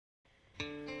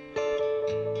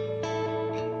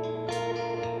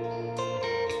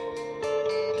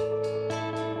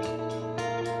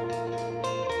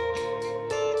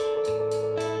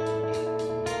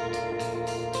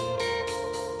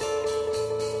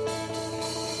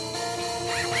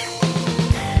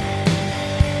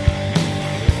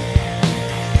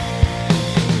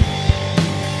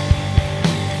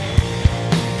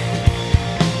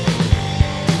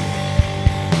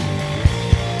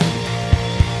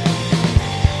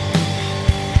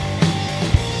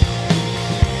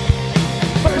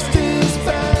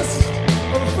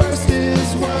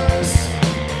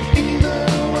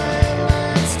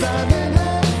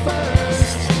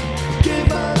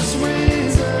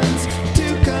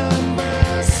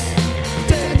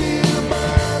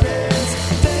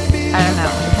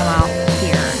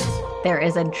there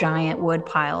is a giant wood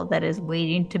pile that is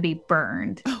waiting to be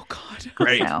burned. Oh God.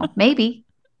 Great. So maybe.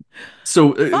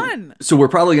 So, Fun. so we're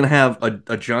probably going to have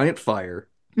a giant fire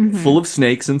full Mhm. of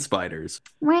snakes and spiders.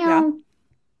 Yeah. Well,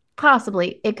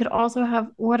 possibly. It could also have,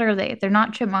 what are they? They're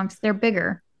not chipmunks. They're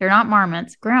bigger. They're not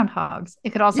marmots, groundhogs.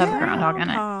 It could also have a Yeah. groundhog in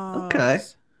it. Okay.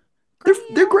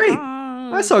 Groundhogs. They're great.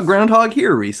 I saw a Groundhogs. groundhog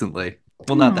here recently.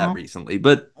 Well, not that Aw. recently,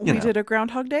 but We did a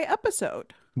Groundhog Day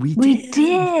episode. we We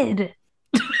did. did.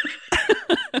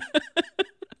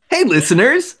 Hey,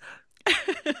 listeners.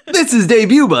 This is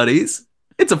Debut Buddies.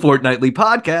 It's a fortnightly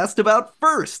podcast about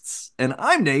firsts. And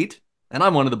I'm Nate, and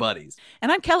I'm one of the buddies.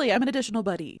 And I'm Kelly. I'm an additional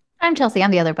buddy. I'm Chelsea.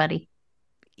 I'm the other buddy.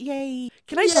 Yay.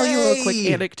 Can I tell you a quick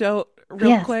Yay. anecdote real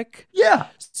Yes. quick? Yeah.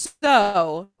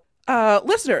 So,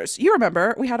 listeners, you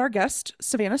remember we had our guest,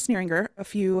 Savannah Sneeringer, a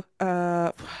few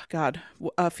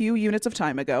units of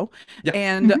time ago. Yep.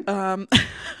 And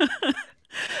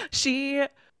she,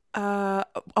 a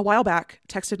while back,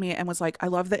 texted me and was like, I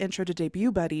love the intro to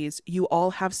Debut Buddies. You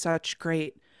all have such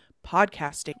great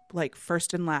podcasting, like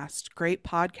first and last, great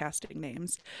podcasting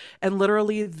names. And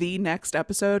literally the next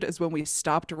episode is when we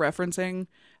stopped referencing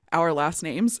our last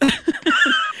names.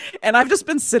 And I've just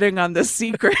been sitting on this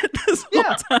secret this whole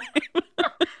Yeah. time.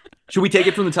 Should we take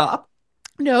it from the top?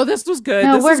 No, this was good.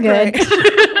 No, This we're is good.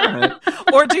 great. All right.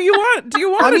 Or do you want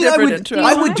I a mean, different intro?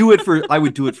 I would do it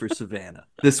for Savannah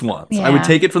this once. I would Yeah.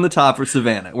 take it from the top for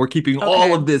Savannah. We're keeping all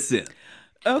Okay. of this in.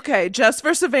 Okay, just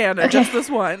for Savannah, Okay. just this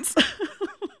once.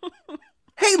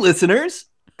 Hey, listeners.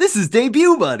 This is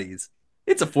Debut Buddies.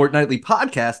 It's a fortnightly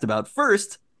podcast about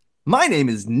first. My name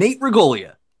is Nate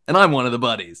Regolia, and I'm one of the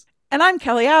buddies. And I'm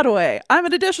Kelly Attaway. I'm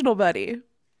an additional buddy.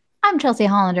 I'm Chelsea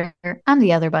Hollander. I'm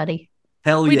the other buddy.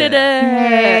 Hell We yeah.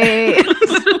 did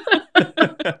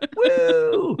it.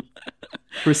 Woo!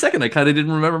 For a second, I kind of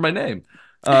didn't remember my name.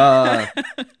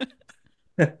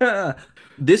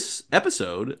 This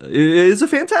episode is a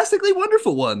fantastically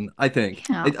wonderful one, I think.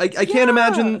 Yeah. I can't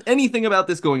imagine anything about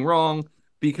this going wrong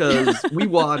because we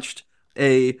watched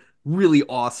a really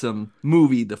awesome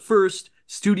movie, the first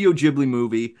Studio Ghibli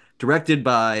movie, directed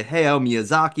by Hayao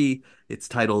Miyazaki. It's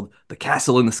titled The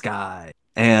Castle in the Sky,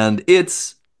 and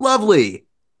it's lovely.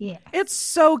 Yeah. It's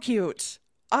so cute.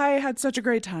 I had such a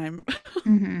great time.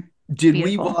 hmm Did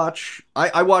Beautiful. we watch?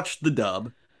 I watched the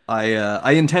dub.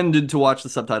 I intended to watch the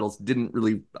subtitles. Didn't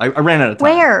really. I ran out of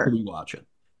time. Where? to rewatch it?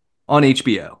 On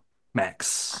HBO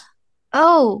Max.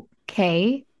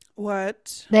 Okay.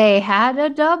 What? They had a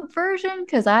dub version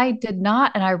because I did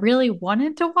not, and I really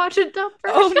wanted to watch a dub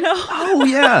version. Oh no. Oh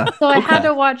yeah. So I had Okay.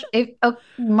 to watch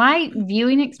my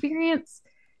viewing experience.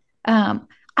 I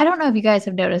don't know if you guys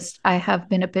have noticed, I have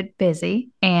been a bit busy,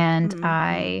 and Mm,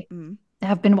 I mm.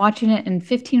 have been watching it in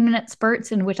 15-minute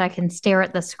spurts in which I can stare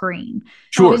at the screen.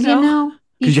 Sure. Because, no. you know,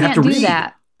 'Cause you have can't to do read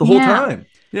that The whole Yeah. time.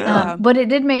 Yeah. But it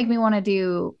did make me want to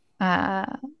do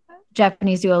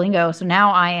Japanese Duolingo. So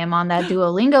now I am on that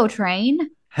Duolingo train.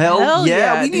 Hell yeah.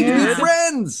 yeah, We need to dude. be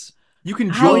friends. You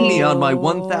can join me on my Oh.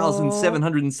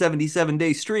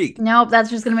 1,777-day streak. Nope, that's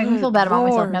just going to make me Good feel bad about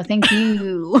myself. Lord. No, thank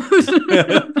you.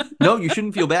 No, you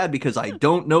shouldn't feel bad because I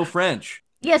don't know French.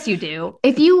 Yes, you do.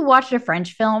 If you watched a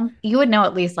French film, you would know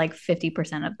at least like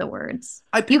 50% of the words.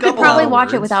 I You pick could up a lot probably of watch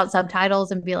it words. without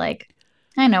subtitles and be like,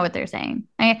 I know what they're saying.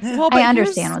 Well, but I here's-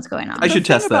 understand what's going on. I should the thing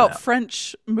test that about out.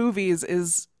 French movies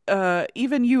is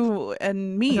even you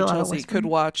and me, There's a lot of Chelsea, could whispering.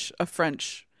 watch a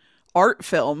French art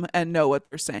film and know what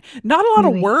they're saying. Not a lot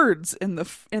of Oui. words in the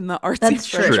artsy That's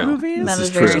French true. movies. This That is is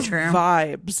very true. true.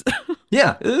 Vibes.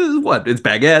 Yeah, what? It's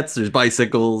baguettes, there's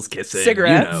bicycles, kissing,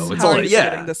 Cigarettes. You know, it's How all are you yeah.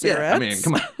 getting the Yeah, I mean, cigarettes?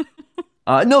 come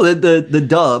on. No, the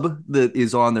dub that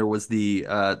is on there was the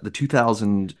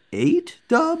 2008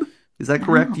 dub. Is that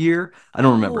correct Oh. year? I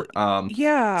don't remember.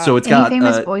 Yeah. So it's Any got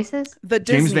famous voices? the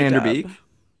James Disney Van Der dub. Beek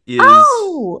is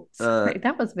Oh, sorry.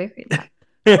 That was I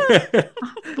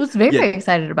was very Yeah.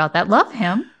 excited about that. Love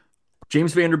him.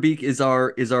 James Van Der Beek is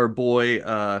our boy.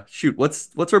 Shoot, what's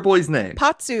our boy's name?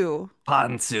 Patsu.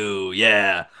 Pansu.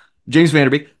 Yeah, James Van Der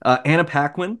Beek. Anna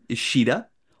Paquin is Sheeta.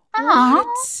 Aw.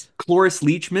 What? Cloris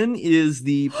Leachman is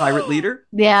the pirate leader.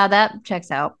 Yeah, that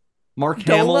checks out. Mark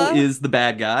Dola? Hamill is the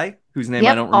bad guy, whose name I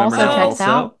Yep, don't remember also now. checks Also,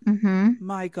 out. Mm-hmm.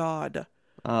 My God.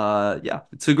 yeah,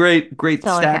 it's a great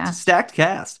Stellar cast. stacked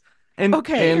cast, and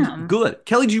Okay. and Damn. good.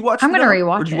 Kelly, did you watch? I'm the gonna dub,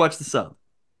 rewatch or did you it. watch the sub?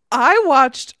 I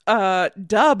watched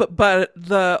dub, but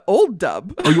the old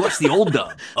dub. Oh, you watched the old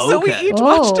dub. Okay. So we each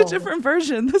watched a Oh. different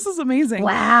version. This is amazing.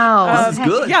 Wow. This is Okay.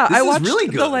 good. Yeah, This I is watched really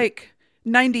the good. like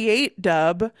 98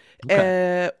 dub,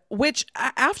 which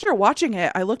after watching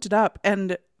it, I looked it up,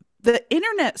 and the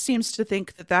internet seems to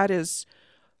think that is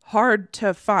hard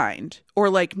to find or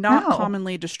like not No.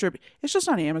 commonly distributed. It's just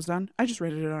on Amazon. I just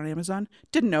rented it on Amazon.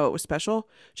 Didn't know it was special.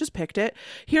 Just picked it.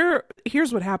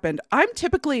 Here's what happened. I'm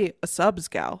typically a subs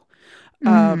gal.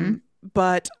 Mm-hmm.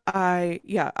 But I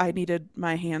needed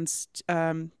my hands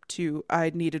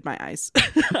I needed my eyes.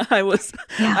 I was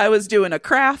Yeah. I was doing a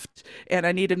craft and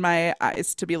I needed my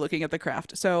eyes to be looking at the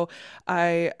craft. So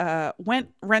I went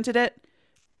rented it,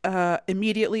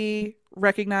 immediately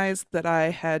recognized that I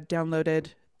had downloaded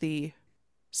the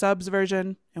subs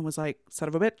version and was like, son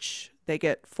of a bitch, they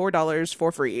get $4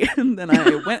 for free. And then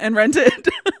I went and rented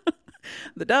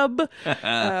the dub.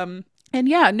 Um, and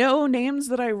yeah, no names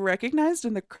that I recognized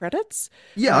in the credits.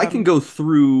 Yeah, I can Um, go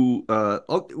through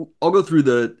I'll go through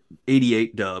the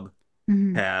 88 dub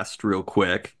Mm-hmm. cast real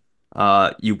quick.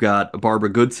 You've got Barbara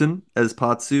Goodson as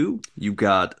Patsu. You've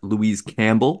got Louise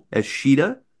Campbell as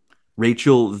Sheeta.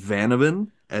 Rachel Vanavan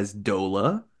as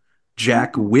Dola.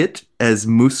 Jack Oh. Witt as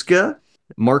Muska.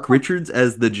 Mark Richards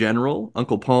as the General.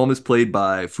 Uncle Palm is played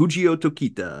by Fujio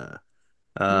Tokita.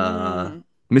 Uh, mm,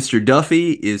 Mr.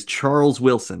 Duffy is Charles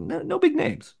Wilson. No, no big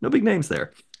names. No big names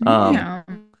there. Um, Yeah.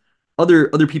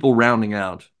 other people rounding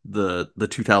out the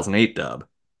 2008 dub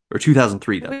or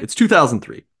 2003 dub. wait. It's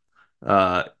 2003.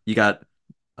 You got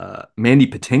Mandy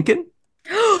Patinkin.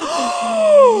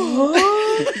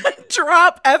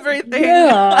 Drop everything. I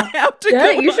Yeah. have to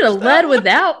That go you should watch have led that with one.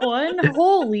 that one.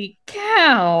 Holy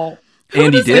cow. Who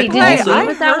Andy does he Dick Wait, did you play? lead also. I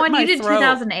with that hurt one? You my did throat.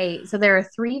 2008. So there are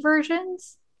three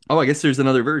versions? Oh, I guess there's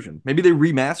another version. Maybe they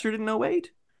remastered it in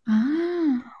 08?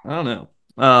 Oh. I don't know.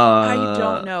 I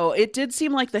don't know. It did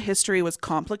seem like the history was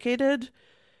complicated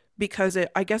because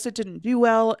I guess it didn't do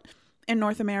well in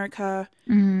North America,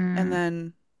 and Mm.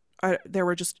 then there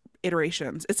were just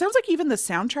iterations. It sounds like even the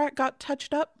soundtrack got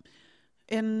touched up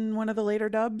in one of the later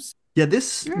dubs, Yeah,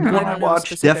 this but I one Oh. I don't know watched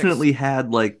specifics. definitely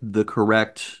had like the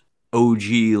correct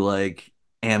OG like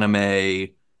anime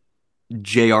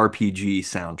JRPG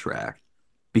soundtrack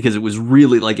because it was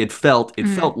really like it felt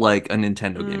Mm. like a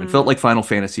Nintendo game. It felt Mm, like Final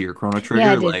Fantasy or Chrono Yeah, I Trigger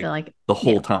did feel like like, the yeah.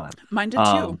 whole time. mine did too.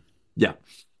 Um yeah.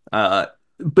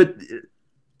 But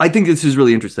I think this is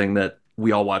really interesting that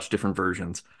we all watch different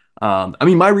versions. I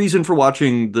mean, my reason for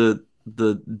watching the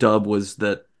dub was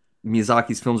that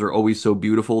Miyazaki's films are always so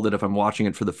beautiful that if I'm watching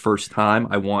it for the first time,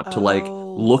 I want to like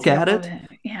Oh, look See at all of it, it.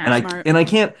 and Yeah. I smart. and I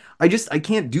can't. I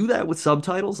can't do that with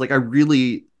subtitles. Like I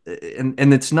really.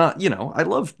 And it's not, I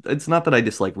love, it's not that I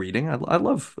dislike reading. I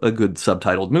love a good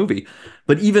subtitled movie.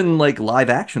 But even like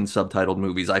live action subtitled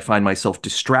movies, I find myself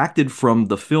distracted from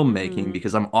the filmmaking Mm,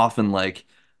 because I'm often like,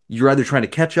 you're either trying to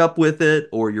catch up with it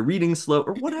or you're reading slow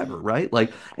or whatever, right?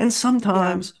 Like, and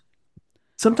yeah.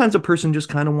 sometimes a person just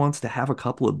kind of wants to have a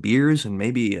couple of beers and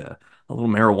maybe a little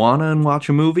marijuana and watch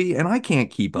a movie. And I can't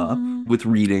keep up Hmm. with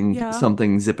reading Yeah.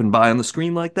 something zipping by on the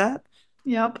screen like that.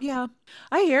 Yep. Yeah,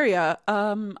 I hear ya.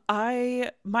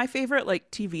 I my favorite like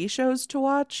TV shows to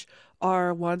watch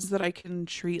are ones that I can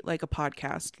treat like a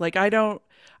podcast. Like I don't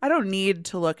need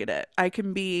to look at it. I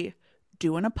can be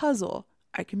doing a puzzle.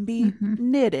 I can be Hmm.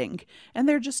 knitting, and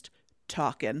they're just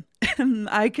talking, and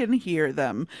I can hear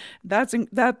them.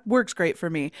 That works great for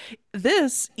me.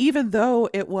 This, even though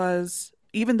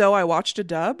I watched a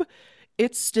dub,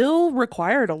 it still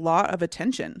required a lot of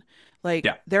attention. Like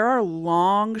Yeah. there are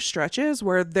long stretches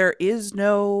where there is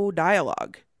no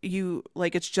dialogue. You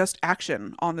like it's just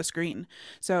action on the screen.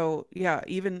 So yeah,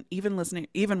 even listening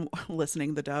even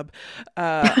listening the dub,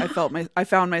 I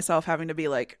found myself having to be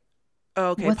like, oh,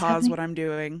 okay, What's pause what happening? I'm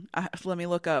doing. Let me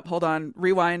look up. Hold on,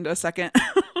 rewind a second.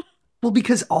 Well,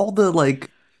 because all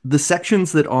the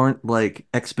sections that aren't like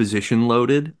exposition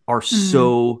loaded are Mm.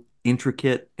 so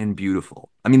intricate and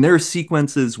beautiful. I mean, there are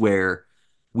sequences where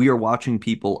we are watching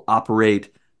people operate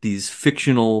these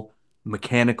fictional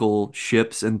mechanical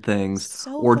ships and things,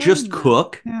 So or just fun.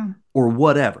 cook, Yeah. or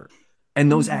whatever.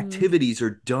 And those Hmm. activities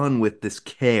are done with this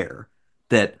care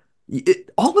that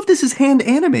all of this is hand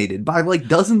animated by like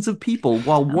dozens of people,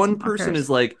 while one Thousand person markers. is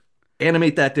like,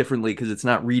 animate that differently because it's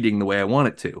not reading the way I want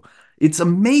it to. It's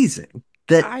amazing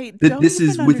that I that don't this even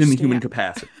is within the human understand.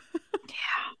 capacity.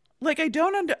 Like I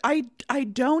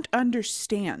don't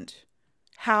understand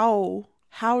how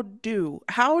do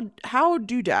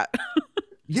that.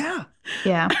 Yeah.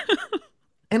 Yeah.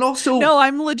 And also No,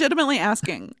 I'm legitimately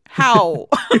asking how.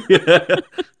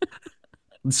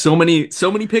 so many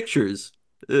pictures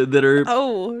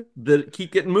Oh, that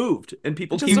keep getting moved and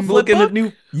people just a keep flip looking at book?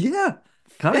 new. Yeah,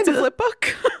 It's kind a of. flip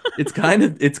book? It's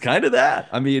kind of that.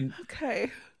 I mean,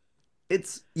 Okay.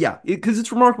 it's yeah, because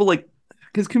it's remarkable like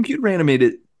because computer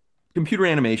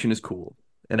animation is cool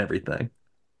and everything,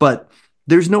 but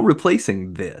there's no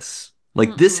replacing this.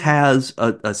 Like this Mm-mm. has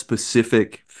a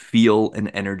specific feel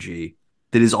and energy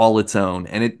that is all its own,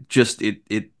 and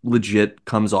it legit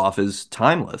comes off as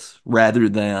timeless rather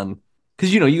than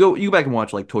because you go back and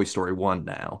watch like Toy Story 1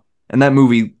 now, and that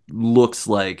movie looks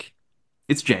like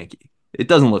it's janky. It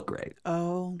doesn't look great.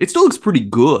 Oh. It still looks pretty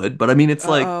good, but I mean it's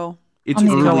like Uh-oh. I'll it's need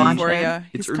He's to go coming watch early for it. you.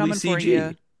 it's He's early coming for CG.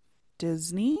 you.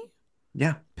 Disney?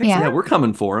 Yeah. Yeah. Yeah, Pixar? we're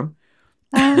coming for him.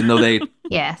 Uh, Even though they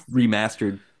yes.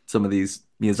 remastered some of these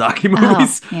Miyazaki Oh,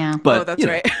 movies, yeah. Oh, but that's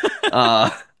right. uh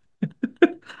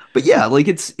but yeah, like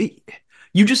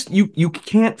you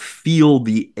can't feel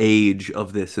the age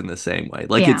of this in the same way.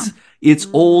 Like Yeah. it's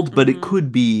old, but it Mm-hmm.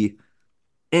 could be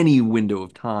any window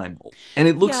of time. And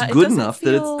it looks Yeah, it good doesn't enough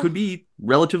that it feel. could be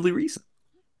relatively recent.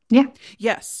 Yeah.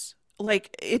 Yes.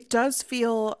 Like it does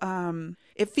feel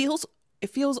it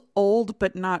feels old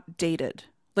but not dated.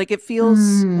 Like it feels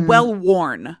Mm. well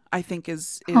worn, I think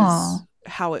is Oh.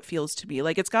 how it feels to me.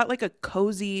 Like it's got like a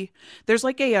cozy there's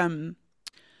like a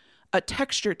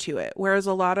texture to it, whereas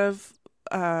a lot of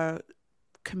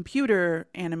computer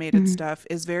animated Mm. stuff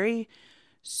is very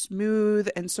smooth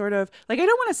and sort of like I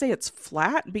don't want to say it's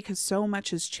flat because so much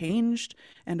has changed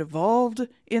and evolved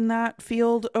in that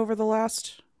field over the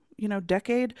last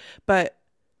decade, but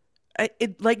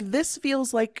it like this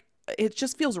feels like it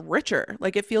just feels richer.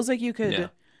 Like it feels like you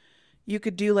Yeah.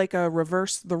 could do like a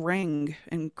reverse the ring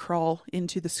and crawl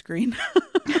into the screen.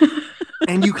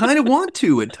 And you kind of want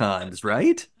to at times,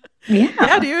 right? Yeah,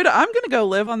 Yeah. dude, I'm gonna go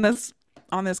live on this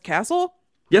castle,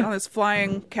 Yeah. on this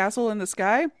flying castle in the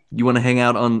sky. You want to hang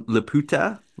out on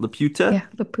Laputa? Laputa? Yeah.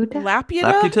 Laputa.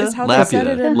 Laputa is Laputa? how they said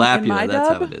it Laputa. Laputa. in my Laputa, that's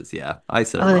how dub. it is. Yeah. I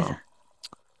said it Oh, wrong.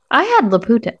 I had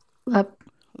Laputa.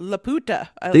 Laputa.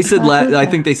 They said I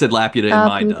Laputa. think they said Laputa in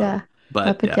my dub. Laputa.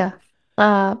 But yeah.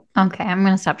 Laputa. Okay, I'm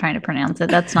gonna stop trying to pronounce it.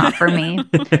 That's not for me.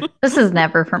 This is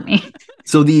never for me.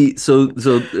 So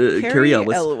Carrie Carrie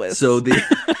Ellis. So Elwes.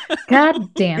 the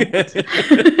God damn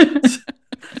it.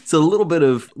 so a little bit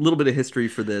of history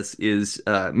for this is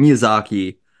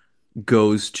Miyazaki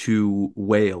goes to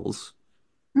Wales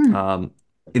Hmm, um,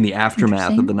 in the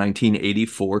aftermath of the interesting.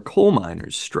 1984 coal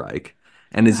miners' strike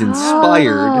and is Yeah.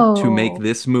 inspired to make Oh.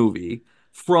 this movie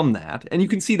from that. And you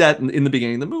can see that in the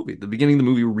beginning of the movie. The beginning of the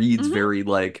movie reads Hmm. very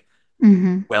like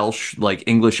Mm-hmm. Welsh, like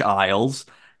English Isles.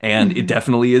 And it Mm-hmm.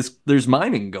 definitely is. There's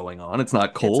mining going on. It's not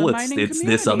It's a coal. It's mining it's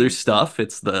this other community. stuff.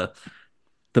 It's the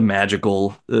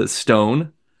magical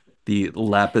stone, the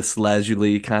lapis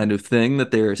lazuli kind of thing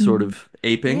that they're sort Mm-hmm. of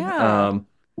aping. Yeah.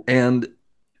 And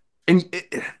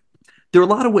there are a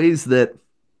lot of ways that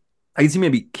I can see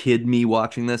maybe kid me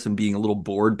watching this and being a little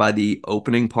bored by the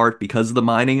opening part because of the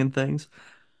mining and things.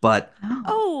 But Oh.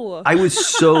 Oh. I was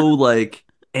so like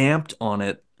amped on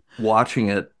it watching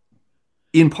it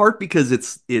in part because it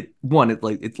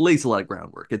lays a lot of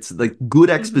groundwork. It's like good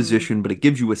Hmm. exposition, but it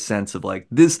gives you a sense of like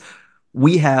this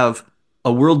we have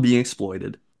a world being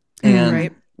exploited and Mm.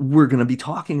 Right. we're going to be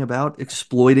talking about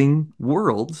exploiting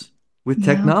worlds with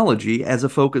Yeah. technology as a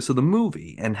focus of the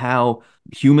movie and how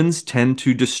humans tend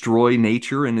to destroy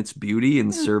nature and its beauty in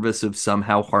Yeah. service of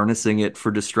somehow harnessing it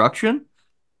for destruction.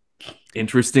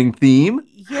 Interesting theme.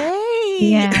 Yay.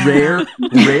 Yeah.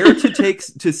 Rare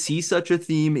to see such a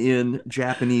theme in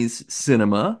Japanese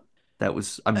cinema. I'm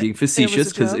being It was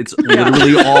facetious a because joke. it's Yeah.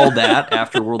 literally all that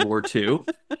after World War II.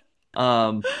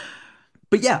 Um,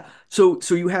 but yeah, so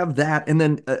you have that, and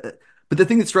then but the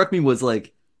thing that struck me was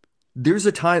like there's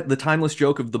the timeless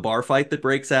joke of the bar fight that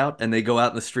breaks out, and they go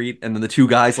out in the street, and then the two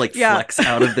guys like Yeah. flex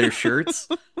out of their shirts,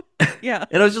 Yeah.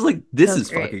 and I was just like, That this was is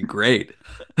great. fucking great.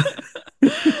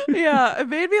 Yeah. It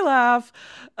made me laugh.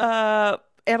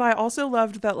 And I also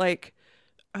loved that like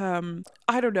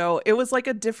I don't know, it was like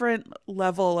a different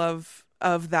level of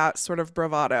that sort of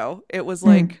bravado. It was Mm.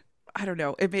 like I don't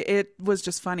know. It was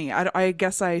just funny. I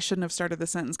guess I shouldn't have started the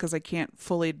sentence because I can't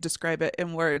fully describe it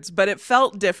in words, but it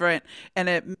felt different and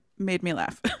it made me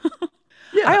laugh. I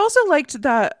Yeah, also liked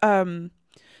that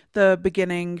the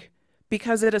beginning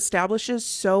because it establishes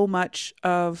so much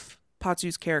of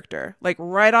Patsu's character. Like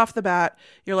right off the bat,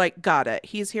 you're like, got it.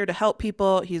 He's here to help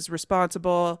people. He's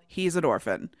responsible. He's an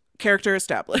orphan. Character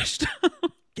established.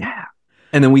 yeah.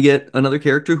 And then we get another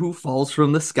character who falls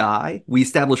from the sky. We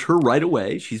establish her right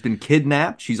away. She's been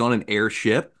kidnapped. She's on an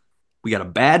airship. We got a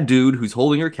bad dude who's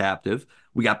holding her captive.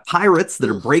 We got pirates that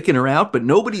are breaking her out, but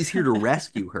nobody's here to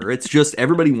rescue her. It's just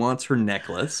everybody wants her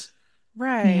necklace. Yep.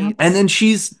 And Right. then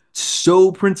she's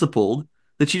so principled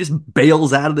that she just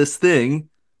bails out of this thing.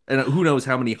 And who knows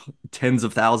how many tens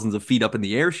of thousands of feet up in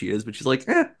the air she is, but she's like,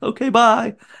 okay,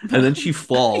 bye. And then she Yeah,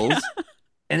 falls.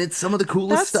 And it's some of the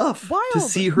coolest that's stuff to wild.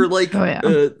 see her like Oh yeah.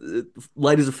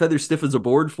 light as a feather, stiff as a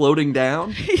board, floating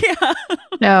down. Yeah.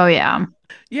 Oh yeah.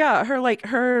 Yeah,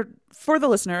 her for the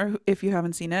listener, if you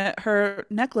haven't seen it, her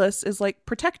necklace is like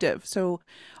protective. So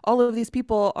all of these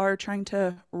people are trying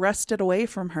to wrest it away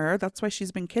from her. That's why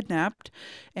she's been kidnapped.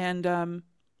 And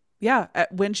yeah,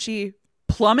 when she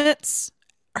plummets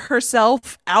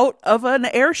herself out of an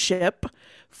airship,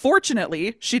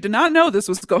 fortunately, she did not know this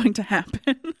was going to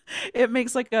happen. It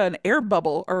makes like an air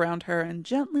bubble around her and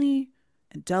gently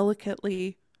and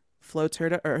delicately floats her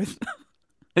to Earth.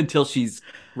 Until she's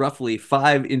roughly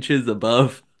 5 inches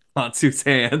above Hansu's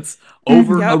hands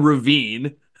over a Yep. ravine,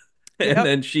 and Yep.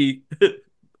 then she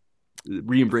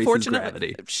re-embraces Fortunately,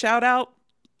 gravity. shout out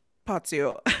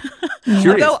Patsu.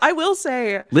 Serious. Though I will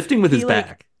say Lifting with his he like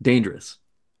back, dangerous.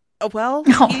 well,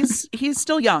 Oh, he's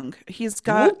still young.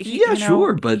 Well, yeah,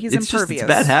 sure, but he's it's a bad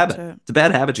impervious habit. to It's a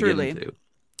bad habit to get truly. into.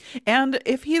 And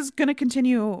if he's going to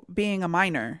continue being a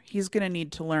minor, he's going to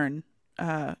need to learn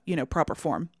proper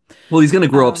form. Well, he's going to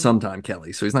grow up Um sometime,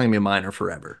 Kelly, so he's not going to be a minor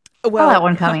forever. saw that well,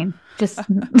 one coming. Just oh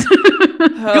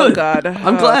Good. god.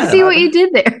 I'm Oh glad. see what you god.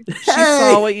 did there. She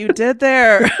saw what you did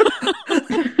there.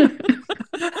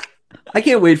 I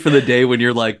can't wait for the day when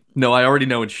you're like, no, I already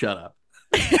know, and shut up.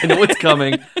 I know what's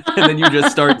coming, and then you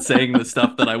just start saying the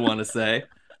stuff that I want to say.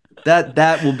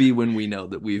 That will be when we know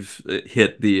that we've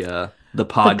hit the The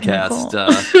podcast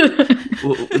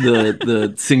pinnacle. the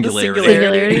The singularity.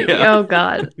 singularity. Singularity. Yeah. Oh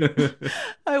God.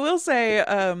 I will say,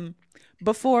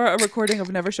 before a recording of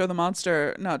Never Show the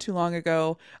Monster not too long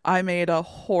ago, I made a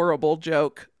horrible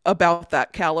joke about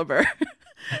that caliber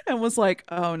and was like,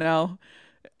 oh no,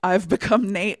 I've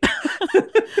become Nate.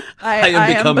 I I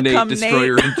have am become Nate, become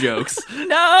destroyer Nate. of jokes.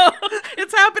 No,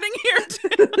 it's happening here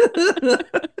too.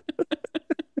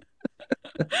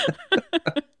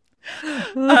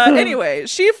 Anyway,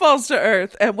 she falls to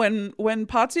Earth, and when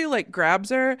Patsu like grabs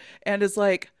her and is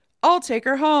like, "I'll take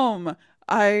her home,"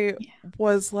 I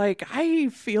was like, I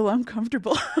feel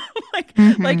uncomfortable. Like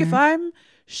if Hmm. I'm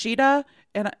Sheeta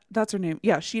and that's her name,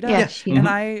 yeah, Sheeta, Yeah, Yeah. she. and Mhm.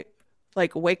 I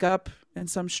like wake up in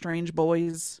some strange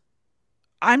boys,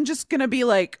 I'm just gonna be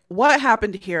like, "What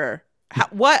happened here?"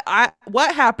 What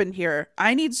happened here?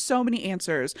 I need so many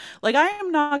answers. Like I am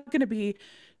not going to be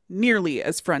nearly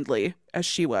as friendly as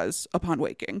she was upon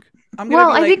waking. I'm going to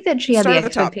Well, be I like, think that she had start the at the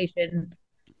top. expectation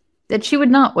that she would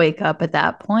not wake up at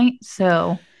that point.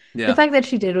 So the Yeah. fact that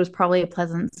she did was probably a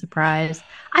pleasant surprise.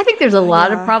 I think there's a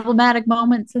lot of Yeah. problematic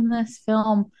moments in this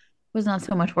film. Was not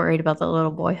so much worried about the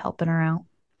little boy helping her out.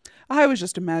 I was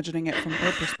just imagining it from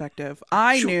her perspective.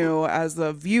 I Sure. knew as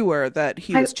the viewer that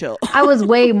he I was chill. I was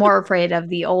way more afraid of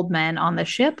the old men on the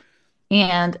ship.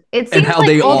 And it And seems how like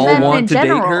they old all men in want to date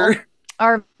general her.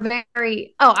 are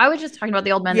very I was just talking about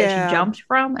the old men that she Yeah. jumped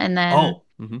from and then Oh,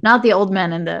 mhm. not the old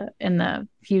men in the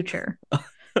future. All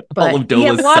But of yeah, a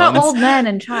Dola's lot of sons. old men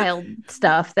and child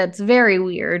stuff that's very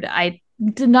weird. I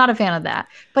did not a fan of that.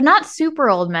 But not super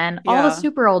old men. All the Yeah.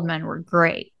 super old men were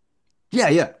great. Yeah,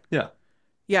 yeah, yeah. Yeah.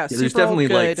 Yeah, there's Super old definitely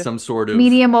like good. some sort of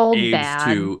Medium old age bad.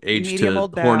 to age Medium to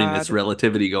old horniness bad.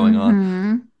 relativity going on.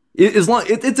 Mm-hmm. As long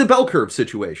it's a bell curve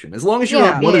situation. As long as you're Yeah,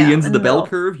 at Yeah. one of the yeah, ends of in the the bell middle.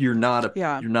 curve, Yeah. you're not a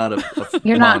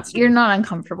You're monster. not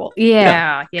uncomfortable. Yeah,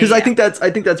 Yeah, yeah, because I yeah.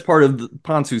 think that's part of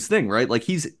Ponsu's thing, right? Like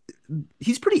he's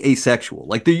pretty asexual.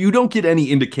 Like you don't get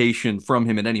any indication from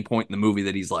him at any point in the movie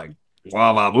that he's like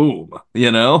wah wah boom,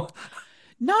 you know?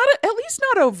 Not at least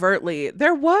not overtly.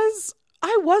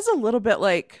 I was a little bit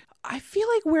like I feel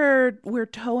like we're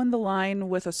toeing the line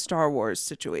with a Star Wars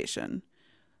situation.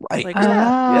 Right? Like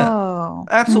Yeah, yeah, Oh. what's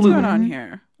going absolutely. on Hmm.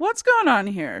 here? What's going on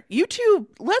here? You two,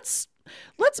 let's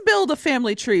build a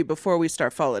family tree before we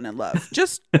start falling in love.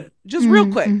 Just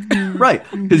real quick. Mm-hmm. Right,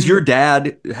 because Hmm. your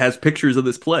dad has pictures of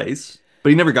this place, but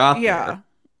he never got Yeah. there.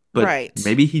 But Right.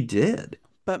 maybe he did.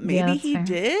 But Yeah, maybe that's he fair.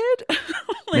 did.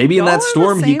 Like Maybe in y'all that are the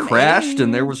storm he same crashed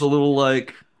and there was a age. little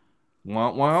like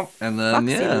womp womp, and then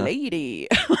Foxy yeah. lady.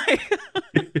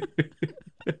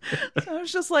 So I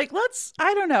was just like,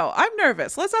 I don't know. I'm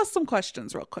nervous. Let's ask some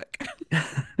questions real quick.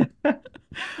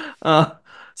 Uh,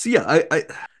 so yeah, I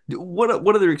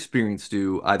what other experience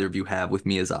do either of you have with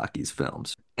Miyazaki's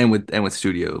films and with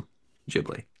Studio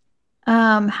Ghibli?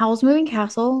 Howl's Moving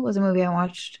Castle was a movie I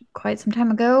watched quite some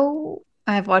time ago.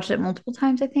 I've watched it multiple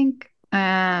times, I think.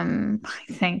 I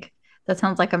think that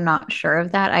sounds like I'm not sure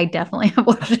of that. I definitely have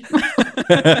watched it.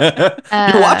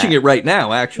 You're watching Uh, it right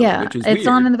now, actually, yeah, which is it's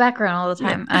on weird. in the background all the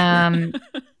Yeah. time.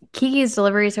 Kiki's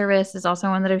Delivery Service is also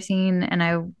one that I've seen, and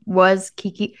I was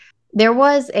Kiki. There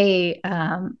was a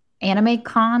anime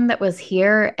con that was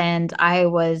here, and I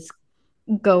was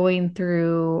going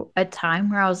through a time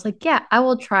where I was like, yeah, I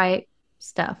will try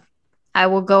stuff. I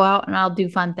will go out and I'll do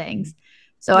fun things.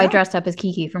 So I Yeah. dressed up as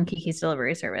Kiki from Kiki's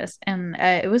Delivery Service, and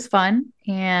it was fun.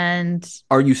 And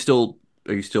Are you still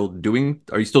are you still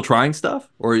trying stuff,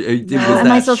 or was No, am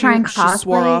I that still trying she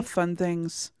swore off cosplay? fun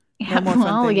things. Yeah, No more fun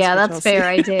well, things yeah, for that's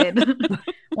fair. Chelsea. I did.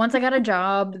 Once I got a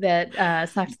job that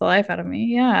sucked the life out of me.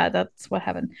 Yeah, that's what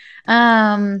happened.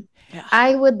 Um, Yeah.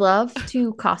 I would love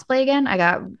to cosplay again. I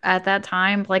got at that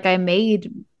time, like I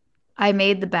made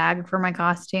the bag for my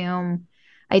costume.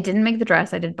 I didn't make the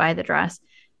dress. I did buy the dress,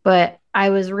 but I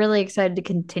was really excited to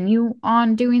continue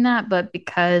on doing that. But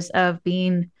because of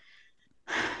being,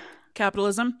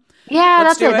 Capitalism. yeah, Let's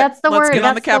that's do it. it. That's the Let's word. get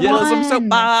on the That's the capitalism one.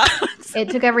 soapbox. It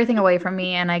took everything away from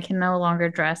me, and I can no longer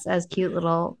dress as cute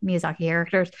little Miyazaki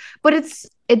characters. But it's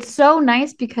so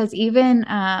nice because even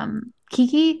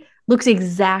Kiki looks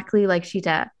exactly like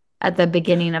Shita at the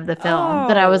beginning of the film.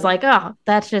 That I was Oh, like, oh,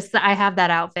 that's just I have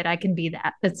that outfit. I can be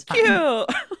that. It's fine. cute.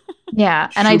 Yeah,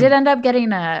 and I did should end up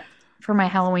getting a for my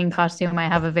Halloween costume. I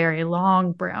have a very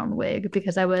long brown wig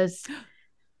because I was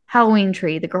Halloween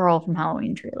Tree, the girl from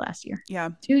Halloween Tree last year. Yeah.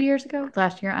 2 years ago,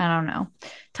 last year, I don't know.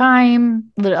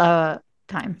 Time,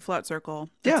 time. Flat circle,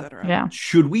 yeah. etc. Yeah, Yeah.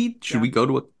 Should we go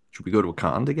to a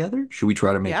con together? Should we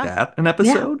try to make Yeah. that an yeah,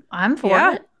 episode? I'm for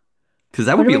Yeah. it. Because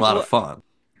that What would do be a we? lot of Well, fun.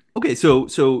 Okay, so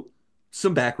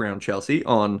some background, Chelsea,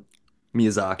 on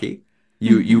Miyazaki.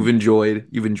 Mhm.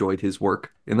 You've enjoyed his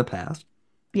work in the past.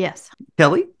 Yes.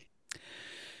 Kelly?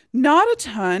 not a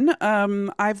ton.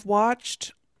 I've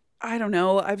watched, I don't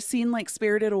know, I've seen like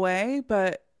Spirited Away,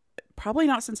 but probably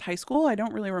not since high school. I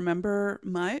don't really remember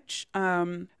much.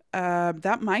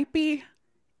 That might be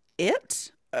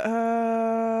it.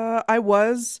 I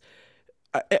was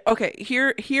okay.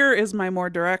 Here is my more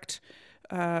direct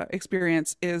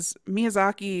experience. Is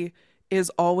Miyazaki is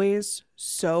always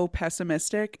so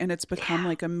pessimistic, and it's become Yeah.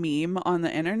 like a meme on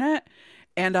the internet,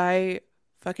 and I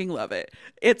fucking love it.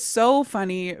 It's so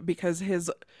funny because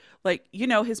his like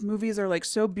his movies are like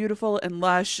so beautiful and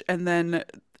lush, and then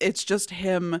it's just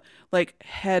him like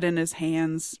head in his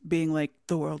hands being like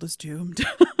the world is doomed.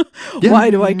 Yeah. Why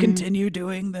do I Mhm. continue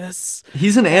doing this?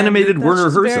 He's an And animated that's Werner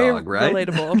just very Herzog, right?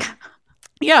 relatable.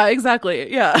 Yeah,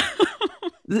 exactly. Yeah.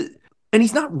 And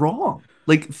he's not wrong.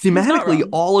 Like He's not thematically, wrong.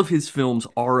 all of his films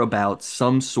are about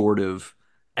some sort of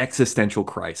existential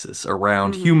crisis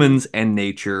around Mm-hmm. humans and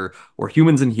nature, or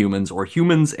humans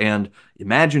and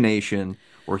imagination,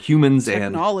 or humans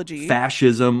and Technology.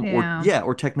 fascism, or Yeah. yeah,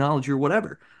 or technology or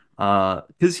whatever.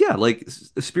 Because yeah, like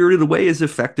Spirited Away is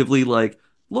effectively like,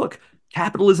 look,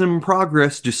 capitalism and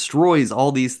progress destroys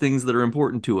all these things that are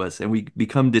important to us, and we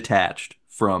become detached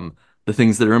from the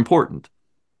things that are important.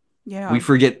 Yeah.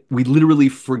 We literally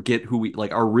forget who we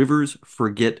like. Our rivers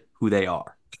forget who they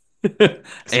are. And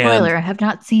Spoiler, I have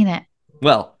not seen it.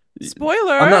 well, I'm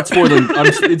Spoiler. not spoiling.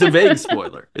 It's a vague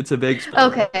spoiler. It's a vague spoiler.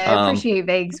 Okay, I appreciate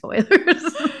vague spoilers.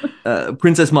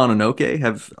 Princess Mononoke.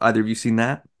 Have either of you seen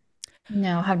that?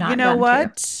 No, have You not know gotten to.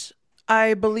 what?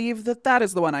 I believe that that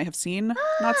is the one I have seen,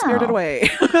 not Spirited Oh. Away.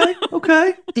 Okay,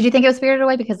 okay. Did you think it was Spirited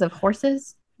Away because of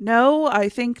horses? No, I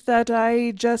think that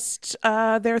I just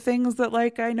there are things that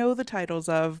like I know the titles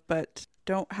of, but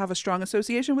don't have a strong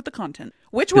association with the content.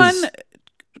 Which one? Because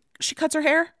She cuts her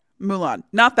hair? Mulan.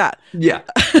 Not that. yeah.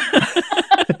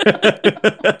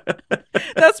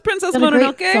 That's Princess Got a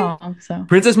great Mononoke. song, so.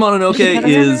 Princess Did she Mononoke cut her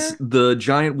is Princess. hair? the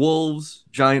giant wolves,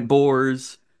 giant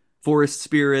boars, forest I've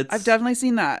spirits, definitely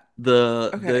seen that.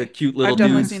 the Okay. cute little I've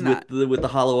definitely dudes seen that. with the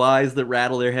hollow eyes that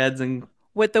rattle their heads and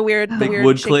With the make Oh, weird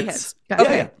wood shaky clicks. heads. Yeah,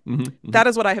 gotcha. yeah. Okay. That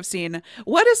is what I have seen.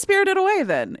 What is Spirited Away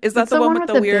then? Is that It's the the one one with with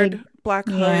the the big, weird black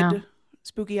yeah. hood,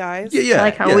 spooky Yeah, eyes? I yeah,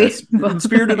 like how we yes. In both.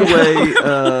 Spirited Yeah.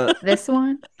 Away, This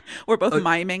one? We're both a,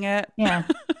 miming it. Yeah.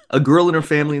 a girl and her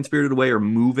family in Spirited Away are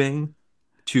moving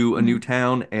to a new Mhm.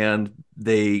 town, and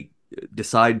they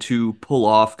decide to pull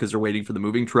off because they're waiting for the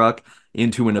moving truck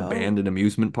into an Oh. abandoned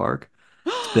amusement park.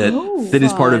 That Oh. that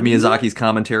is part of Fun. Miyazaki's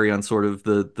commentary on sort of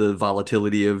the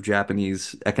volatility of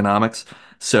Japanese economics.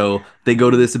 So they go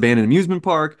to this abandoned amusement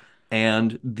park,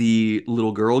 and the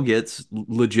little girl gets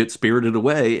legit spirited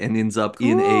away and ends up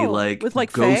in a Cool. like With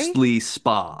like Faye? ghostly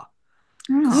spa.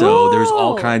 Oh. So there's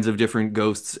all Cool. kinds of different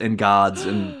ghosts and gods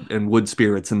and wood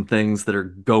spirits and things that are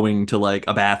going to like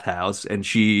a bathhouse, and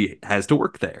she has to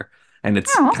work there. And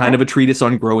it's Oh, kind okay. of a treatise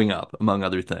on growing up, among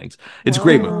other things. It's a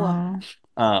great movie. Whoa.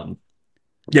 Oh. Um,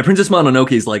 yeah, Princess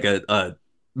Mononoke is like a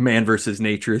man versus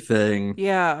nature thing.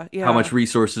 Yeah, How much yeah.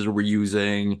 resources are we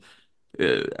using?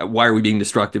 Why are we being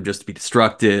destructive just to be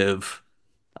destructive?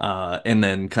 And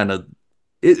then kind of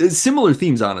It's similar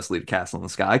themes, honestly, to Castle in the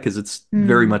Sky because it's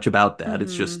very Mm. much about that.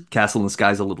 It's Hmm. just Castle in the Sky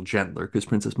is a little gentler because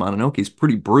Princess Mononoke is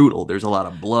pretty brutal. There's a lot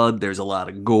of blood, there's a lot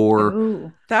of gore.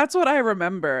 Ooh. That's what I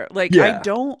remember. Like Yeah,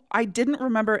 I didn't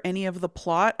remember any of the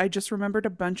plot. I just remembered a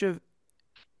bunch of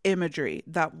imagery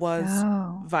that was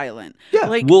Oh. violent. yeah.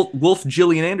 Like, Wolf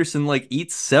Gillian Anderson like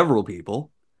eats several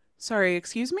people. sorry,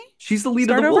 excuse me? She's the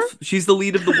lead of the Start over? wolf. She's the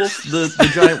lead of the wolf, the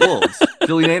giant wolves.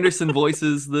 Gillian Anderson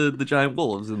voices the giant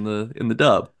wolves in the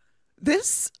dub.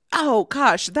 This oh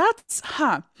gosh, that's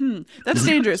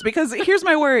dangerous because here's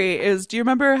my worry is do you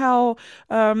remember how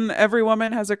every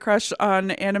woman has a crush on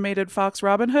animated Fox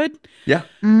Robin Hood? Yeah,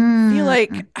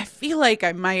 Mm. I feel like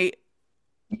I might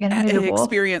Animated wolf.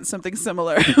 experience something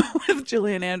similar with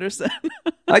Gillian Anderson.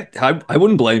 I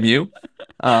wouldn't blame you.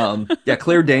 Yeah,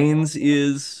 Claire Danes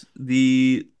is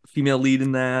the female lead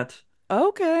in that. Billy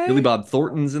Okay. Bob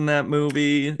Thornton's in that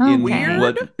movie in Okay. Weird.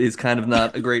 what is kind of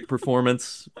not a great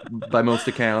performance by most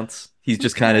accounts. He's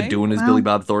just kind of Okay. doing his Billy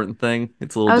Well, Bob Thornton thing.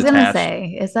 It's a little I was gonna detached.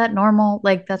 say, is that normal?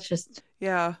 Like, that's just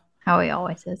Yeah. how he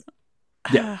always is.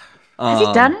 Yeah. Has he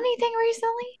done Um, anything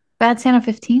recently? Bad Santa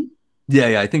 15?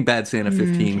 yeah, I think Bad Santa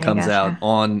 15 Okay, comes out gotcha.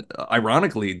 on,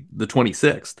 ironically, the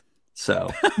 26th. So,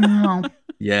 No, that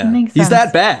yeah, makes he's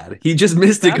that sense. bad. He just He's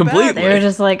missed it that bad. They were completely.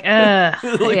 just like,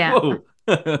 Like, yeah. whoa.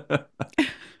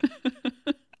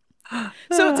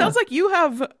 So it sounds like you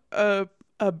have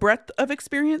a breadth of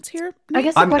experience here, I Nate.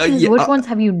 guess the question is, Yeah, which ones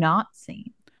have you not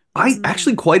seen? I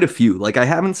actually Mm. quite a few. Like I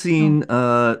haven't Oh. seen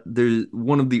there's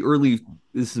one of the early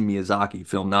this is a Miyazaki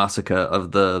film, Nausicaa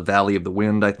of the Valley of the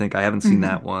Wind, I think. I haven't seen Hmm.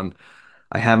 that one.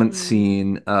 I haven't Mm.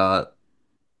 seen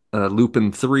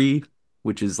Lupin 3,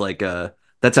 which is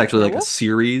that's actually like a Werewolf?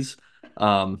 series.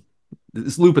 Um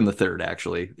it's Lupin the Third,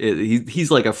 actually.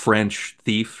 He's like a French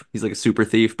thief. He's like a super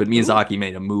thief, but Ooh. Miyazaki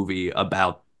made a movie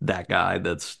about that guy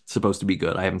that's supposed to be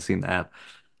good. I haven't seen that.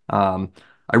 Um,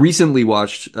 I recently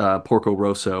watched Porco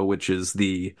Rosso, which is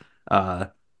the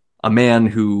a man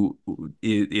who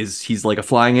he's like a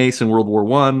flying ace in World War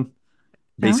One.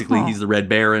 Basically, Oh. he's the Red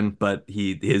Baron, but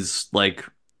he his like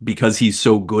because he's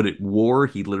so good at war,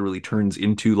 he literally turns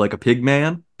into like a pig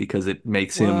man because it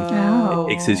makes his Whoa.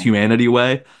 Oh. humanity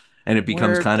away, and it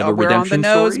becomes kind of a We're on the redemption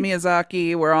nose, story.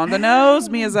 Miyazaki. We're on the nose,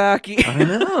 Yeah, Miyazaki. I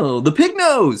know the pig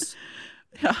nose.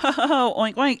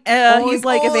 Oink oink. He's Oink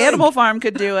like, if Animal oink. Farm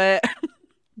could do it.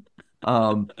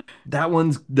 Um, that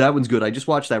one's good. I just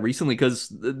watched that recently because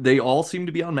they all seem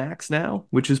to be on Max now,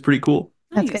 which is pretty cool.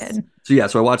 That's Nice. good. So yeah,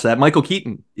 so I watched that. Michael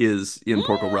Keaton is in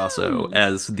Porco Rosso Mm.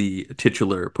 as the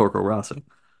titular Porco Rosso.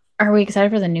 Are we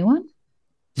excited for the new one?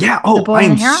 Yeah. The Oh, Boy I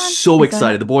and the am Heron? so Is that it?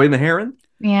 excited. The Boy and the Heron.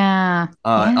 Yeah.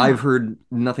 Yeah. I've heard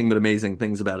nothing but amazing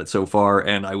things about it so far,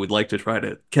 and I would like to try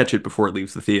to catch it before it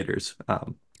leaves the theaters.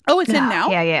 Oh, it's in Yeah.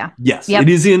 now? Yeah. Yeah. Yes, it Yep.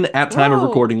 is in at time of Whoa.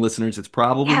 recording, listeners. It's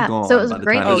probably Yeah. So it gone was by the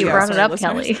great time that Oh, this you goes yeah. brought it out.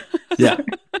 Sorry, up, listeners. Kelly.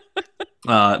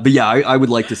 Yeah. But yeah, I would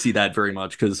like to see that very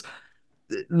much because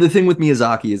the thing with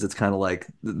Miyazaki is it's kind of like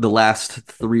the last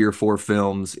three or four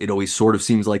films, it always sort of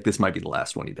seems like this might be the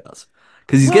last one he does.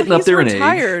 Because he's Well, getting up he's there in age.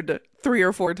 retired 3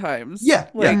 or 4 times. Yeah,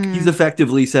 yeah. Like, He's Mm.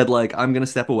 effectively said, like, I'm gonna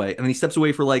step away. And then he steps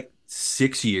away for like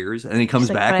 6 years, and then he She's comes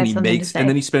like, but back I and have he something to makes and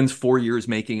then say. he spends 4 years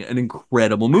making an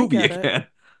incredible I movie get it. again.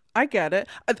 I get it.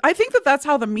 I think that that's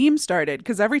how the meme started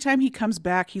because every time he comes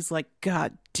back, he's like,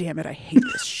 God damn it, I hate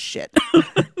this shit.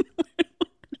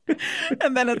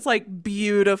 And then it's like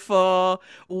beautiful,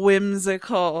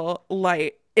 whimsical,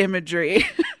 light imagery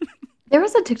There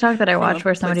was a TikTok that I from watched a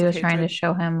where place somebody of was trying to hatred.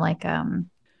 show him like an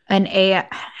AI.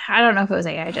 I don't know if it was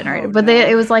AI Oh generated, but it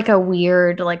no. was like a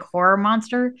weird like horror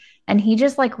monster, and he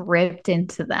just like ripped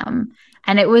into them,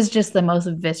 and it was just the most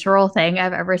visceral thing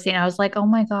I've ever seen. I was like, oh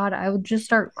my God, I would just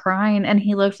start crying, and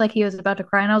he looked like he was about to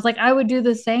cry, and I was like, I would do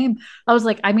the same. I was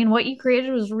like, I mean, what you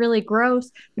created was really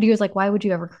gross, but he was like, why would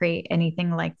you ever create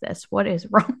anything like this? What is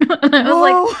wrong? And I was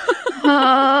like, Whoa.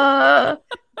 uh,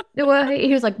 well,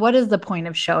 he was like, "What is the point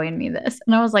of showing me this?"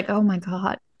 And I was like, "Oh my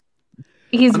God,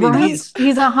 he's I mean, right. That's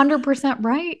He's 100%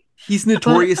 right." he's But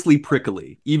notoriously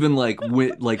prickly. Even like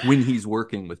when he's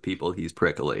working with people, he's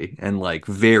prickly and like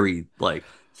very like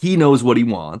he knows what he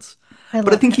wants. I But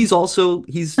I love think him.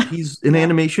 he's an yeah.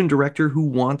 animation director who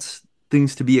wants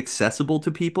things to be accessible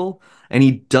to people, and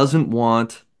he doesn't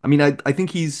want. I mean, I think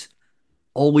he's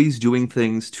always doing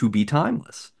things to be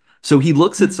timeless. So he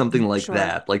looks at something Mhm. like Sure.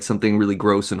 that, like something really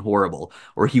gross and horrible,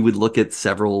 or he would look at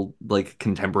several like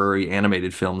contemporary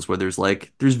animated films where there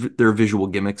are visual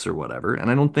gimmicks or whatever,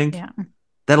 and I don't think Yeah.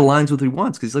 that aligns with what he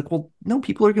wants because he's like, well, no,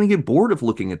 people are going to get bored of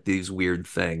looking at these weird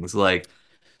things. Like,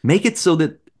 make it so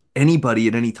that anybody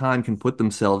at any time can put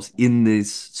themselves in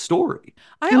this story.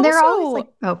 I And they're always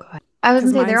like, also, "Oh God." I was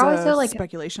because gonna say they're mine's always a so like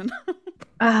speculation.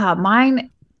 Mine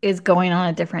is going on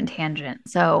a different tangent.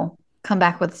 So come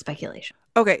back with speculation.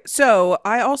 Okay, so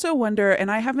I also wonder,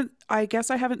 and I guess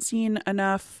I haven't seen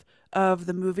enough of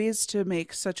the movies to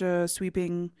make such a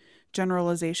sweeping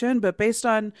generalization, but based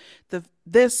on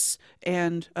this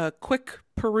and a quick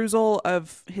perusal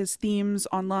of his themes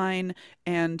online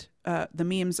and the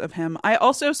memes of him, I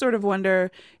also sort of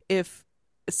wonder if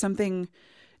something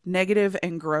negative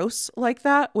and gross like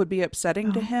that would be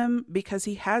upsetting to Oh, him because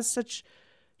he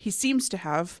seems to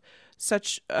have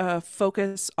such a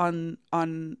focus on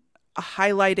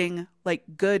highlighting like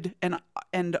good and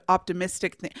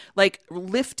optimistic thing, like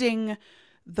lifting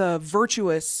the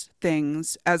virtuous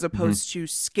things as Mhm. opposed to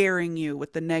scaring you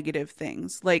with the negative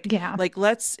things. yeah. Like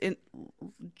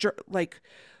like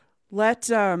let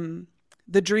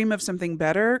the dream of something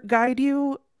better guide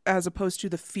you as opposed to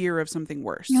the fear of something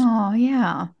worse. Oh,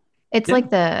 yeah. It's Yeah. like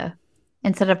the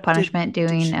instead of Did punishment did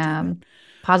doing she do it?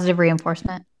 positive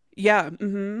reinforcement. Yeah,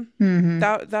 mm-hmm. Hmm.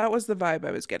 That was the vibe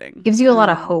I was getting. Gives you a lot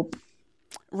of hope.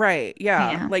 Right,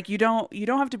 yeah. Yeah. Like you don't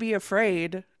have to be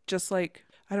afraid. Just like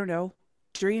I don't know,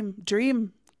 dream.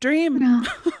 Yeah.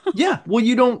 Yeah. Well,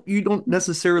 you don't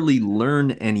necessarily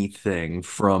learn anything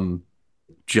from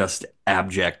just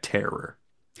abject terror.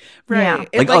 Yeah. Right.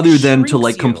 It Like like other than to shrinks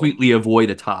like you. completely avoid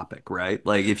a topic, right?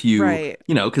 Like if you, Right.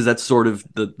 because that's sort of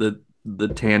the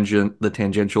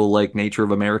tangential like nature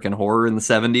of American horror in the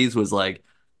 70s was like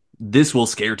this will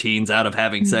scare teens out of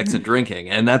having sex and Mhm. drinking,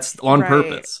 and that's on Right.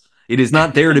 purpose. It is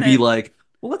not there to be like,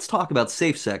 well, let's talk about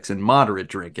safe sex and moderate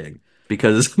drinking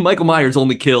because Michael Myers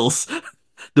only kills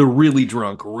the really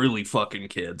drunk, really fucking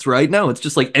kids, right? No, it's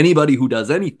just like anybody who does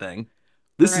anything,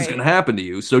 this is going to Right. happen to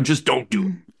you, so just don't do it,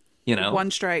 Mhm. you know? One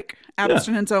strike. Yeah.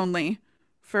 Abstinence only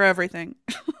for everything.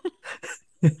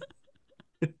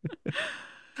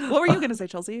 What were you going to say,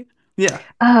 Chelsea? Yeah.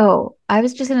 Oh, I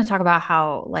was just going to talk about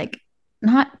how like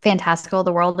not fantastical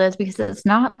the world is because it's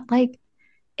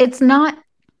not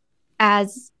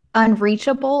as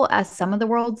unreachable as some of the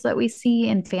worlds that we see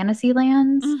in fantasy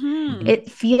lands. Mhm. Mhm. It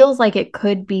feels like it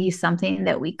could be something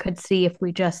that we could see if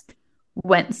we just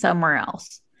went somewhere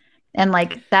else. And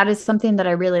like that is something that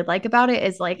I really like about it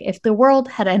is like if the world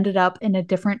had ended up in a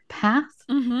different path,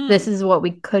 this Mhm. is what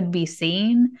we could be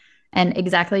seeing. And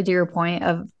exactly to your point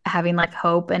of having like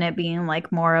hope and it being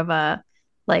like more of a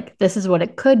like this is what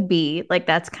it could be. Like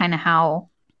that's kind of how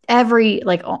every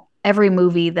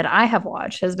movie that I have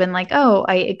watched has been like, oh,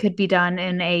 it could be done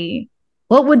in a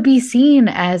what would be seen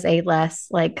as a less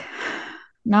like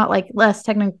not like less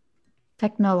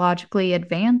technologically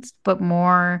advanced, but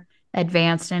more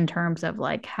advanced in terms of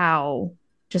like how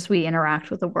just we interact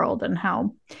with the world and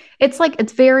how it's like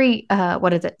it's very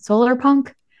what is it, solar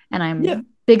punk? And Yeah. I'm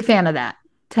big fan of that.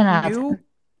 10 out of New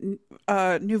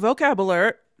 10. new vocab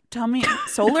alert. Tell me,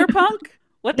 solar punk?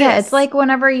 What Yeah, it's this? like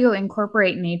whenever you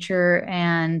incorporate nature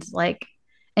and like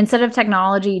instead of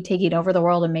technology taking over the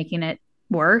world and making it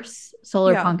worse,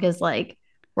 solar Yeah. punk is like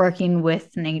working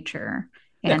with nature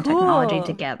Yeah. and technology Cool.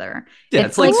 together. Yeah. It's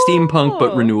It's like like steampunk, but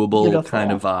Cool. renewable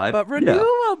kind of beautiful. vibe. But Yeah.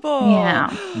 renewable. Yeah.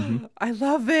 Hmm. I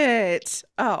love it.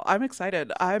 Oh, I'm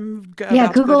excited. Yeah, About to go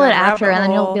Google it down a after, rabbit and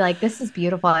then you'll be hole. like, this is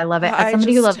beautiful. I love it. As I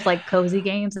somebody who just, loves like cozy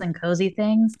games and cozy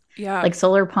things, yeah. like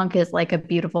solar punk is like a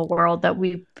beautiful world that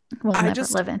we will I never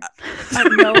just, live in. I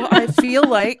know. I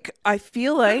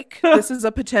feel like this is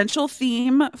a potential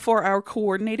theme for our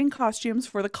coordinating costumes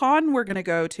for the con we're gonna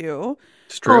go to.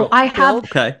 It's Oh, true. I have Build.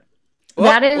 Okay. Whoa,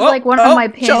 that is whoa, like one of oh! my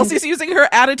pinned. Chelsea's using her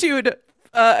attitude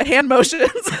hand motions.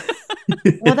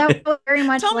 Well, that was very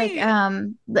much Tell like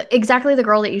me. exactly the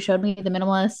girl that you showed me, the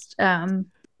minimalist,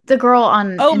 the girl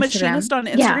on Oh, Instagram. machinist on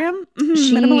Yeah, Instagram.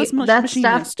 Minimalist that stuff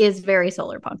machinist. is very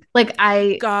solar punk. Like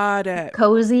I Got it.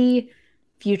 cozy,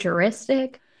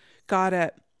 futuristic, Got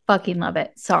it. fucking love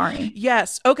it. Sorry,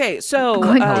 Yes. Okay. So,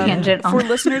 going Hell yeah. tangent for on.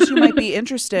 listeners who might be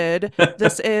interested,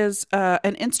 this is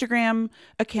an Instagram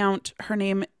account.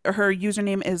 Her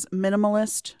username is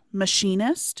Minimalist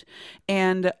Machinist,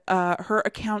 and her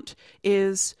account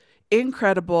is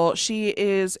incredible. She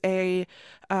is a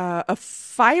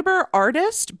fiber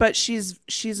artist, but she's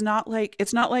not like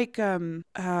it's not like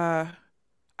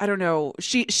I don't know.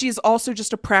 She's also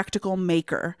just a practical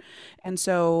maker. And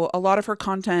so a lot of her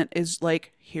content is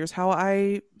like, here's how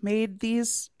I made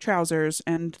these trousers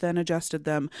and then adjusted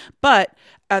them. But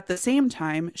at the same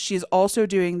time, she's also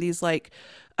doing these like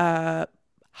uh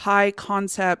high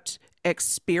concept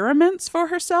experiments for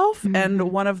herself, and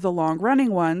Mhm. one of the long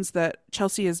running ones that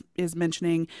Chelsea is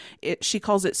mentioning, she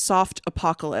calls it soft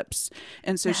apocalypse.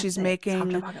 And so she's That's it. Soft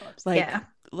making apocalypse. like Yeah.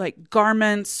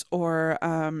 garments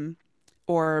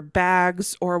or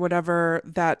bags or whatever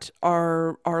that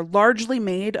are largely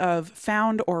made of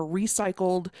found or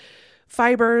recycled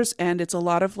fibers, and it's a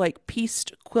lot of like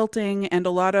pieced quilting and a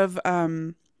lot of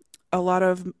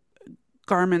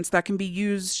garments that can be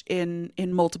used in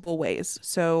multiple ways.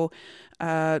 So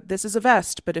this is a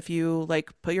vest, but if you like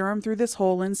put your arm through this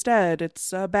hole instead,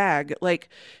 it's a bag. Like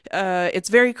it's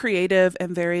very creative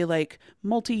and very like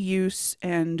multi-use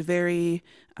and very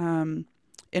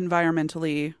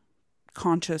environmentally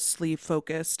consciously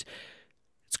focused.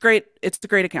 It's great. It's a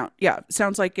great account. Yeah,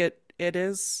 sounds like it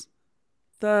is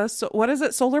what is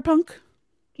it? Solar punk?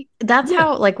 That's Yeah.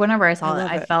 how, like, whenever I I saw it,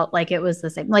 love I it. felt like it was the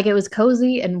same. Like, it was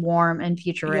cozy and warm and Yeah.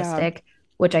 futuristic,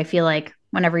 which I feel like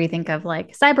whenever you think of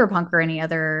like cyberpunk or any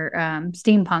other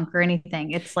steampunk or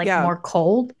anything, it's like Yeah. more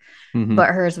cold, Hmm. but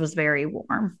hers was very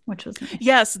warm, which was nice.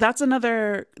 Yes, that's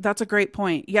a great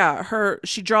point. Yeah,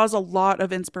 she draws a lot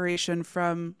of inspiration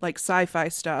from like sci-fi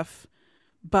stuff,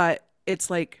 but it's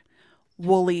like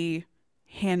woolly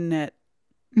hand knit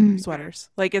Mm. sweaters.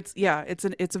 Like it's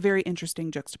a very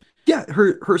interesting juxtaposition. Yeah,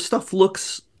 her stuff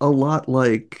looks a lot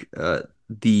like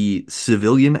the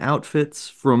civilian outfits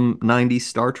from 90s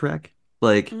Star Trek.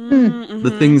 Like Mm. the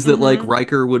Mm-hmm. things that like Mm-hmm.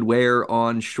 Riker would wear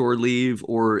on shore leave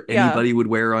or Yeah. anybody would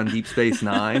wear on Deep Space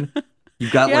Nine.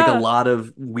 You've got like a Yeah. lot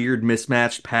of weird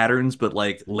mismatched patterns, but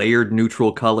like layered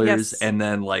neutral colors Yes. and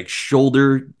then like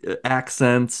shoulder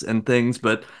accents and things,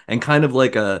 but and kind of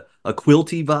like a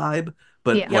quilty vibe,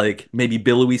 but Yeah. Yep. like maybe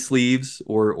billowy sleeves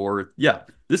or yeah,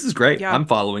 this is great. Yeah. I'm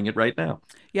following it right now.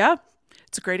 Yeah.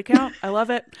 It's a great account. I love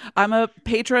it. I'm a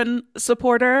patron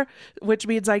supporter, which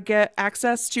means I get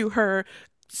access to her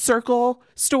circle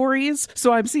stories,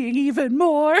 so I'm seeing even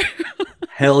more.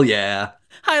 Hell yeah.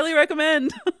 Highly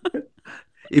recommend.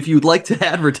 If you'd like to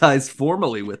advertise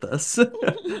formally with us,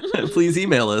 please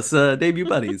email us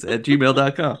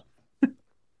debutbuddies@gmail.com.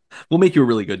 We'll make you a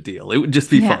really good deal. It would just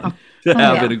be Yeah. fun to Oh,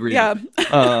 have an yeah. agreement.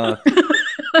 Yeah. Uh,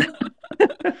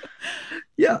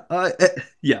 yeah,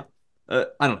 yeah. I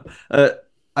don't know.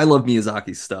 I love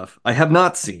Miyazaki's stuff. I have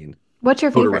not seen What's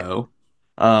your favorite? Totoro.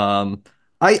 Um,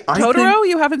 I think Totoro?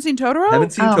 You haven't seen Totoro?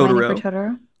 haven't seen Oh, Mandy for Totoro,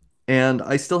 Totoro. and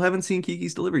I still haven't seen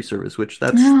Kiki's Delivery Service, which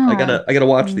that's No. I gotta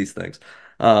watch Mm. these things.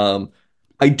 Um,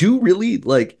 I do really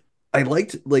like. I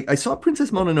liked like I saw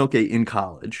Princess Mononoke in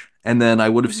college, and then I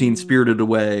would have seen Mm-hmm. Spirited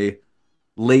Away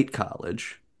late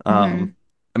college. Hmm.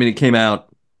 I mean, it came out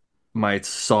my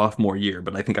sophomore year,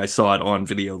 but I think I saw it on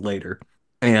video later.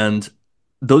 And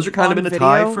those are kind of On in a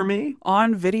tie for video? me.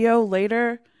 On video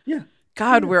later? Yeah.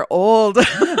 God, Yeah. we're old.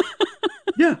 Yeah.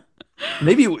 Yeah.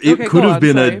 Maybe it Okay, could go have on.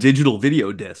 been a Sorry. digital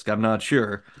video disc. I'm not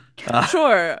sure. Uh,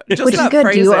 Sure. Just Which is that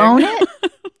good. Do you phrasing. own it?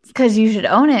 Because you should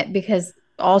own it because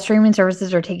all streaming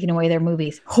services are taking away their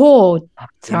movies. Oh, I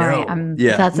sorry. know.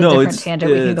 Yeah. That's a No, different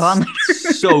tangent we can go on it's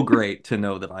later. so great to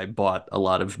know that I bought a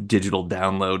lot of digital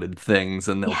downloaded things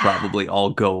and they'll Yeah, probably all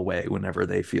go away whenever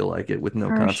they feel like it with no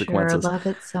for sure. consequences. Love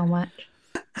it so much.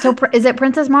 So, is it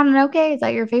Princess Mononoke? Is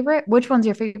that your favorite? Which one's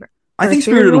your favorite? I Or think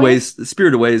Spirited Away?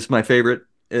 Spirited Away is my favorite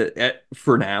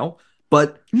for now,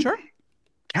 but Sure.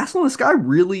 Castle in the Sky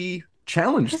really It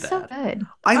challenged is so that. good.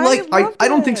 I loved I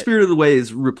don't think it. Spirited Away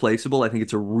is replaceable. I think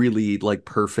it's a really like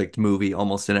perfect movie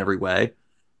almost in every way.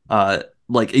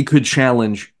 Like it could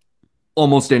challenge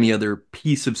almost any other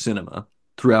piece of cinema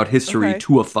throughout history Okay.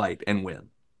 to a fight and win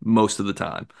most of the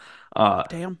time. Uh,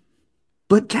 Damn.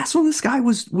 but Castle in the Sky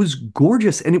was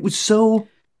gorgeous, and it was so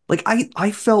like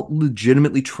I felt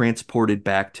legitimately transported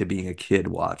back to being a kid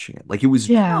watching it. Like it was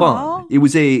Yeah. fun. Aw. It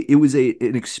was a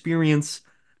an experience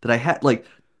that I had like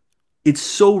it's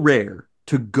so rare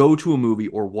to go to a movie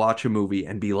or watch a movie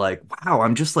and be like, wow,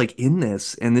 I'm just like in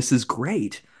this and this is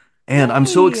great. And I'm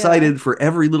so Yay. excited for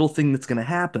every little thing that's going to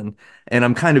happen. And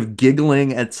I'm kind of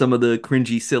giggling at some of the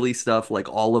cringy, silly stuff, like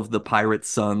all of the pirate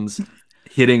sons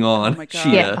hitting Oh on my God.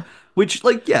 Cheetah, Yeah. which,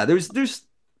 like, yeah, there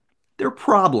are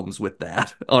problems with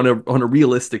that on a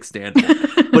realistic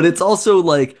standpoint. But it's also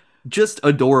like just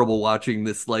adorable watching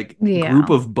this like group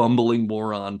Yeah. of bumbling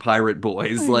moron pirate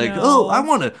boys I like, "Oh, I know.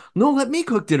 want to no, let me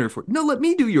cook dinner for. No, let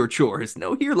me do your chores.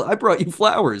 No, here, I brought you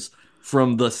flowers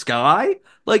from the sky."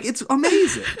 Like it's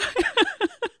amazing.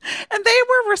 And they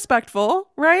were respectful,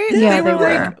 right? Yeah, They Yeah, they were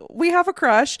like, yeah. were. we have a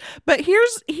crush. But here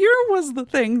was the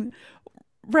thing,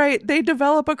 right? They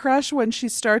develop a crush when she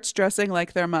starts dressing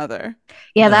like their mother.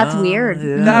 Yeah, that's weird.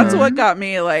 That's Yeah. what Hmm. got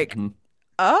me like, Mhm.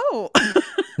 oh,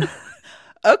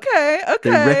 okay, They okay,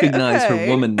 recognize her okay.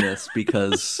 womanness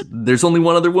because there's only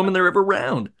one other woman they're ever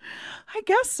around. I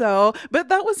guess so. But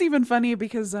that was even funny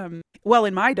because well,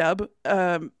 in my dub,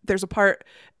 there's a part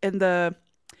in the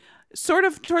sort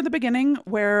of toward the beginning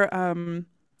where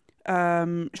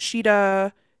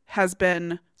Sheeta has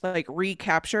been like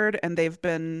recaptured, and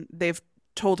they've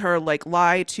told her like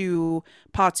lie to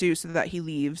Patsu so that he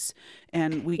leaves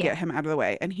and we Yeah. get him out of the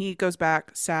way. And he goes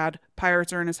back sad.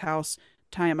 Pirates are in his house,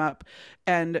 tie him up,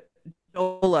 and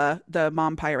Ola, the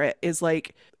mom pirate, is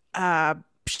like uh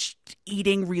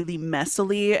eating really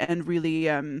messily and really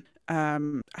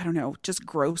I don't know, just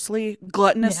grossly, Yeah.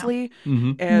 gluttonously.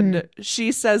 Hmm. And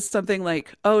she says something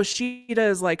like, "Oh, Sheeta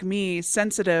is like me,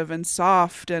 sensitive and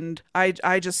soft, and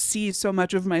I just see so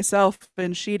much of myself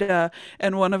in Sheeta."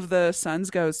 And one of the sons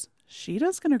goes,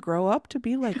 "Sheeta's gonna grow up to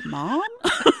be like mom?"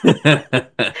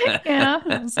 Yeah.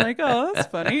 I was like, "Oh, that's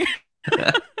funny."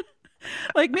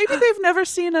 Like maybe they've never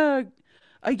seen a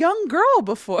young girl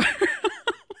before. They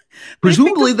think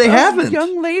Presumably they of haven't.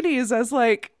 young ladies as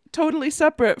like totally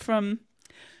separate from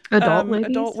Adult adult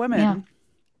ladies. Yeah. women.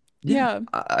 Yeah.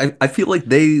 Yeah. I feel like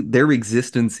their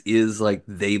existence is like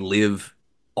they live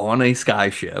on a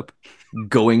skyship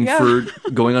Yeah.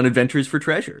 going on adventures for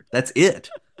treasure. That's it.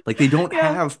 Like they don't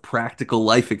Yeah. have practical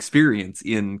life experience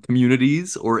in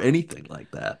communities or anything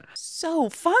like that. So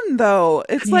fun though.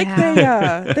 It's like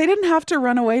Yeah. they didn't have to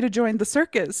run away to join the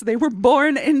circus. They were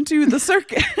born into the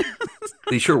circus.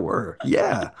 They sure were.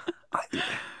 Yeah. I,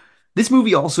 this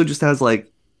movie also just has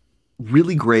like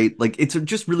really great, like it's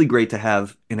just really great to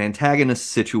have an antagonist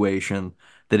situation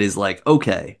that is like,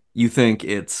 okay, you think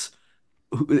it's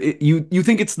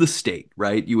the state,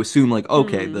 right? You assume like,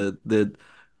 okay, Hmm. the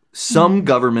some Mm.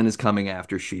 government is coming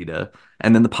after Sheeta,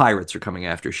 and then the pirates are coming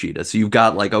after Sheeta. So you've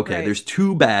got like, okay, Right. there's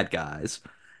two bad guys.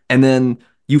 And then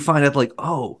you find out like,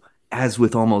 oh, as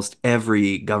with almost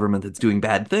every government that's doing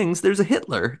bad things, there's a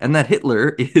Hitler, and that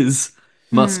Hitler is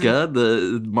Mm. Muska,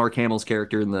 the Mark Hamill's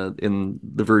character in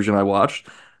the version I watched,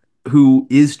 who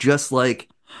is just like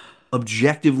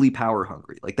objectively power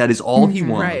hungry. Like that is all he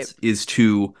Hmm. Right. wants is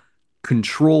to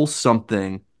control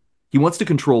something. He wants to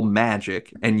control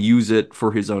magic and use it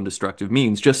for his own destructive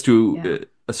means just to Yeah.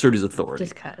 assert his authority.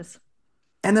 Just cause.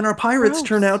 And then our pirates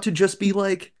turn Gross. out to just be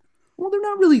like, well,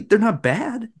 they're not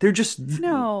bad. They're just for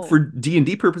No.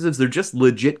 D&D purposes, they're just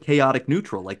legit chaotic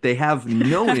neutral. Like they have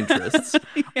no interests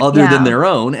Yeah. other than Yeah. their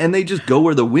own and they just go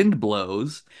where the wind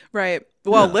blows. Right.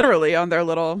 Well, Yeah. lionon their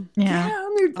little Yeah,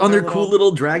 Yeah. on their cool little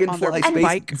on their dragonfly And space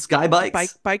bike, sky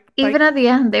bikes. even at the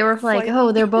end, they were like, flight.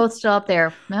 "Oh, they're both still up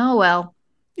there." Oh well.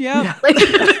 Yep. Yeah. Like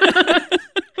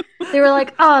they were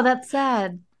like, "Oh, that's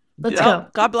sad. Let's Yeah. Well, go."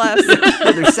 God bless.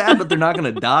 Yeah, they're sad, but they're not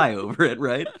going to die over it,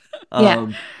 right? Yeah.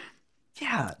 Um,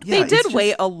 yeah, They yeah, it's did wait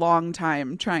just a long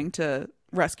time trying to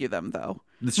rescue them, though.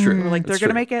 it's They true. were like, Mm. they're It's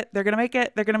gonna true. make it. They're gonna make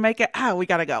it. They're gonna make it. Ah, we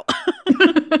gotta go.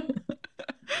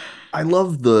 I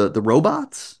love the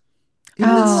robots Oh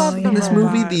Love the in this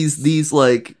movie. yeah. robots. These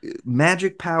like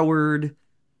magic powered,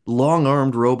 long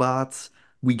armed robots.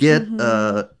 We get Mm-hmm.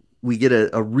 uh we get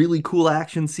a really cool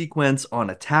action sequence on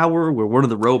a tower where one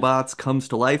of the robots comes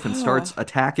to life and starts Oh,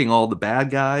 attacking all the bad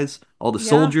guys, all the yeah.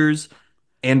 soldiers.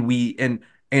 and we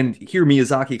and here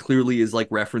Miyazaki clearly is like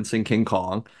referencing King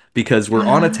Kong because we're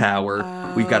on a Oh,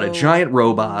 tower, we've got a Oh. giant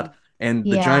robot, and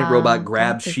the giant robot yeah.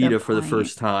 grabs That's a good Sheeta for the point.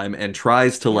 first time and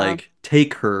tries to Yeah. like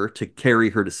take her to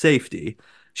carry her to safety.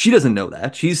 She doesn't know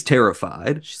that. She's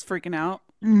terrified. She's freaking out.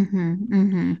 Mm-hmm.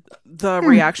 Mm-hmm. The Hmm.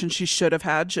 reaction she should have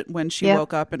had when she Yep.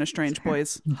 woke up in a strange Fair.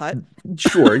 boy's hut.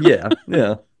 Sure, yeah,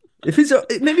 yeah.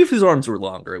 Maybe if his arms were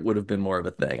longer, it would have been more of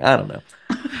a thing. I don't know.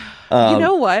 You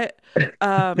know Um, what?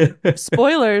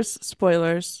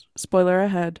 Spoiler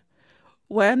ahead.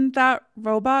 When that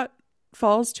robot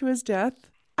falls to his death,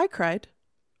 I cried.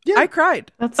 yeah, I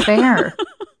cried. That's fair.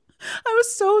 I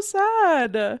was so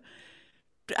sad.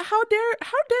 How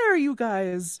dare you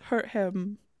guys hurt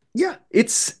him? yeah.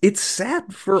 It's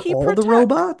sad for He all the protects.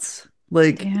 robots.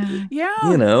 Like, Yeah. you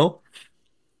Yeah. know,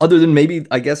 other than maybe,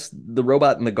 I guess the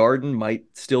robot in the garden might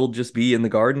still just be in the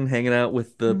garden hanging out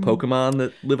with the Mm. Pokemon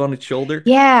that live on its shoulder.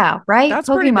 Yeah, right? That's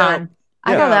pretty dope. Pokemon.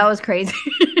 I thought Yeah. that Yeah. was crazy.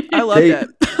 I loved They it.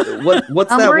 what's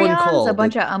that one Umbreons, a called?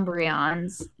 bunch of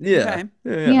Umbreons. Yeah. Okay.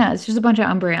 Yeah, yeah. Yeah, it's just a bunch of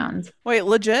Umbreons. Wait,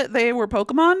 legit? They were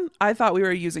Pokemon? I thought we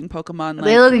were using Pokemon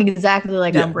They look exactly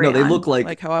like Yeah, no, they Umbreon. look like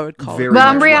like how I would call it. very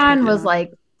But much like Umbreon was Pokemon.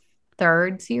 like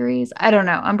third series. I don't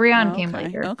know. Umbreon came Okay.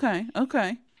 later. Okay.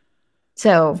 Okay.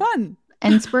 So, Fun.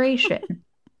 inspiration.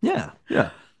 Yeah, yeah.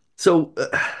 So, but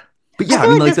I yeah, I feel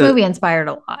mean, like like this movie inspired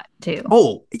a lot too.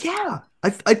 oh yeah, I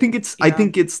Yeah.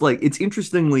 think it's like it's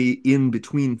interestingly in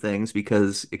between things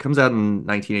because it comes out in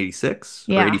 1986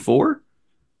 or Yeah. 84.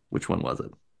 Which one was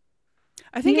it?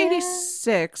 I think Yeah.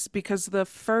 86 because the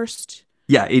first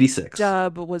Yeah, 86.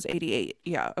 dub was 88.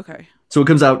 Yeah. Okay. So it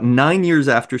comes out 9 years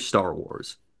after Star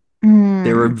Wars.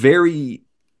 There are Mm. very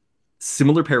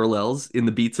similar parallels in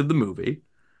the beats of the movie.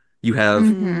 You have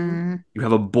Mm-hmm. Hmm. you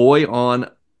have a boy on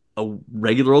a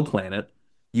regular old planet.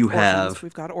 You Orphans. have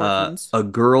We've got orphans. a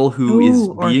girl who is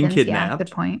Ooh, being orphans. Yeah, good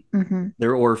kidnapped. point. Hmm.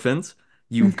 They're orphans.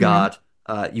 You've Hmm. got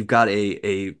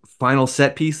a final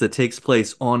set piece that takes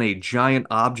place on a giant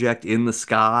object in the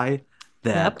sky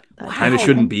that Yep, that kind does of Wow.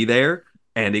 shouldn't happen. be there,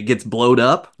 and it gets blowed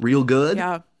up real good.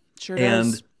 Yeah, sure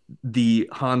And does. the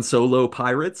Han Solo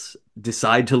pirates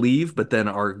decide to leave, but then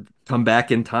are come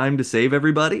back in time to save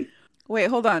everybody. Wait,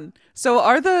 hold on. So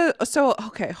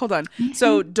okay, hold on.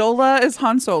 So Mhm. Dola is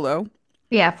Han Solo.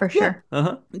 Yeah, for Yeah. sure.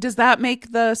 Uh-huh. Does that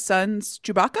make the sons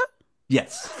Chewbacca?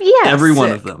 Yes. Every Yes.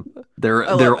 one of Sick. them. They're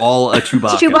I they're love it. all a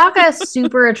Chewbacca. Chewbacca is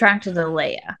super attracted to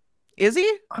Leia. Is he?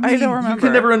 I I don't mean, you can remember.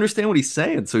 never understand what he's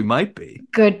saying, so he might be,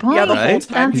 Good Yeah, the point. whole right?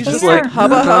 time That's He's he's just just like like, fair.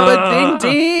 hubba hubba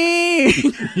ding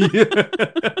ding.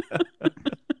 yeah.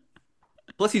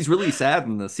 Plus, he's really sad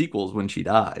in the sequels when she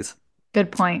dies.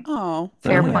 Good point. Oh, So,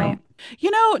 Fair you know. point. you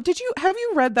know, have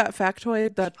you read that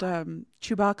factoid that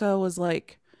Chewbacca was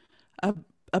like a,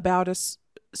 about as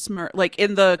smart, like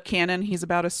in the canon, he's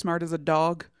about as smart as a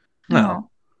dog, No, Oh,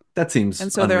 that seems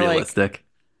and so they're like, unrealistic.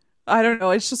 I don't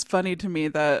know, it's just funny to me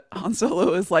that Han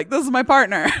Solo is like, this is my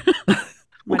partner, Well,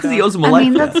 my because he dog. owes him a I life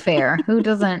mean, that's debt. fair. Who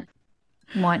doesn't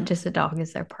want just a dog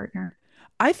as their partner?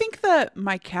 I think that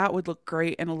my cat would look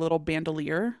great in a little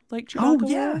bandolier like Oh Chewbacca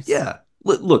yeah, was. yeah.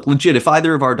 Look, legit. If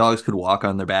either of our dogs could walk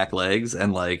on their back legs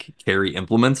and like carry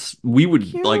implements, we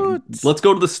would like Cute. let's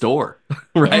go to the store,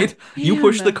 Yeah. right? You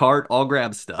push the Man, cart, I'll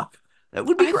grab stuff. That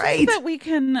would be I think great. that we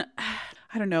can,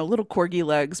 I don't know, little corgi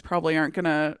legs probably aren't going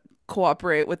to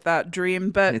cooperate with that dream,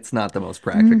 but It's not the most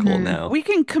practical, Hmm. no. we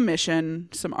can commission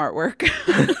some artwork.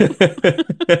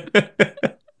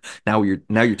 Now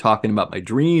you're talking about my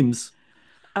dreams.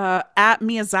 At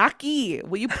Miyazaki,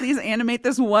 will you please animate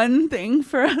this one thing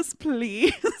for us,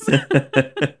 please?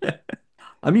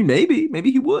 I mean,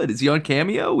 maybe he would. Is he on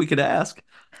Cameo? We could ask.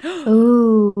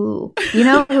 Ooh. You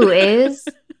know who is?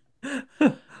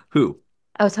 Who?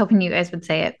 I was hoping you guys would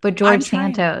say it, but I'm George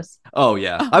trying. Santos. Oh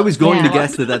yeah, Oh, I was going to Yeah.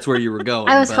 guess what? that that's where you were I going,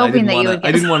 was but I hoping didn't that want you to. would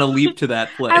I guess. didn't want to leap to that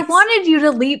I place. wanted you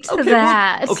to leap to Okay, well,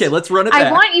 that. okay, let's run it I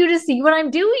back. want you to see what I'm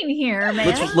doing here, man.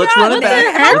 Let's run it What the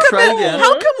back. heck? Let's try again.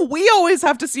 How come we always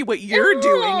have to see what you're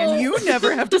doing and you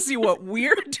never have to see what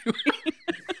we're doing?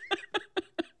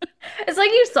 It's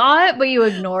like you saw it, but you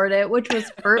ignored it, which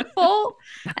was hurtful.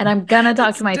 And I'm gonna talk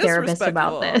It's to my therapist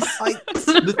about disrespectful. this.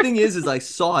 The thing is I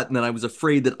saw it and then I was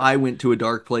afraid that I went to a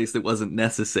dark place that wasn't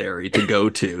necessary to go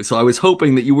to. So I was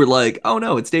hoping that you were like, oh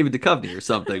no, it's David Duchovny or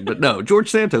something. But no, George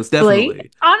Santos Blake,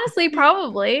 definitely. honestly,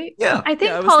 probably. Yeah. I Yeah, I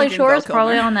think was Pauly thinking Shore Val is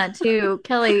probably Kilmer. on that too.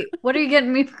 Kelly, what are you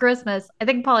getting me for Christmas? I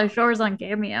think Pauly Shore is on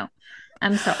Cameo.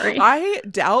 I'm sorry. I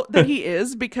doubt that he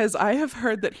is because I have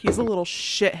heard that he's a little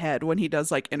shithead when he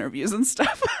does like interviews and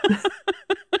stuff.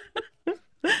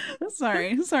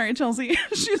 Sorry, Chelsea.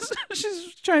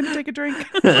 She's trying to take a drink.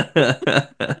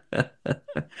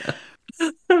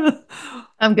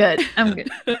 I'm good. I'm good.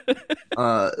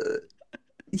 uh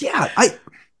yeah, I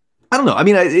don't know. I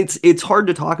mean, it's hard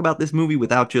to talk about this movie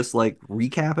without just like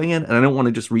recapping it, and I don't want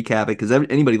to just recap it because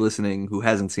anybody listening who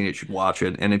hasn't seen it should watch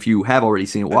it, and if you have already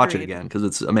seen it, watch it Agreed. again because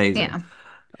it's amazing. Yeah.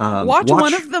 Watch one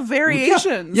Watch, of the yeah,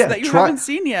 variations yeah. that you Try. haven't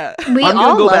seen yet. We I'm gonna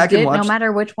all go back loved and it, no watch.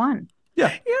 matter which one.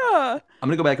 Yeah, Yeah. I'm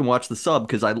gonna go back and watch the sub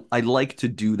because I like to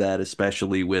do that,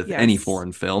 especially with any Yes.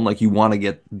 foreign film. Like you want to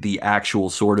get the actual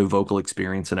sort of vocal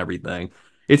experience and everything.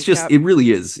 It's just Yep. it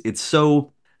really is. It's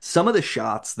so some of the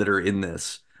shots that are in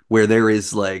this where there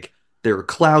are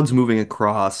clouds moving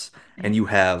across and you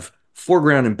have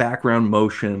foreground and background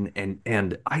motion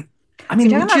and I You're mean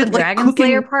talking about legit the like Dragon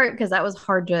Slayer cooking. part because that was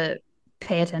hard to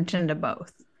pay attention to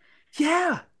both.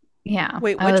 Yeah. Yeah.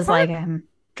 Wait, I which was like, part?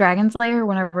 Dragon Slayer,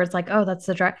 whenever it's like, oh, that's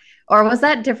the drag. Or was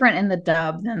that different in the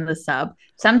dub than the sub?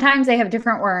 Sometimes they have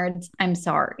different words. I'm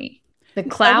sorry. The Well,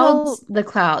 clouds, the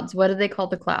clouds. What do they call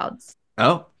the clouds?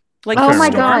 Oh, like I Oh the can't my remember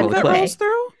what they God. call storm the that cloud. rolls Okay.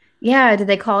 through? Yeah. Did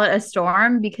they call it a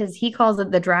storm? Because he calls it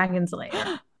the Dragon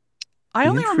Slayer. I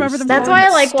only remember them That's calling why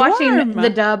Interesting. I it like watching the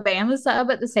storm. dub and the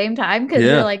sub at the same time because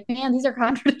you're Yeah. like, man, these are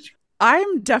contradictory.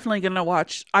 I'm definitely gonna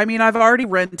watch. I mean, I've already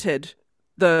rented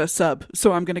the sub,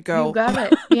 so I'm gonna You go. got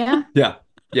it. Yeah. Yeah.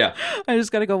 Yeah. I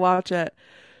just gotta go watch it.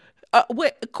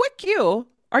 Wait, quick cue.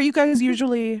 Are you guys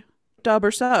usually dub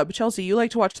or sub? Chelsea, you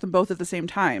like to watch them both at the same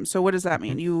time. So what does that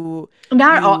mean?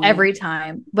 Not all You every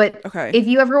time, but okay. if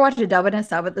you ever watch a dub and a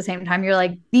sub at the same time, you're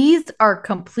like, these are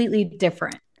completely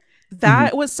different. Mhm.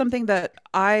 That was something that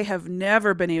I have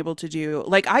never been able to do.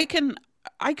 Like I can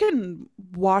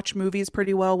watch movies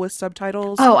pretty well with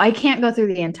subtitles. Oh, I can't go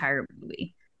through the entire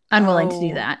movie. Unwilling to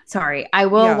do Oh, that. Sorry. I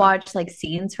will yeah. watch like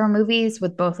scenes from movies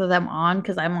with both of them on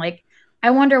because I'm like,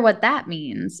 I wonder what that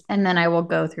means. And then I will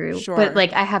go through. But Sure.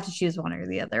 like I have to choose one or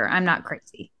the other. I'm not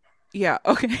crazy. Yeah.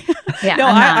 Okay. Yeah, No,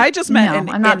 I'm not. I just meant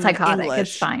No, I'm not in psychotic. It's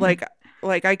English. fine.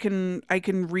 Like I can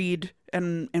read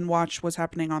and watch what's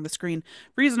happening on the screen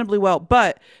reasonably well,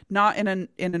 but not in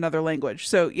another language.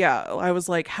 So yeah, I was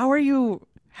like, how do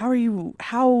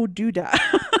that?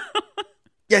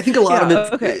 Yeah, I think a lot of Yeah.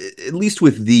 it, Okay. at least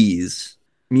with these,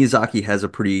 Miyazaki has a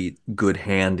pretty good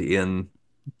hand in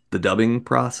the dubbing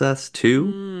process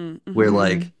too, where Mm-hmm. Mm.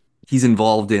 like he's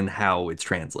involved in how it's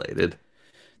translated.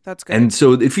 That's And good.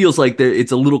 so it feels like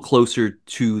it's a little closer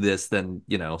to this than,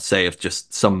 say if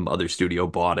just some other studio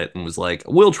bought it and was like,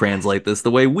 we'll translate this the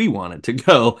way we want it to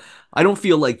go. I don't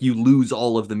feel like you lose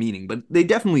all of the meaning, but they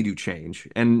definitely do change.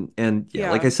 And yeah,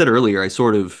 like Yeah. I said earlier, I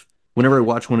sort of whenever I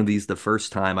watch one of these the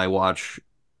first time, I watch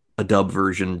a dub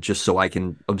version just so I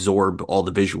can absorb all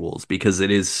the visuals because it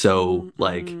is so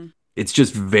like Mm-hmm. it's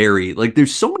just very like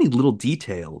there's so many little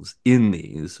details in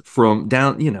these from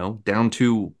down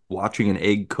to watching an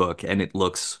egg cook and it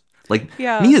looks like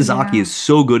Yeah. Miyazaki Yeah. is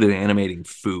so good at animating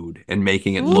food and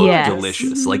making it look Food. Yes.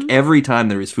 delicious. Like Mm-hmm. every time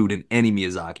there is food in any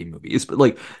Miyazaki movie, it's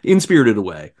like in Spirited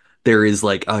Away, there is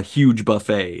like a huge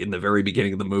buffet in the very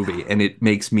beginning of the movie, and it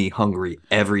makes me hungry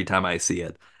every time I see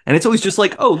it. And it's always just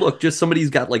like, oh, look, just somebody's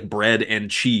got like bread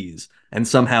and cheese, and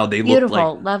somehow they look like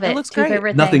Beautiful. Love It it. looks Two great.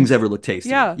 favorite nothing's things. ever looked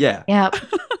tastier. Yeah. Yeah. Yep.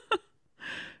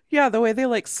 Yeah, the way they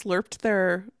like slurped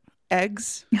their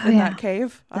eggs Oh in that yeah.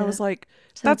 cave. I was like,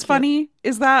 So that's cute. funny.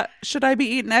 Should I be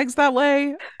eating eggs that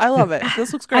way? I love it.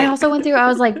 This looks I great. also went through, I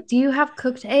was like, do you have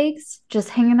cooked eggs just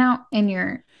hanging out in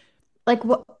your like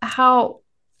what how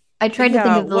I tried to think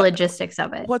Yeah, of the logistics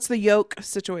of it. what's the yolk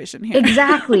situation here?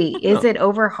 Exactly. Is Oh. it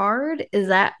over hard? Is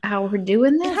that how we're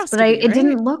doing It this? has But to be, it right?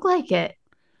 didn't look like it.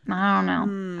 I don't know.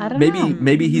 I Mm, don't Maybe know. I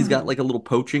maybe don't he's know. got like a little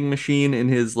poaching machine in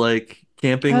his like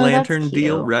camping Oh, that's lantern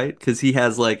deal, cute. right? Because he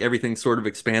has like everything sort of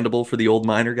expandable for the old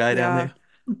miner guy down yeah, there.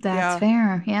 That's yeah.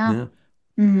 fair. Yeah. Yeah.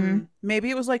 Mm-hmm.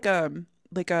 Maybe it was like a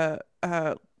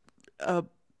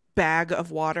bag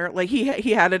of water. Like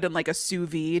he had it in like a sous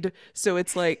vide, so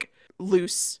it's like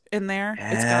loose in there.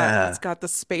 It's Yeah. got the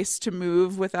space to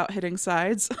move without hitting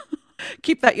sides.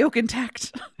 Keep that yolk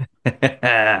intact.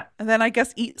 And then I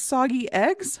guess eat soggy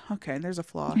eggs. Okay, there's a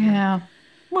flaw here. Yeah.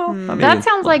 Well, I That mean,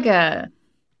 sounds look. like a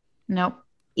nope.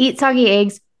 Eat soggy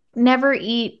eggs. Never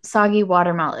eat soggy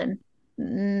watermelon.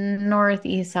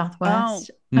 Northeast, Oh,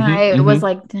 southwest. Hmm. I was hmm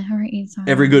like, never eat soggy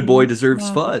Every good boy eggs.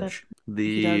 deserves Well, I think that's fudge.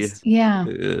 he The does. yeah.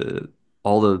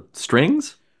 all the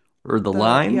strings or the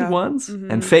lined Yeah. ones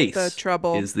and The face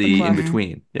treble, is the the in clef. Mm-hmm.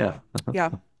 between. Yeah. Yeah.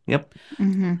 Yep.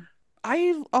 Mm-hmm.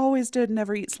 I always did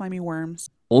never eat slimy worms.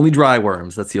 Only dry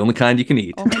worms. That's the only kind you can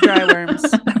eat. Only dry worms.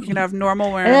 You can have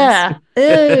normal worms, Yeah.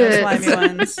 no slimy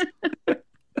ones.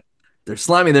 They're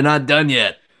slimy. They're not done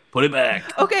yet. Put it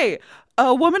back. Okay.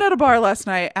 A woman at a bar last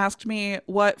night asked me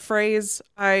what phrase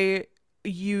I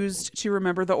used to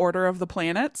remember the order of the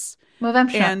planets.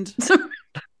 Movember. And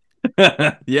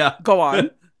Yeah. go on.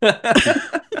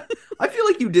 I feel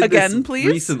like you did Again, this please?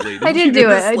 recently. I Didn't you did do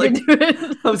it. this, I like- did do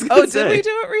it. I was Oh, gonna did say. we do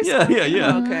it Yeah, recently? yeah,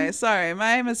 yeah. Okay, sorry,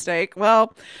 my mistake.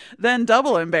 Well, then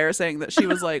double embarrassing that she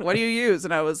was like, "What do you use?"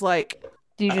 And I was like,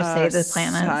 Do you just say the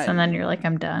planets and then you're like,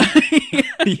 I'm done?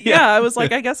 yeah, I was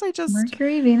like, I guess I just,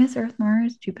 Mercury, Venus, Earth,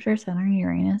 Mars, Jupiter, Saturn,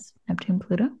 Uranus, Neptune,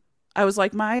 Pluto. I was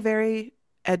like, my very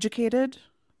educated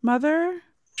mother.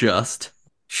 Just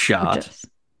shot Just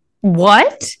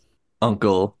what?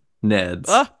 Uncle Ned's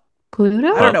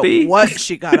Pluto? I don't know puppy. what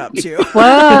she got up to. Whoa.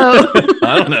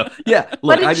 I don't know. Yeah, look,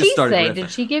 What did I just she started say? riffing. Did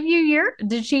she give you your?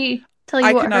 Did she tell you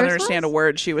I what could not hers understand a was?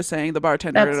 word she was saying. The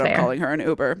bartender That's ended up fair. calling her an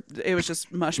Uber. It was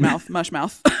just mush mouth, mush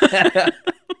mouth.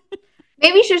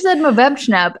 Maybe she said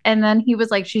Mavebschnub, and then he was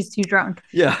like, "She's too drunk."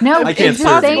 Yeah, No, I can't it's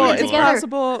serve saying you it It's anymore. together.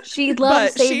 possible. She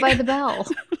loves But Saved she- by the Bell.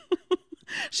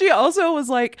 She also was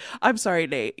like, I'm sorry,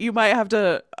 Nate, you might have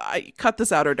to cut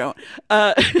this out or don't.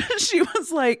 She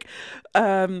was like,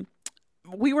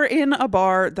 we were in a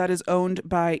bar that is owned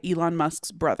by Elon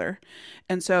Musk's brother.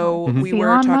 And so Mhm. we were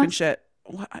Elon talking Musk? shit.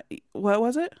 What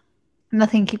was it?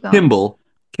 Nothing. Keep going.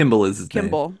 Kimball is his name.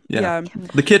 Kimball. Yeah. Kimball.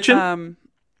 The kitchen?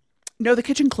 No, the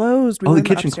kitchen closed. We Oh, were the in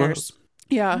kitchen upstairs. closed.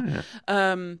 Yeah.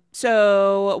 Yeah.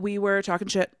 So we were talking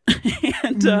shit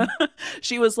and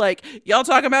she was like, y'all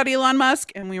talking about Elon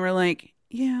Musk? And we were like,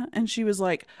 yeah. And she was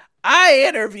like, I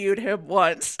interviewed him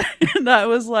once. And I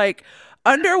was like,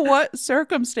 under what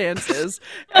circumstances?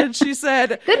 And she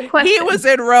said, Good question. he was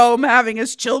in Rome having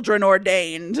his children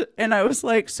ordained. And I was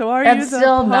like, so are you That's the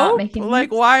still not Pope? making Like,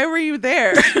 sense. why were you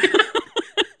there?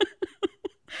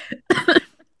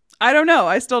 I don't know.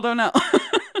 I still don't know.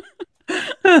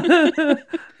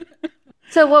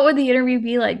 So what would the interview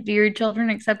be like? Do your children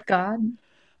accept God?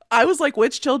 I was like,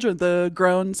 which children? The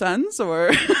grown sons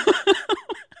or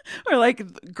or like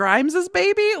Grimes's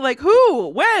baby? Like who?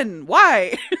 When?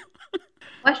 Why?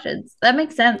 Questions. That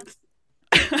makes sense.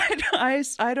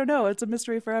 I don't know. It's a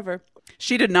mystery forever.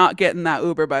 She did not get in that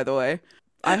Uber, by the way.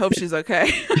 I hope she's okay.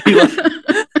 She like,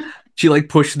 she like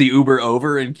pushed the Uber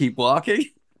over and keep walking.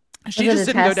 She Was just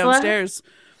it a didn't go Tesla? downstairs.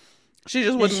 She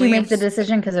just Did wouldn't she make the leave.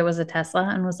 decision because it was a Tesla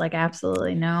and was like,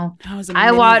 absolutely no? That was a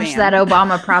I watched that minivan.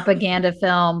 Obama propaganda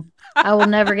film. I will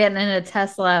never get in a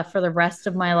Tesla for the rest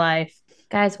of my life.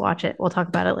 Guys, watch it. We'll talk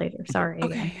about it later. Sorry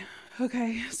again. Okay.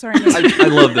 Okay. Sorry. I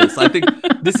love this. I think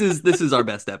this is our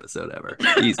best episode ever,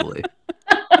 easily,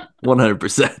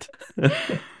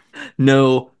 100%.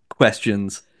 No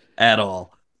questions at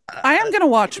all. I am gonna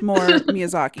watch more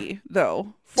Miyazaki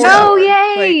though. For Oh, sure.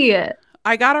 Like yay!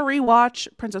 I gotta rewatch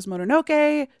Princess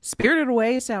Mononoke. Spirited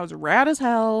Away sounds rad as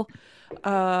hell.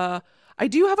 I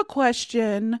do have a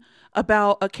question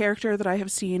about a character that I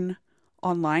have seen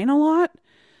online a lot,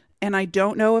 and I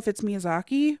don't know if it's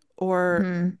Miyazaki or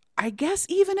Hmm. I guess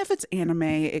even if it's anime,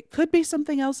 it could be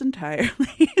something else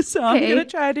entirely. So I'm gonna Okay.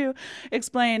 try to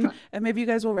explain, and maybe you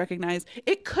guys will recognize.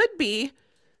 It could be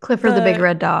Clifford the Big the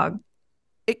Red Dog.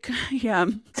 yeah,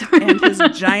 Sorry. and his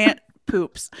giant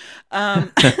poops.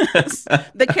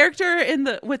 The character in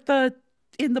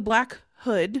the black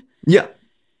hood Yeah,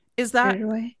 is that Spirited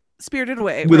Away. Spirited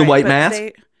Away, with a right? white But mask.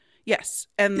 yes,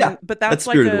 and Yeah, but that's that's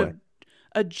like Spirited Away.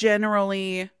 a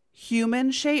generally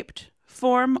human shaped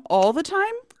form all the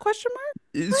time? Question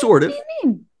mark? Sort What do of. you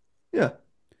mean? Yeah.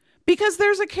 Because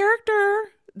there's a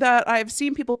character that I've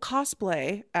seen people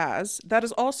cosplay as that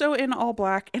is also in all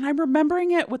black, and I'm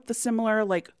remembering it with the similar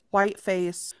like white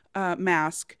face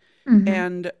mask Mhm.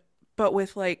 and but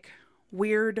with like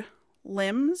weird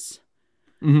limbs.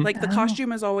 Mhm. Like the Oh.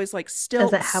 costume is always like Does it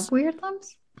stilts. have weird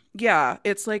limbs? Yeah,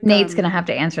 it's like Nate's gonna have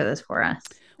to answer this for us.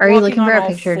 Are you walking looking on for a all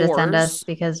picture to send us? fours.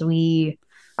 Because we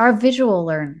are visual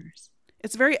learners.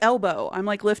 It's very elbow. I'm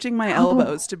like lifting my Oh,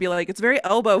 elbows to be like it's very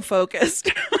elbow focused.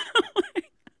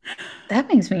 that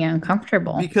makes me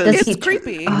uncomfortable. Because Does It's he?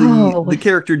 creepy. Oh, the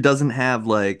character doesn't have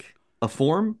like a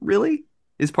form, really,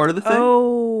 is part of the thing.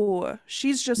 Oh,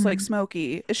 she's just like Mhm.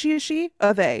 Smokey. Is she? Is she?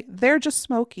 They? They're just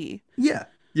Smokey. Yeah,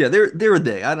 yeah, they're a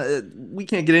day. We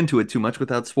can't get into it too much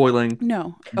without spoiling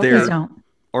No. please their Okay. don't.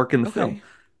 arc in the film. Okay.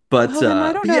 But Well, then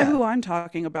I don't know yeah, who I'm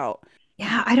talking about.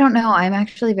 Yeah, I don't know. I'm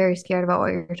actually very scared about what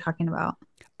you're talking about.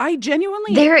 I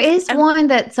genuinely There is am. one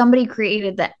that somebody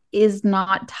created that is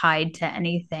not tied to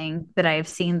anything that I have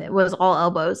seen that was all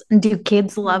elbows. And do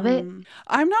kids love it?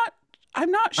 I'm not.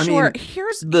 I'm not I sure. mean,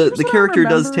 Here's the what I'm character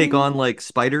does take remembering. on like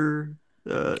spider.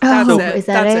 That's Oh, So it. is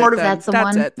that That's it? it part of then. That's the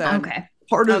That's one? it then. Okay. Okay.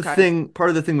 part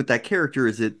of the thing with that character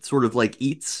is it sort of like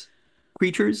eats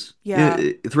creatures Yeah.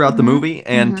 throughout the Hmm. movie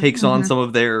and Hmm. takes on Hmm. some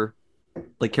of their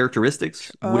like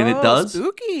characteristics when it Oh, does.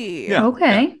 spooky. Yeah, yeah,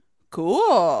 Okay.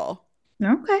 Cool.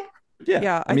 Okay. yeah.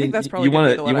 Yeah, I I think mean, that's probably you gonna be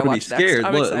want the to one I be watch next. scared.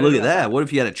 I'm Look, excited look at about that. that. What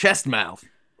if you had a chest mouth?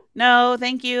 No,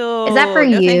 thank you. Is that for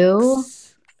No you,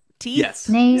 thanks. Teeth. Yes.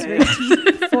 Nate? It's very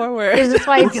teeth forward. Is this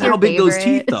why Look it's at your how big those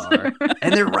favorite? teeth are,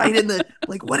 and they're right in the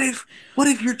like. What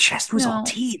if your chest was all No.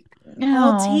 teeth? All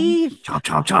No. teeth. Chomp,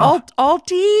 chomp, chomp, All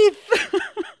teeth.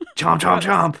 chomp, chomp, Gross.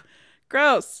 chomp.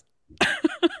 Gross.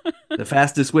 The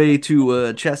fastest way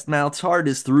to chest mouth's heart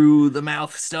is through the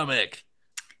mouth stomach,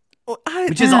 Oh,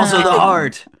 which is also I the think Oh.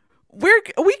 heart.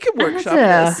 we can That's workshop a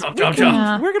this. Chomp, chomp, chomp.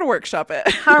 yeah. We're gonna workshop it.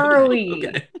 How are we?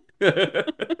 Okay.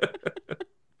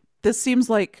 This seems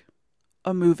like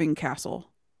a moving castle.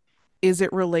 Is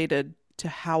it related to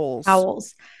Howl's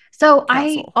Owls. So I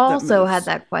castle that also had moves?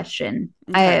 that question.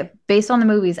 Okay. I, based on the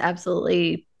movies,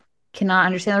 absolutely cannot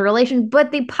understand the relation. But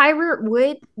the pirate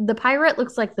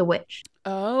looks like the witch,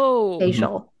 Oh.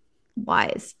 facial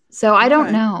wise. So I don't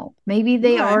Okay. know. Maybe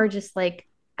they Okay. are just like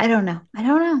I don't know. I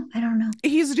don't know. I don't know.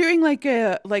 He's doing like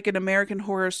an American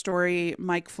Horror Story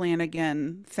Mike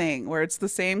Flanagan thing where it's the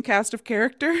same cast of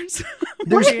characters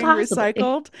There's- being Possibly.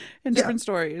 recycled in Yeah. different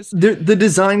stories. The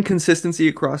design consistency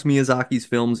across Miyazaki's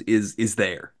films is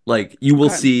there. Like you will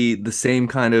Okay. see the same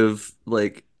kind of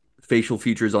like facial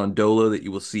features on Dolo that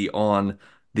you will see on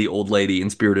the old lady in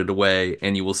Spirited Away,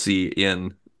 and you will see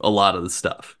in a lot of the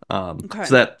stuff. Okay.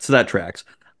 So that tracks.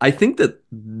 I think that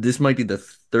this might be the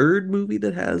third movie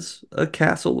that has a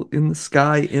castle in the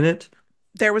sky in it,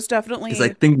 There was definitely because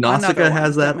I think another Nausicaa one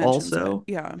has that mentions also.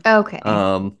 it. Yeah. Okay.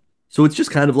 So it's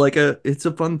just kind of like it's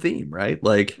a fun theme, right?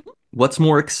 Like, what's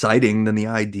more exciting than the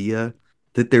idea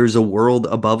that there's a world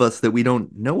above us that we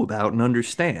don't know about and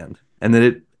understand, and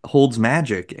that holds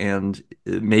magic and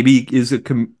maybe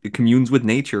communes with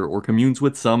nature or communes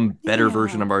with some better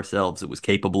version Yeah. of ourselves that was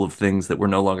capable of things that we're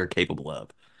no longer capable of.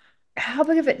 How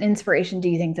big of an inspiration do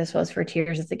you think this was for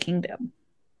Tears of the Kingdom?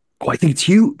 Oh, I think it's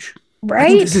huge. I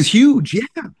think this Right? is huge. Yeah.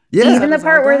 Even Yeah. the Instead of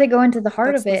part where they Zelda? go into the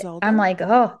heart That's of the it, I'm Zelda? like,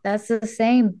 oh, that's the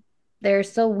same. They're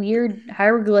still weird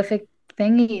hieroglyphic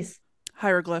thingies.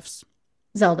 Hieroglyphs.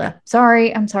 Zelda.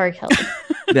 Sorry. I'm sorry, Kelly.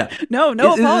 Yeah. No,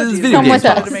 no It's apologies. video I Come game with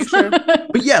just wanted talk. to make us. sure.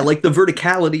 But yeah, like the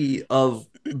verticality of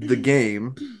the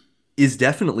game is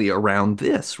definitely around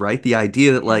this, right? The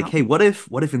idea that like, Yeah. hey, what if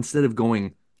instead of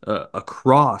going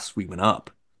across, we went up,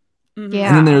 Hmm. and then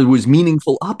Yeah. there was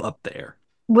meaningful up there.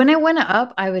 When it went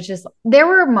up, I was just, there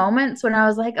were moments when I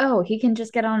was like, oh, he can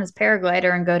just get on his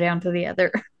paraglider and go down to the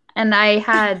other. And I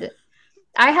had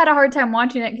a hard time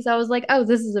watching it because I was like, oh,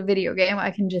 this is a video game.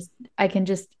 I can just,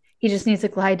 he just needs to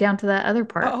glide down to that other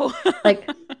part. Oh. Like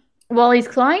while he's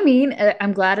climbing,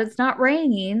 I'm glad it's not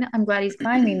raining. I'm glad he's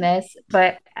climbing this.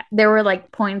 But there were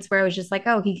like points where I was just like,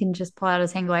 oh, he can just pull out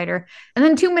his hang glider. And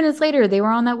then 2 minutes later, they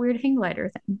were on that weird hang glider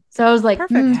thing. So I was like,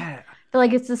 Perfect. Yeah. I feel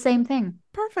like it's the same thing.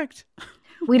 Perfect.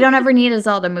 We don't ever need a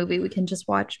Zelda movie. We can just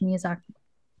watch Miyazaki.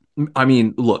 I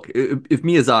mean, look, if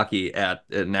Miyazaki at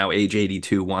now age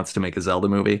 82 wants to make a Zelda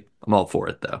movie, I'm all for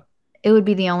it though. It would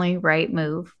be the only right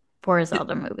move for a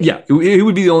Zelda movie. Yeah, he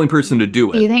would be the only person to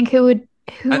do Do you it. think who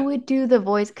I- would do the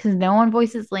voice? Because no one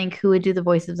voices Link. Who would do the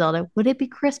voice of Zelda? Would it be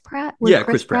Chris Pratt? Would Yeah,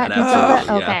 Chris Pratt, do absolutely.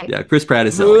 Zelda? Yeah, Okay. yeah, Chris Pratt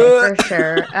is Okay, Zelda. for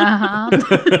sure. Uh-huh.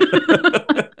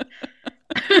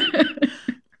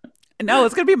 No,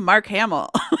 it's gonna be Mark Hamill.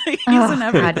 He's Oh, in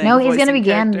God. everything. No, he's gonna be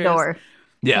voicing characters. Gandor.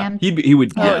 Yeah, Gan- he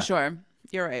would. Oh, Yeah, sure.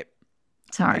 You're right.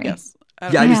 I Sorry. guess.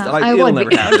 yeah. Yeah, I It'll would never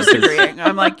be. I'm happen. just agreeing.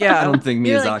 I'm like, yeah. I don't think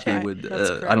You're like, Miyazaki "Check." would. That's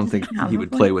I don't correct. think he would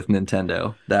Probably. play with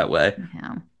Nintendo that way.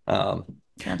 Yeah, Um,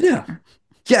 that's yeah, fair.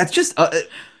 yeah. It's just a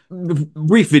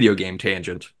brief video game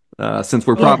tangent. Since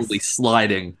we're probably Yes.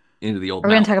 sliding into the old. We're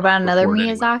gonna Mount talk about another report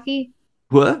anyway. Miyazaki.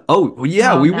 What? Oh, well,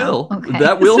 yeah, Oh we no. will. Okay.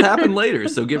 That will happen later.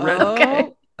 So get ready.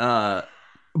 Okay. Uh,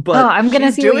 Oh, but I'm gonna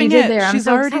She's see what you doing did it. there. I'm She's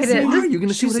so already excited. seen Are you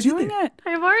gonna see She's what I did doing there? it.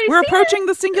 I've already We're seen approaching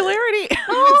the singularity. it.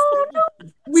 Oh no.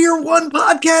 We're one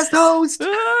podcast host.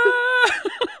 Ah.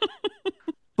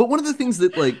 But one of the things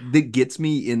that gets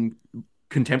me in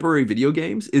contemporary video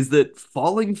games is that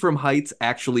falling from heights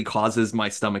actually causes my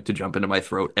stomach to jump into my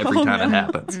throat every Oh, time no. it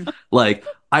happens. Like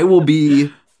I will be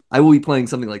playing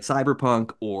something like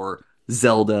Cyberpunk or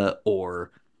Zelda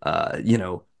or you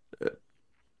know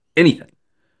anything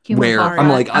Human where fall Mario. I'm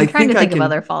flat. like I'm I trying think to I think of can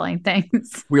other falling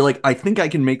things. we're like I think I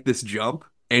can make this jump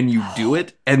and you do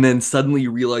it and then suddenly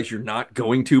you realize you're not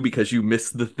going to because you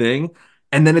missed the thing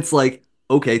and then it's like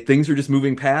okay things are just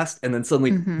moving past and then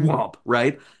suddenly Mhm. whomp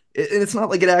right and it's not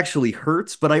like it actually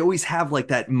hurts but I always have like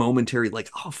that momentary like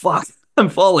oh fuck I'm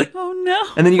falling Oh no.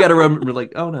 and then you got to remember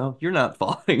like oh no you're not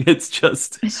falling it's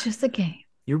just It's just a game.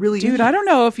 you're really Dude, in I it. don't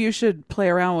know if you should play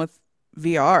around with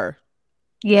VR.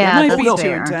 Yeah, That might that's be no. too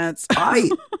fair. intense. I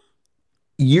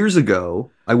years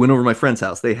ago, I went over to my friend's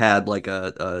house. They had like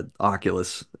a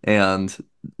Oculus, and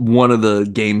one of the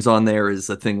games on there is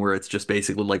a thing where it's just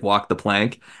basically like walk the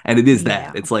plank, and it is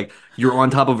that. Yeah. It's like you're on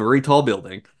top of a very tall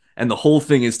building, and the whole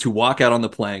thing is to walk out on the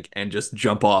plank and just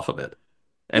jump off of it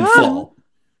and Ah. fall.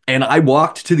 And I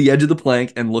walked to the edge of the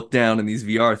plank and looked down in these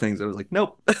VR things. I was like,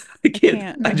 nope, I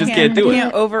can't. I just can't do I it.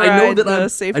 can't I know override that the I'm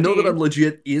safety. I know that I'm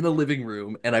legit in a living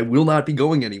room and I will not be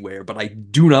going anywhere, but I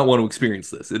do not want to experience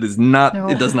this. It is not No.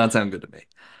 it does not sound good to me.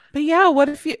 But yeah, what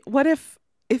if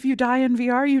you die in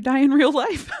VR, you die in real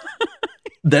life?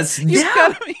 That's You've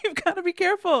yeah. gotta be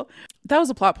careful. That was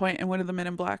a plot point in one of the Men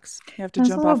in Blacks. You have to That's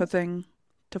jump a off little- a thing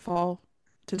to fall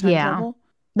to time Yeah. travel.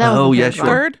 That was Oh, the yeah, third sure.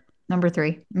 one. Third? Number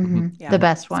 3. Mhm. Yeah, The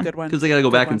best it's a one. good one. Because they gotta go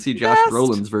Good back one. and see Josh Best.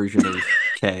 Brolin's version of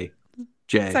K.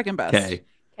 J. Second best. K.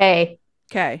 K.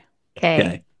 Okay. K.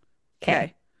 K.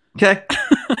 K. Okay.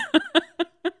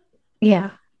 Yeah.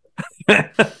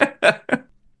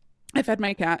 I fed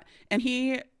my cat, and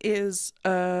he is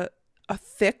a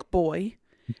thick boy,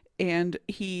 and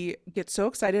he gets so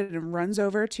excited and runs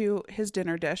over to his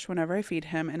dinner dish whenever I feed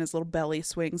him, and his little belly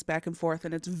swings back and forth,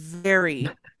 and it's very,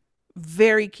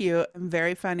 very cute and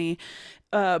very funny.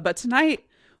 But tonight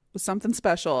was something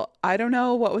special. I don't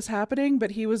know what was happening,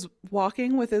 but he was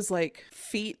walking with his like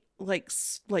feet like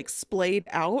splayed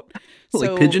out, Like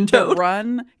so pigeon-toed? the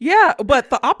run, yeah, but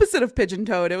the opposite of pigeon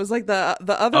toed. It was like the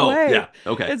other Oh, way. yeah.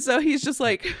 Okay. And so he's just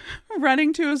like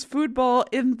running to his food bowl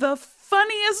in the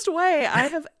funniest way I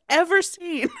have ever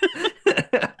seen.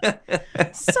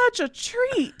 Such a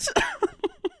treat.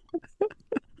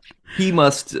 He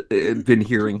must have been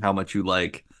hearing how much you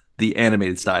like the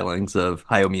animated stylings of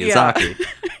Hayao Miyazaki.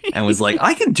 and was like,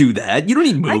 I can do that. You don't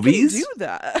need I can do movies.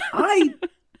 that.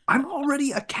 I'm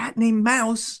already a cat named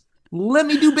Mouse. Let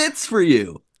me do bits for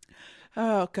you.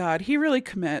 Oh God, he really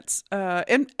commits.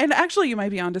 And actually, you might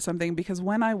be onto something because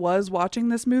when I was watching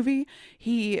this movie,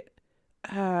 he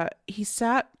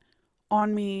sat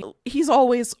on me. He's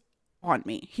always on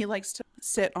me. He likes to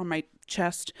sit on my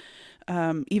chest,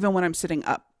 even when I'm sitting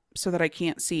up, so that I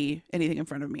can't see anything in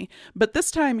front of me. But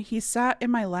this time, he sat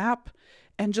in my lap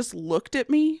and just looked at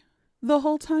me the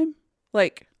whole time.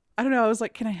 Like, I don't know. I was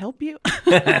like, "Can I help you?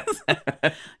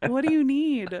 What do you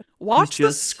need? Watch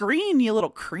the screen, you little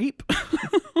creep."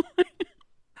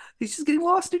 He's just getting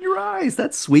lost in your eyes.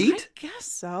 That's sweet.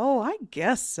 I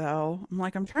guess so. I'm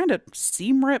like, I'm trying to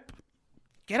seam rip.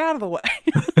 Get out of the way.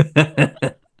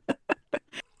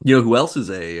 You know who else is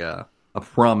a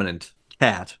prominent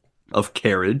cat of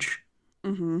carriage?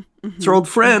 It's our old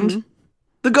friend,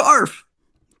 the Garf.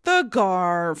 The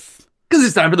Garf. Because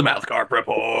it's time for the Mouth Garf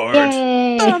Report.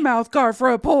 Yay! The Mouth Garf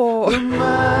Report. The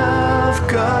Mouth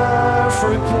Garf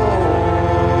Report.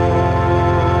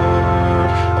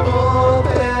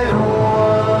 Open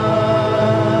wide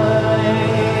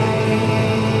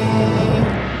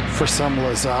for some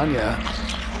lasagna.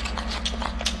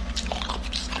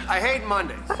 I hate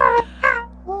Mondays.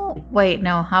 Wait,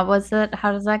 no. How was it?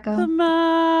 How does that The go?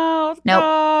 Mouth Nope.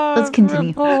 Garf Let's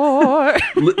continue. Report.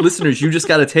 Listeners, you just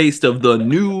got a taste of the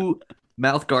new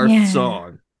Mouth Garf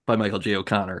song by Michael J.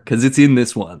 O'Connor because it's in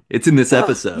this one. It's in this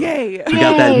episode. Yay. We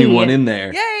got that new one in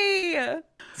there. Yay.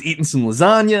 He's eating some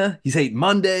lasagna. He's hating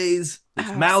Mondays. It's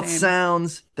Oh, mouth same.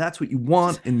 sounds. That's what you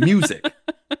want in music.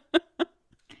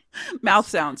 Mouth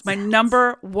sounds. My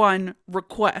number one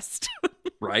request.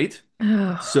 Right?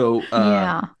 Ugh. So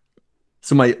Yeah.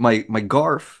 so my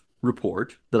Garf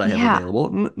report that I have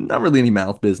available, not really any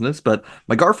mouth business, but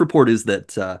my Garf report is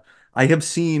that I have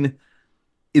seen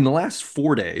in the last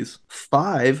 4 days,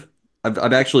 I've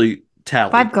actually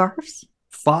tallied 5 Garfs?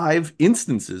 5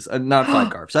 instances, not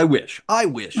 5 Garfs. I wish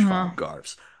 5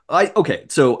 Garfs.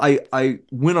 So I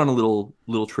went on a little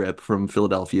trip from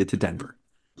Philadelphia to Denver,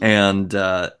 and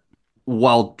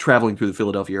while traveling through the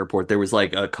Philadelphia airport, there was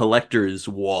like a collector's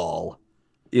wall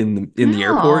in the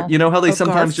airport. You know how they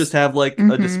sometimes Garfs? just have like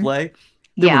a display?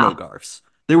 There were no Garfs.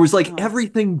 There was like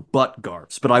everything but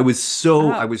Garfs. But I was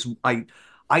so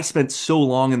I spent so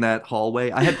long in that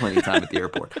hallway. I had plenty of time at the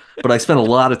airport, but I spent a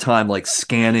lot of time like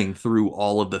scanning through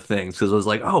all of the things because I was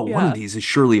like, oh, one of these is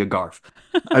surely a Garf.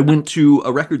 I went to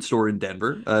a record store in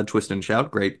Denver, Twist and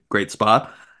Shout, great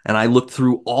spot, and I looked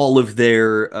through all of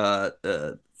their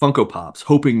Funko Pops,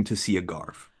 hoping to see a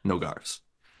Garf. No Garfs.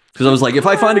 Because I was like, if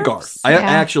I find a Garf, I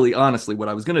actually, honestly, what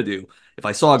I was going to do, if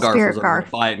I saw a Garf, was I was going to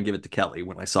buy it and give it to Kelly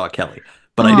when I saw Kelly.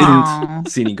 But I didn't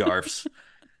see any Garfs.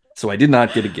 So I did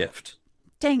not get a gift.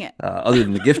 Dang it. Other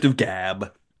than the gift of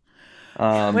Gab.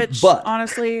 Which, but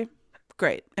honestly,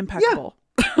 great. Impeccable.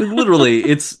 literally,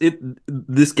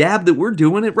 this Gab that we're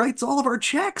doing, it writes all of our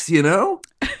checks, you know?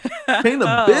 Paying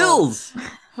the bills.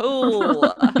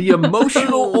 Oh. The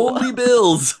emotional only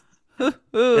bills. And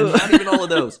not even all of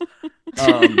those.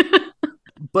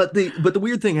 But the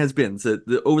weird thing has been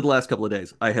that over the last couple of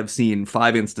days, I have seen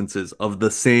 5 instances of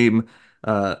the same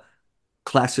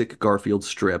classic Garfield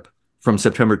strip from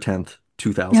September 10th,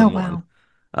 2001.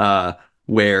 Oh, wow.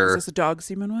 Where Is this a dog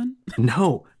semen one?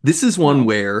 No, this is one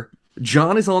where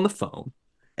John is on the phone,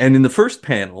 and in the first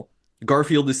panel,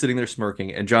 Garfield is sitting there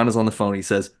smirking, and John is on the phone. He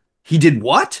says, "He did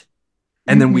what?"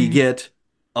 And then we get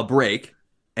a break,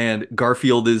 and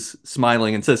Garfield is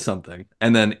smiling and says something.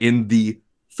 And then in the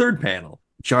third panel,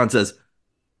 John says,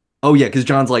 "Oh yeah," because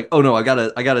John's like, "Oh no, I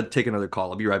gotta take another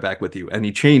call. I'll be right back with you." And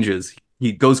he changes.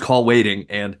 He goes call waiting,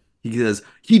 and he says,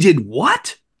 "He did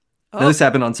what?" Now, this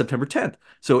happened on September 10th.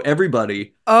 So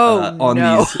everybody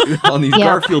on these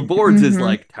Garfield boards is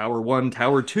like Tower 1,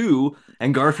 Tower 2,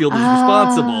 and Garfield is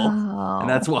responsible. And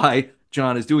that's why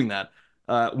John is doing that.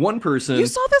 One person... You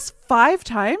saw this 5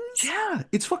 times? Yeah,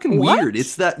 it's fucking weird.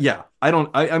 It's that,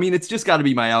 I mean, it's just got to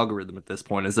be my algorithm at this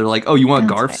point. Is they're like, oh, you want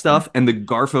Garf stuff? And the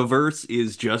Garfiverse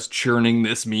is just churning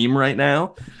this meme right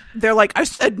now. They're like, I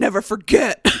said never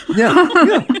forget.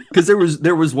 Yeah. Because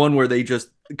there was one where they just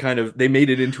they made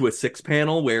it into a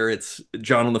 6-panel where it's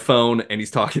John on the phone and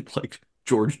he's talking like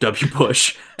George W.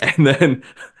 Bush, and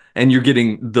you're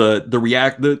getting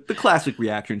the classic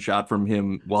reaction shot from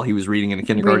him while he was reading in a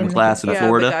kindergarten class in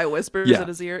Florida. The guy whispers at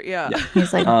his ear. Yeah.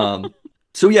 He's like,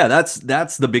 so yeah,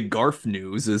 that's the big Garf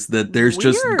news, is that there's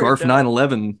just Garf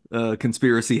 9/11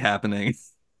 conspiracy happening.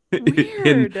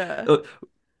 Weird.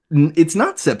 It's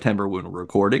not September when we're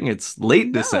recording. It's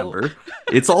late December.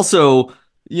 It's also,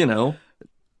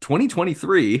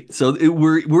 2023. So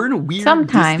we're in a weird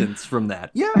Sometime. distance from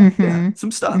that. Yeah, Mhm.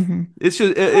 some stuff. Mhm. It's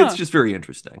just very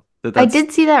interesting. I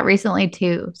did see that recently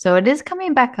too. So it is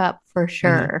coming back up for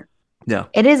sure. Yeah.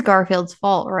 It is Garfield's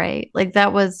fault, right? Like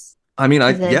that was, I mean,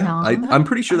 is it not? I'm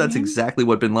pretty sure I that's mean- exactly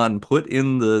what Bin Laden put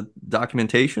in the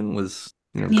documentation was,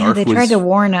 Yeah, Garf they was, tried to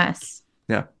warn us.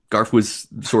 yeah, Garf was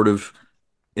sort of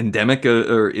endemic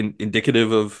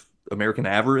indicative of American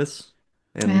avarice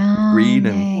and Oh, greed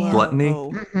yeah, and yeah, yeah. gluttony.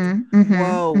 Whoa.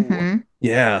 Mm-hmm.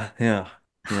 Yeah.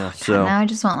 God, So now I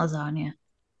just want lasagna.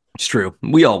 it's true.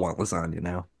 We all want lasagna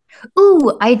now.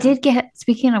 Ooh, I did get,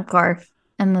 speaking of Garf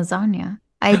and lasagna,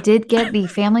 I did get the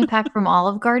family pack from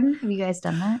Olive Garden. Have you guys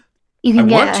done that? You I can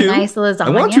want get a to. nice I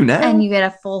want to lasagna now. and you get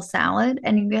a full salad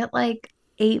and you get like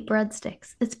 8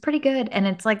 breadsticks. It's pretty good. And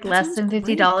it's like That less sounds than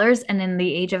 $50. And in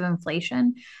the age of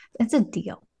inflation, it's a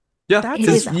deal. Yeah, That's It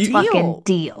because is a you fucking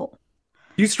deal.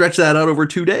 stretch that out over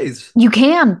 2 days. You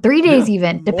can 3 days Yeah.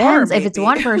 even. More, Depends. If it's maybe.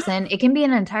 one person, it can be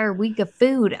an entire week of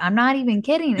food. I'm not even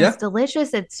kidding. Yeah. It's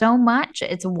delicious. It's so much.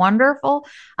 It's wonderful.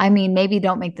 I mean, maybe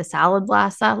don't make the salad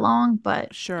last that long,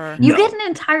 but Sure. you No. get an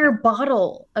entire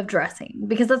bottle of dressing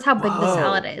because that's how big the Whoa.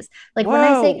 salad is. Like when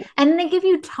I say, Whoa. and they give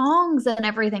you tongs and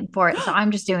everything for it. So I'm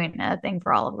just doing a thing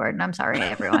for Olive Garden. I'm sorry,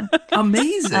 everyone.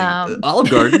 Amazing. Olive Olive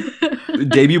Garden.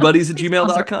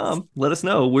 Debutbuddies@gmail.com. Let us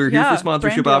know. We're here Yeah, for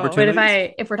sponsorship brand deal. But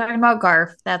opportunities. if we're talking about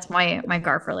Garf, that's my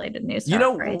Garf related news. You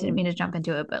know- Sorry, I didn't mean to jump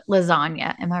into it, but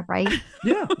lasagna, am I right?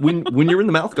 Yeah. When you're in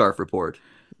the Mouth Garf report,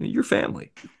 your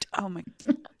family. Oh my.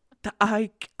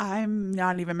 I'm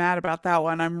not even mad about that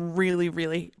one. I'm really,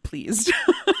 really pleased.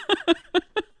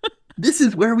 This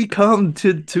is where we come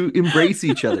to embrace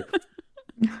each other.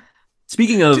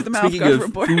 Speaking of To the Mouth Garf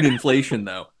report. food inflation,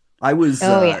 though, I was.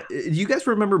 Oh, yeah. Do you guys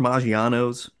remember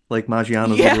Maggiano's? Like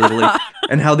Maggiano's Yeah. of Italy,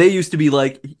 and how they used to be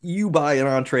like, you buy an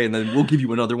entree and then we'll give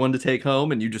you another one to take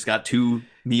home, and you just got 2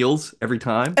 meals every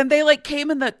time. And they like came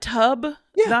in the tub.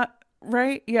 Yeah. That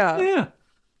right? Yeah. Yeah,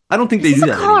 I don't think Is they this do a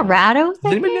that anymore. Colorado Does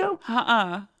thing? anybody know?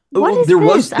 Uh-uh. What is there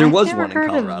this? there I've was never one in heard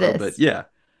of Colorado, this. but yeah,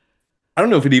 I don't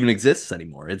know if it even exists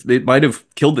anymore. It might have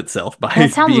killed itself by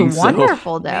That sounds being so.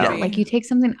 wonderful, though. Maybe. Like you take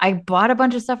something. I bought a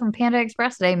bunch of stuff from Panda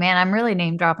Express today. Man, I'm really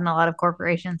name dropping a lot of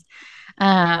corporations.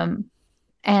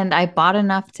 And I bought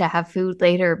enough to have food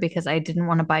later because I didn't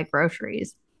want to buy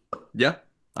groceries. Yeah,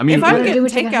 I mean, If I'm gotta getting do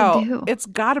what you gotta do. takeout, it's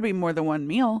got to be more than one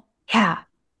meal. Yeah,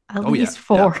 at Oh, yeah, least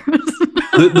 4.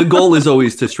 the goal is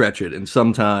always to stretch it, and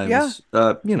sometimes,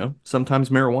 Yeah. sometimes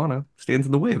marijuana stands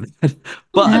in the way of that.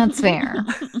 But That's fair.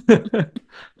 but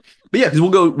yeah, because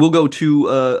we'll go to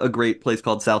a great place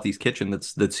called Southeast Kitchen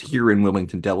that's here in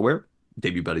Wilmington, Delaware.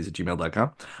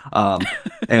 Debutbuddies@gmail.com.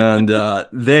 And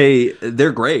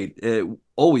they're great.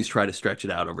 Always try to stretch it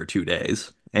out over 2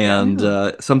 days. And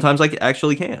sometimes I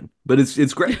actually can, but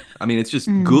it's great. I mean, it's just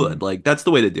good. Like that's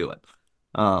the way to do it.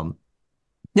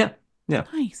 Yeah.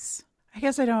 Nice. I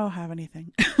guess I don't have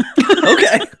anything.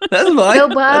 Okay, that's fine. No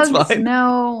bugs. That's fine.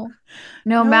 No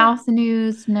mouth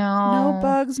news. No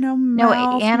bugs, no No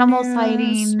mouth animal news.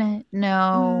 sighting.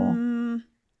 No. Mm,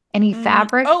 Any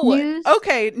fabric news?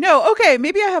 okay. No, okay.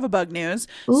 Maybe I have a bug news.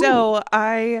 Ooh. So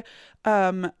I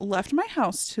left my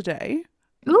house today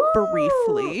Ooh.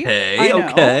 briefly. Hey, I know.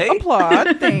 okay.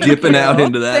 Applaud. Thank Dipping you. out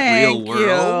into that real Thank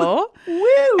world. you.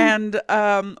 Woo! And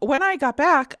when I got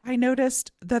back, I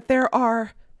noticed that there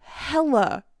are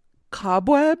hella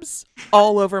cobwebs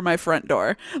all over my front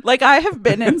door. Like I have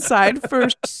been inside for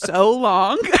so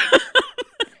long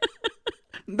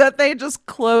that they just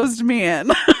closed me in.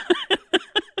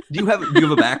 Do you have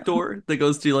a back door that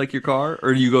goes to like your car,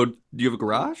 or do you have a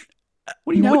garage?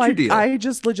 What's No, your deal? I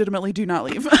just legitimately do not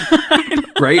leave.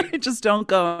 Great. I just don't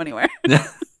go anywhere.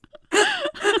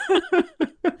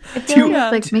 I feel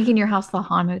like it's like making your house the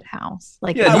haunted house.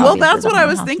 Like Yeah, Well, obviously that's the what I haunted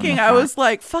was house thinking. from the I front. was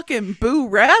like, fucking Boo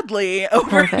Radley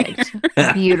over here.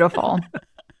 Perfect. Beautiful.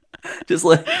 Just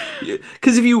like,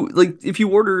 because if you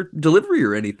order delivery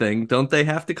or anything, don't they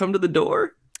have to come to the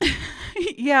door?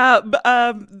 Yeah,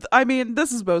 I mean,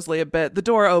 this is mostly a bit. The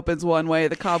door opens one way,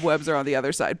 the cobwebs are on the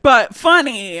other side. But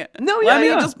funny. No, Let me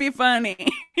yeah. just be funny.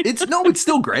 It's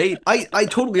still great. I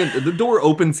totally the door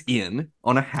opens in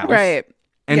on a house, Right.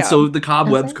 And Yeah. so the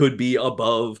cobwebs Does it? could be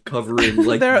above, covering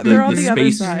like They're on the the other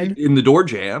space side. in the door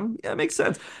jamb. Yeah, it makes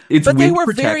sense. It's But they wind were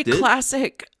protected. very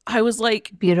classic. I was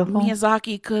like, Beautiful.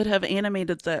 Miyazaki could have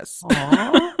animated this.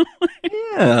 Aw.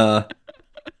 Yeah.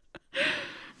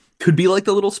 Could be like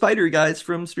the little spider guys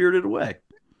from Spirited Away.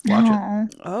 Watch it. Aw.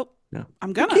 Oh, Yeah.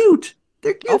 I'm They're gonna cute.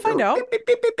 They're cute. I'll find out. Beep,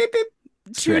 beep, beep, beep, beep.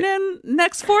 tune Great. in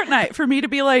next fortnight for me to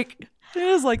be like, it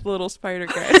is like the little spider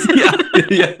guys.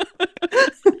 Yeah.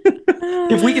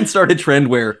 If we can start a trend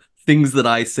where things that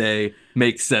I say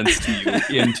make sense to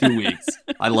you in 2 weeks.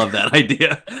 I love that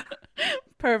idea.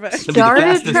 Perfect. That'd be the Start a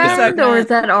fastest ever. trend, or is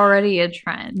that already a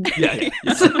trend? Yeah.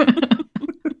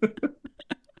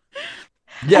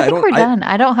 I think we're done.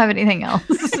 I don't have anything else.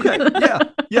 Okay.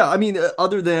 Yeah. I mean,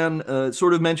 other than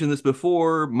sort of mentioned this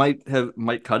before, might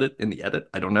cut it in the edit.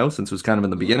 I don't know, since it was kind of in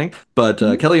the beginning. But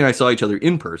Kelly and I saw each other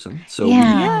in person, so we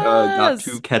got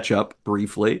to catch up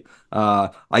briefly.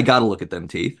 I got to look at them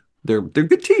teeth. They're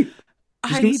good teeth.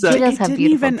 She does have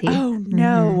beautiful teeth. Oh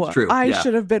no! True. I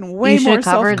should have been way You more should've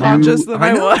covered self-conscious them. than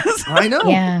I was. I know.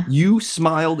 Yeah. You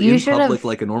smiled You in should public have-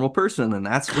 like a normal person, and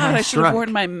that's when God, I I should have struck.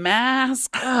 worn my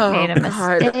mask. Oh, Made a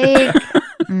God.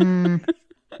 mistake.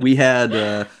 We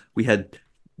had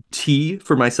tea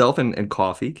for myself and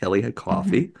coffee. Kelly had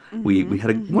coffee. We had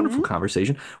a wonderful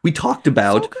conversation. We talked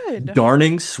about good.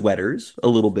 darning sweaters a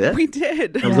little bit. We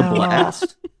did. That was a No.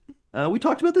 blast. We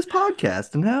talked about this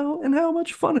podcast and how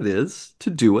much fun it is to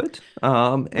do it.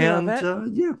 love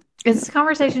it. Yeah. This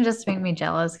conversation just made me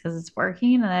jealous because it's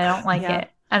working and I don't like Yeah. it.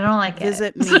 I don't like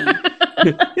Visit it.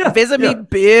 me. Yeah. Visit me,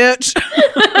 bitch.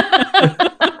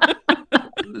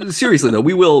 Seriously though,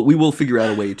 we will figure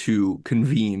out a way to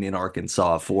convene in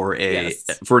Arkansas for an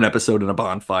episode and a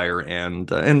bonfire and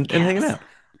hanging out.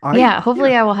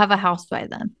 Hopefully I will have a house by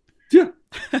then. Yeah.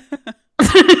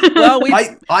 Well, we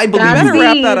I believe better you.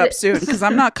 wrap that up soon because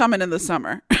I'm not coming in the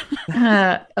summer.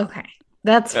 Okay.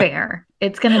 That's fair.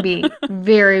 It's going to be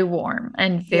very warm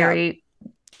and very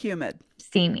Humid.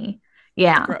 steamy.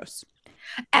 Yeah. Gross.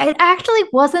 It actually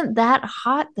wasn't that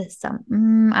hot this summer.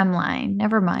 I'm lying.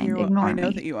 Never mind. Ignore I know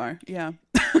me. that you are. Yeah.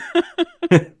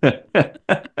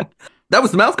 That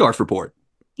was the Mouthgarf report.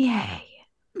 Yay.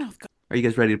 Are you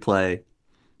guys ready to play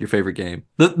your favorite game?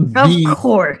 Of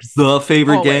course. The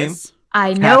favorite Always. game?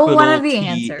 I know one Capital of the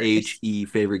answers. THE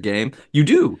favorite game. You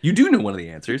do know one of the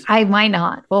answers. I might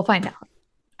not. We'll find out.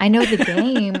 I know the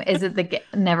game. Is it the game?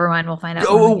 Never mind. We'll find out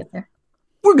when Oh, we get there.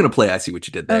 We're gonna play I See What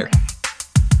You Did There.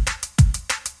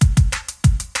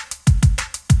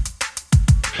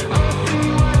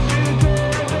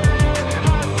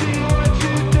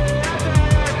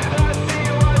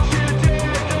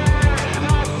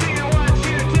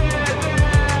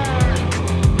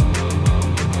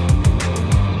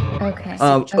 Okay.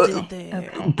 Okay.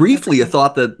 Okay. Briefly, Okay. a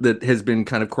thought that has been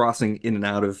kind of crossing in and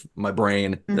out of my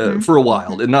brain for a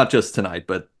while, and not just tonight,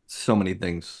 but so many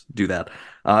things do that.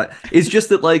 Is just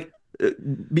that, like,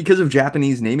 because of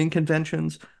Japanese naming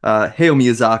conventions, Hayao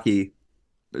Miyazaki,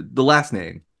 the last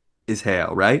name is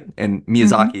Hayao, right? And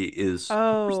Miyazaki is the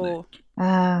first name.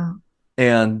 Oh.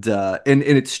 And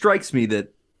it strikes me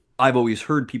that I've always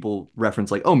heard people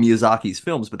reference like, oh, Miyazaki's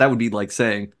films, but that would be like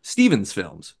saying Steven's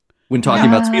films when talking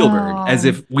about Spielberg, as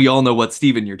if we all know what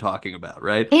Steven you're talking about,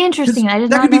 right? Interesting. I did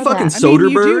that not could be know fucking that. I mean, you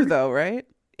do Soderbergh. though, right?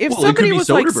 If Well, it could somebody be was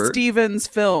like Soderbergh. Steven's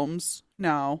films,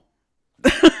 no.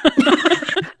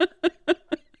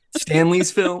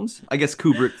 Stanley's films. I guess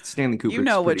Stanley Kubrick. You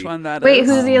know which one that is. Wait,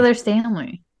 who's the other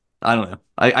Stanley? I don't know.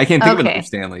 I can't think of another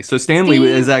Stanley. So Stanley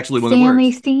is actually one Stanley of the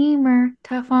words. Steamer,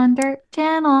 tough on dirt,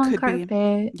 gentle on Could be.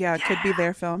 carpet. Yeah, it could be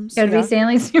their films. It would yeah. be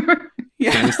Stanley Steamer.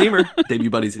 Yeah. Stanley Steamer.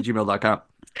 DebutBuddies@gmail.com.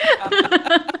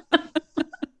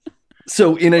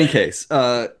 So in any case,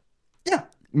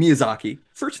 Miyazaki,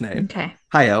 first name. Okay.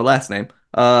 Hayao, last name.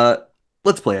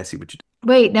 Let's play I See What You Did.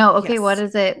 Wait, no. Okay, Yes. what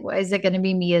is it? Is it going to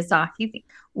be Miyazaki?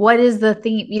 What is the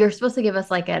theme? You're supposed to give us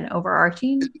like an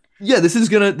overarching. Yeah, this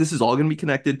is all gonna be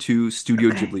connected to Studio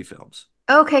Okay. Ghibli films.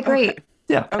 Okay, great. Okay.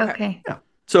 Yeah. Okay.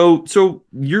 So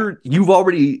you've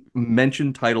already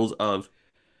mentioned titles of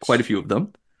quite a few of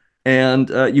them, and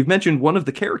you've mentioned one of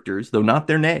the characters, though not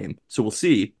their name. So we'll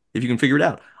see if you can figure it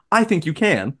out. I think you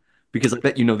can, because I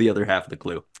bet you know the other half of the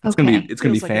clue. It's gonna be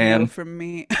Feels like a no fan. from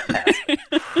me.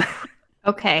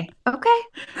 Okay.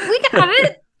 We got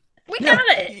it. We got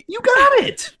it. You got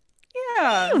it.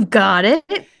 Yeah. You've got it.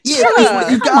 Yeah, that's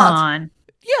what you Come got. on.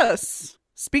 Yes.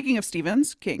 Speaking of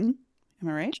Stevens, King. Am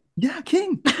I right? Yeah,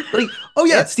 King. Like, oh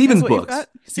yeah, That's Stephen's what you've books. got.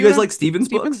 You guys like Stephen's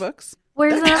Stevens books? books?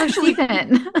 Where's That another actually-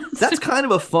 Stephen? That's kind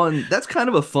of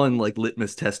a fun like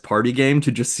litmus test party game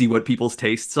to just see what people's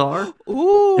tastes are.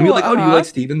 Ooh. And be like, oh, do you like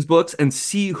Stephen's books? And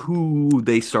see who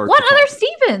they start. What to talk other to.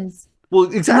 Stevens? Well,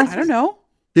 exactly. I don't know.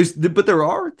 There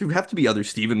have to be other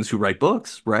Stephens who write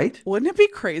books, right? Wouldn't it be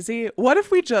crazy? What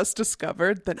if we just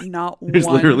discovered that not There's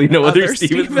one literally no other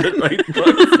Stephen Stephens that write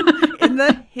books. in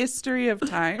the history of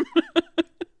time?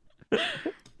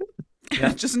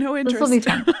 Yeah. Just no This interest. will be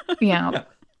fun. Yeah.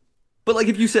 But like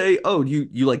if you say, oh,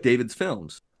 you like David's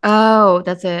films, Oh,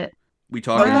 that's it. we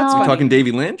talking that's funny.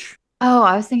 Davy Lynch? Oh,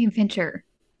 I was thinking Fincher.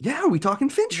 Yeah, we talking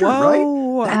Fincher,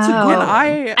 Whoa. right? That's a Oh. good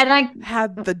And one. I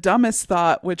had the dumbest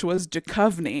thought, which was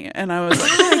Duchovny, and I was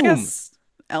like, I Boom. guess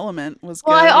Element was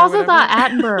Well, good. I or also whatever. thought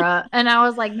Attenborough, and I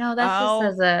was like, no, that's Oh.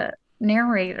 just as a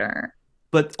narrator.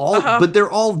 But they're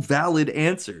all valid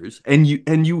answers, and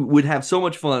you would have so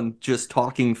much fun just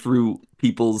talking through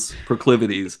people's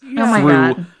proclivities Oh my through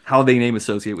God. how they name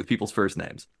associate with people's first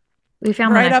names. We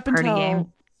found right the next up party until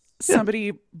game.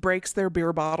 somebody breaks their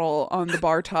beer bottle on the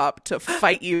bar top to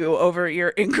fight you over your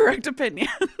incorrect opinions.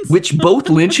 Which both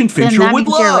Lynch and Then Fincher that would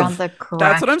means you're around love. the correct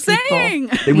That's what I'm people. saying.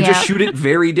 They would just Yep. shoot it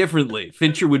very differently.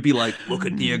 Fincher would be like, look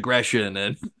at the aggression,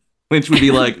 and Lynch would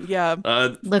be like, Yeah.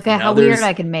 Look at now how weird there's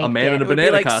I can make a man in it. a It would be,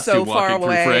 banana like, costume so far walking through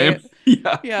away. frame.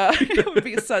 Yeah. Yeah. It would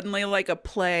be suddenly like a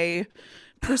play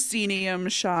proscenium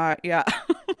shot. Yeah.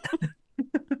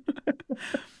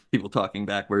 People talking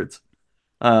backwards.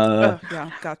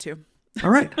 Yeah, got to. All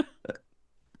right.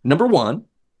 Number 1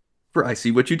 for I See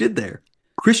What You Did There.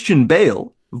 Christian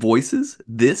Bale voices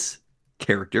this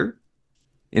character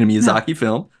in a Miyazaki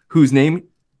film whose name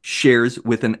shares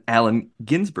with an Allen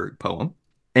Ginsberg poem.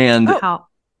 And How?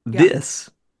 this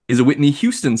is a Whitney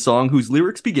Houston song whose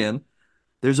lyrics begin,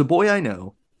 "There's a boy I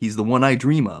know, he's the one I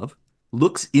dream of,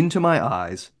 looks into my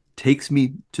eyes, takes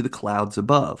me to the clouds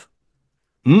above.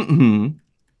 Mm-hmm.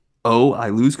 Oh, I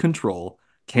lose control,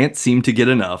 can't seem to get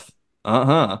enough.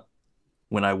 Uh-huh.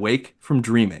 When I wake from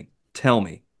dreaming, tell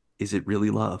me, is it really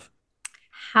love?"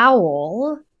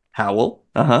 Howl. Howl.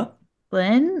 Uh-huh.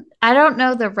 Lynn? I don't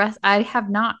know the rest. I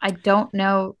don't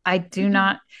know. I do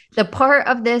not. The part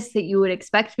of this that you would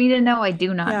expect me to know, I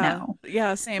do not know.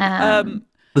 Yeah, same.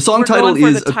 The song We're title going for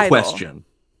is the a title. question.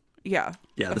 Yeah.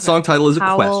 Yeah, the Okay. song title is a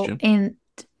Howl question.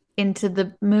 into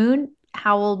the moon.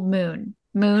 Howl moon.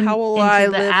 Moon. How will into I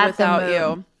the live at the without moon.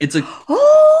 you? It's a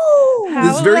Oh,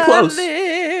 This is How very will close. I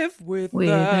live with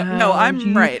Without No, I'm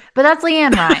you. right. But that's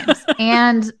Leanne Rimes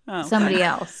and Oh, somebody fine.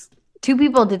 else. 2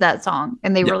 people did that song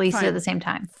and they Yeah, released it fine. at the same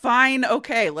time. Fine.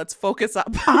 Okay, let's focus up.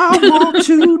 I want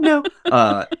to know.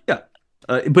 Yeah.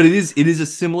 But it is a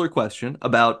similar question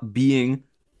about being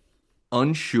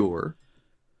unsure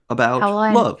about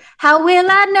love. How will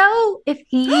I know if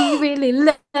he really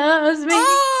loves me?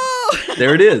 Oh!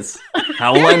 There it is.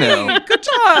 How will I know? Good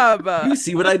job. You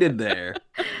see what I did there.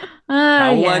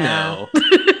 How will I know?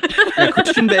 Yeah,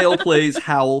 Christian Bale plays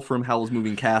Howl from Howl's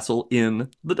Moving Castle in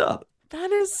the dub.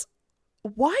 That is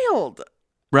wild.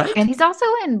 Right? And he's also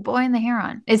in Boy and the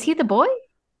Heron. Is he the boy?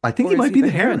 I think Or he is might be the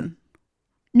heron.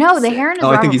 No, the Sick. heron is Oh,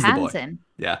 I Robert think he's the boy. Pattinson.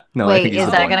 Yeah. No, I Wait, think he's is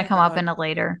the that boy. going to come up God. in a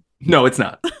later? No, it's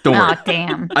not. Don't worry. Oh,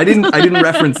 damn. I didn't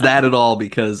reference that at all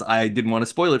because I didn't want to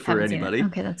spoil it for Haven't seen it. anybody.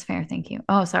 Okay, that's fair. Thank you.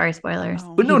 Oh, sorry, spoilers.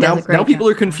 Oh. But no, He does now a great people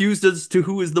job. are confused as to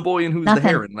who is the boy and who's the Nothing.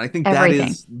 heron. And I think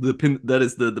Everything. that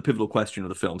is the pivotal question of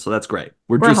the film. So that's great.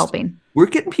 We're helping. We're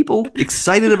getting people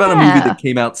excited about a movie Yeah. that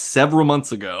came out several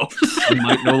months ago and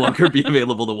might no longer be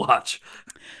available to watch.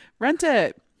 Rent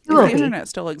it. Do If it. the internet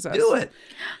still exists. Do it.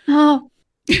 Oh,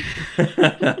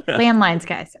 landlines,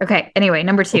 guys. Okay. Anyway,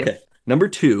 number 2. Okay. Number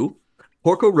 2,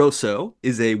 Porco Rosso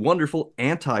is a wonderful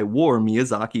anti-war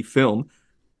Miyazaki film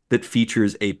that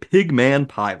features a pigman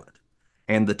pilot.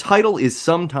 And the title is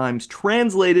sometimes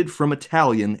translated from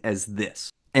Italian as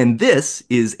this. And this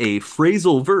is a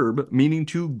phrasal verb meaning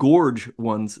to gorge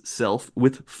one's self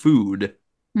with food.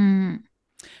 Hmm.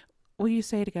 Will you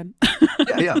say it again?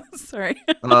 Yeah. Sorry.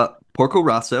 Porco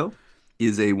Rosso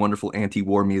is a wonderful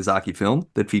anti-war Miyazaki film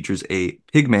that features a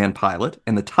pigman pilot,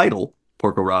 and the title,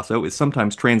 Porco Rosso, is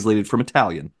sometimes translated from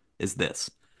Italian as this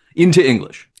into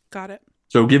English. Got it.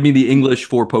 So give me the English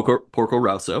for Porco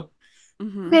Rosso.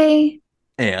 Mm-hmm. Okay.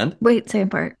 And Wait, second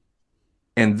part.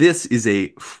 this is a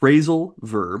phrasal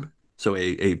verb, so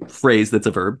a phrase that's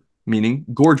a verb, meaning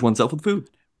gorge oneself with food.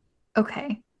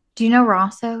 Okay. Do you know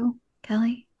Rosso,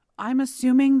 Kelly? I'm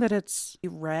assuming that it's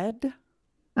red.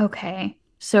 Okay.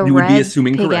 So You would red, be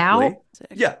assuming pig correctly. out,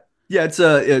 Yeah, it's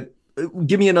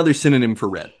give me another synonym for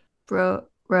red.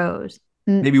 rose.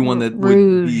 Maybe one that would be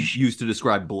Rouge. used to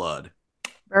describe blood.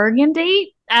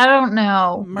 Burgundy? I don't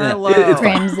know. Merlot. it's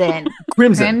fine.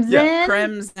 Crimson. Crimson. Yeah.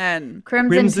 Crimson.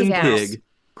 Crimson pig out. pig.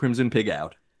 Crimson pig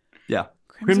out. Yeah.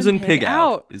 Crimson pig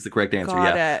out is the correct answer.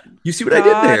 Got Yeah. it. You see what I did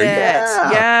Got there? it.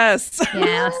 Yeah. Yes.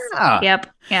 Yes. Yeah. Yep.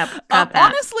 I'm Got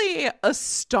that. honestly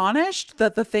astonished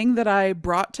that the thing that I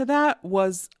brought to that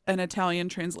was an Italian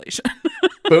translation.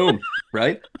 Boom.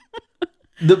 Right?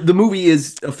 The movie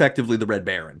is effectively the Red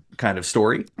Baron kind of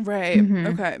story. Right.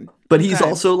 Mhm. Okay. But he's Okay.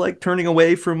 also like turning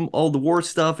away from all the war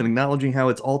stuff and acknowledging how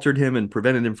it's altered him and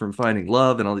prevented him from finding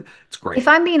love and all. It's great. If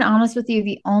I'm being honest with you,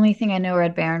 the only thing I know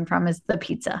Red Baron from is the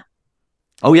pizza.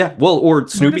 Oh yeah. Well, or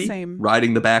Snoopy same.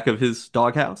 riding the back of his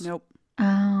doghouse. Nope.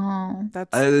 Oh.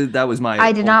 That's That was my.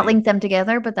 I did not only- link them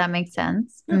together, but that makes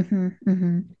sense. Yeah.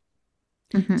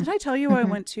 Did I tell you I Mhm.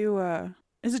 went to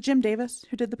is it Jim Davis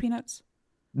who did the Peanuts?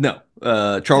 No,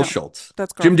 Charles No, Schultz.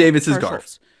 That's Jim Garfield. Davis is Charles Garf.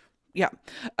 Schultz. Yeah.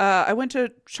 I went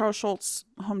to Charles Schultz's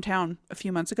hometown a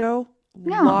few months ago.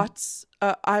 No. Lots.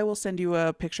 I will send you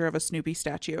a picture of a Snoopy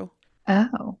statue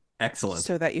Oh. Excellent.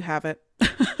 so that you have it.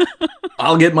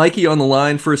 I'll get Mikey on the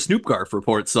line for a Snoop Garf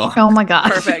report song. Oh my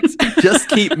gosh. Perfect. Just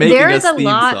keep making There us is a theme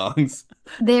lot- songs.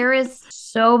 There is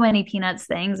so many Peanuts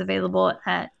things available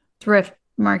at thrift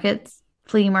markets,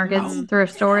 flea markets, Oh,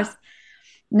 thrift stores.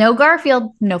 No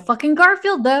Garfield. No fucking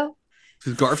Garfield, though.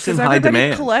 Because Garf's in Because high everybody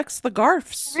demand. collects the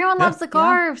Garfs. Everyone Yeah. loves the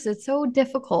Garfs. It's so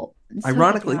difficult. It's so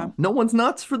Ironically, difficult. no one's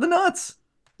nuts for the nuts.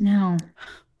 No.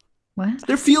 What?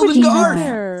 They're fielding Peanuts. Garf.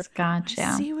 There.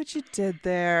 Gotcha. See what you did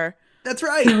there. That's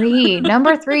right.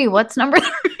 Number three. What's number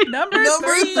three? Number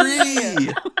three.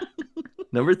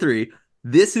 Number 3.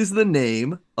 This is the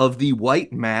name of the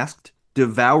white masked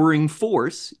devouring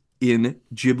force in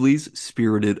Ghibli's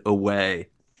Spirited Away.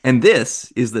 And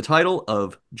this is the title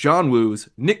of John Woo's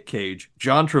Nick Cage,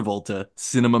 John Travolta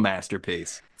cinema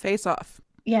masterpiece. Face Off.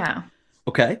 Yeah.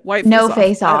 Okay. White No Face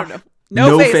Face Off. I Off. don't know.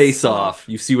 No face off.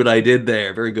 You see what I did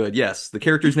there? Very good. Yes. The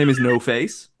character's name is No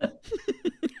Face.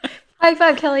 High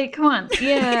five, Kelly. Come on.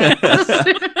 Yeah.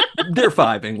 They're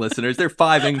fiving, listeners. They're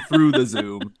fiving through the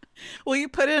Zoom. Will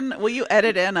you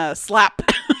edit in a slap?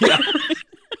 Yeah.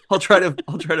 I'll try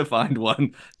to find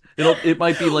one. It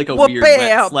might be like a Well, weird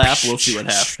bam. wet slap. We'll see what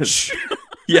happens.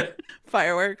 Yeah.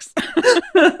 Fireworks.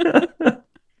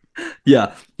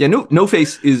 Yeah. No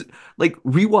Face is like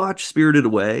rewatch Spirited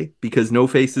Away because No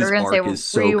Face's We're gonna arc say is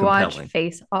so rewatch compelling.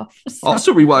 Face Off.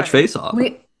 Also rewatch Right. Face Off.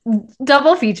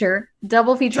 Double feature at our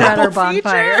Double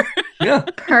bonfire. feature? Yeah.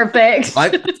 Perfect.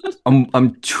 I'm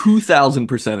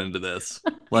 2000% into this.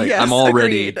 Like Yes, I'm all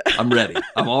ready. agreed. I'm ready.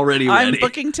 I'm already I'm ready.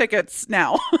 booking tickets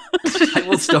now.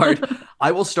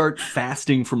 I will start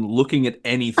fasting from looking at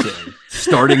anything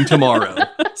starting tomorrow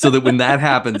so that when that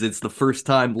happens it's the first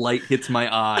time light hits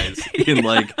my eyes in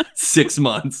like 6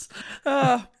 months.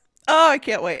 I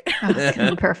can't wait. Oh, it's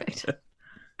gonna be perfect.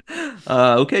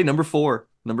 Okay, number 4.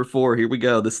 Number 4, here we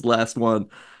go. This is the last one.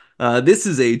 This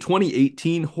is a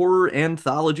 2018 horror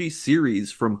anthology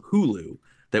series from Hulu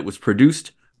that was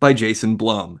produced by Jason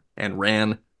Blum and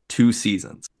ran 2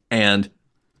 seasons. And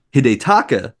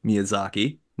Hidetaka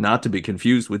Miyazaki, not to be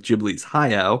confused with Ghibli's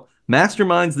Hayao,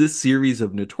 masterminds this series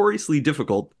of notoriously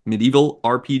difficult medieval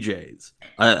RPGs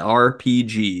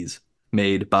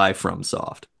made by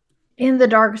FromSoft. In the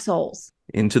Dark Souls.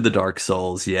 Into the Dark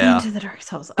Souls, yeah. Into the Dark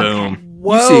Souls. Boom. Okay.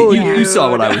 Whoa, You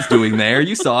saw what I dude. was doing there.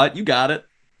 You saw it. You got it.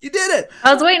 You did it.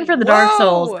 I was waiting for the Dark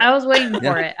Souls. Whoa. I was waiting for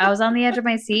Yeah. it. I was on the edge of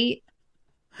my seat.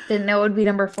 Didn't know it would be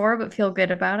number 4, but feel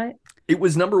good about it. It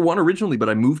was number 1 originally, but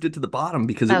I moved it to the bottom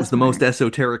because it That was was the most smart.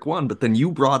 esoteric one. But then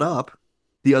you brought up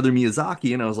the other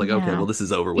Miyazaki, and I was like, okay, Yeah. well, this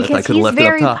is over with. I Because could have he's left it up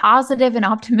very top. positive and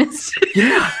optimistic.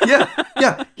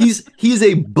 Yeah. He's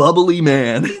a bubbly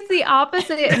man He's the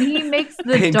opposite, and he makes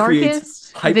the And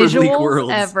creates darkest hyperbolic visuals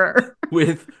worlds. ever.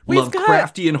 with We've got-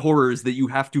 Lovecraftian horrors that you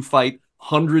have to fight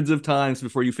hundreds of times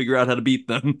before you figure out how to beat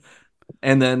them.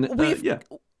 And then,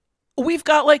 We've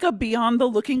got like a Beyond the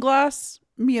Looking Glass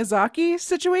Miyazaki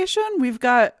situation. We've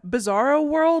got Bizarro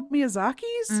World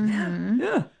Miyazakis. Mhm.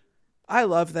 yeah. I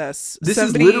love this. This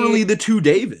Somebody- is literally the 2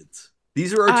 Davids.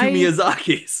 These are our 2 I-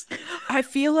 Miyazakis. I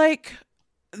feel like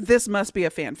this must be a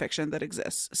fan fiction that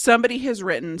exists. Somebody has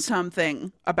written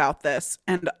something about this,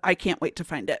 and I can't wait to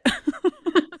find it.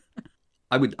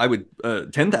 I would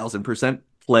 10,000%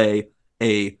 play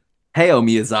a Hayao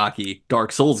Miyazaki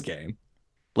Dark Souls game.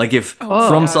 Like if Oh,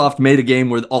 FromSoft made a game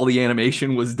where all the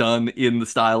animation was done in the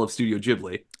style of Studio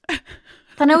Ghibli,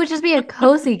 Then it would just be a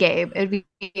cozy game. It would be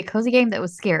a cozy game that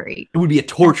was scary. it would be a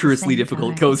torturously same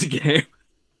difficult time. cozy game.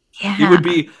 Yeah.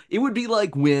 It would be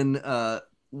like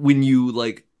when you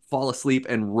like fall asleep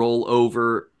and roll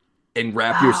over and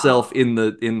wrap yourself in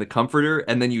the comforter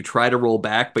and then you try to roll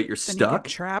back but you're Then you get stuck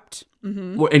trapped.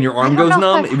 Mhm. and your arm I don't goes know if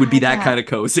numb. I've It would be had that that. kind of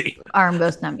cozy. Arm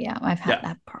goes numb. Yeah, I've had Yeah.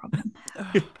 that problem.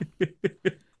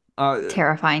 Terrifying.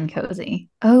 Terrifying cozy.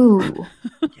 Oh,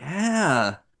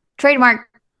 Yeah. trademark.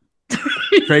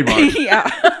 Trademark. Yeah.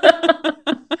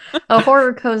 A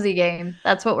horror cozy game.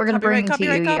 That's what we're gonna bring to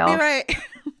you, y'all. Copyright.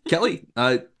 Kelly,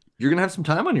 you're gonna have some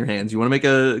time on your hands. You want to make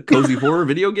a cozy horror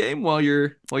video game while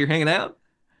you're hanging out?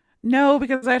 No,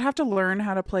 because I'd have to learn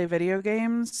how to play video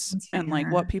games That's and like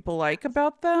fair. what people like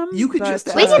about them. You could but,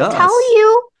 just We ask can us. tell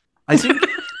you. I think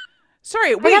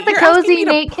Sorry, I wait. got the you're asking cozy me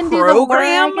to Nate can do the horror, I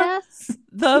program? guess.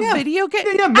 the Yeah. video game.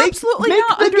 Yeah, Absolutely make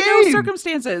not. the Under no game.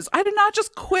 circumstances. I did not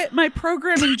just quit my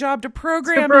programming job to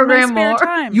program, program in my spare more.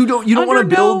 time. You don't Under want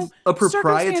to build no a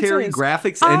proprietary circumstances.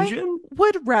 graphics I engine?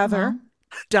 would rather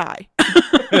die.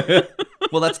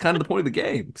 Well, that's kind of the point of the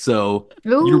game. So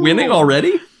Ooh. you're winning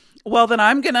already? Well, then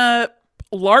I'm gonna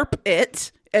LARP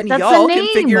it, and That's y'all the can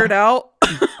figure name. it out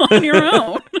on your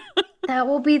own. That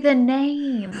will be the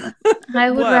name. I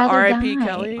would What, rather R.I.P. die.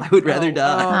 Kelly? I would rather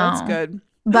die. Oh, that's Oh. good.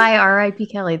 By R.I.P.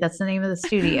 Kelly. That's the name of the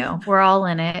studio. We're all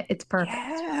in it. It's perfect.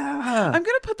 Yeah. I'm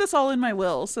gonna put this all in my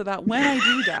will so that when I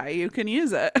do die, you can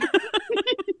use it.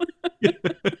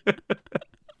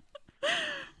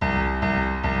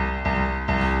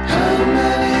 How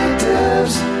many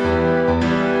devs?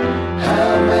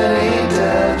 How many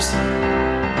devs?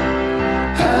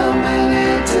 How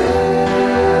many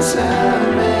devs?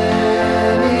 How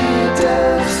many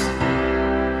devs?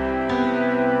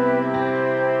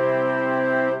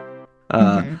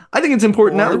 I think it's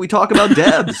important now Or- that we talk about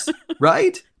Debs,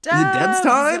 right? Is it Debs Debs.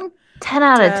 time? 10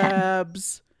 out of 10.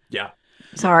 Debs. Yeah.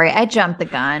 Sorry, I jumped the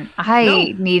gun. I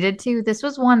No. needed to. This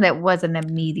was one that wasn't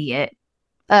immediate.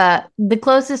 The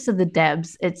closest to the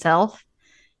Debs itself.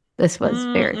 This was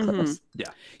very Mhm. close.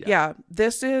 Yeah,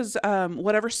 this is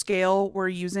whatever scale we're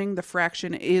using, the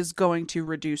fraction is going to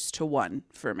reduce to 1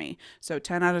 for me. So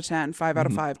 10 out of 10, 5 out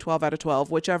of 5, 12 out of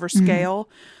 12, whichever scale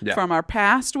Yeah. from our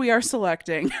past we are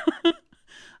selecting.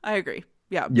 I agree.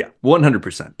 Yeah. Yeah,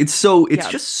 100%. It's Yeah.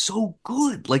 just so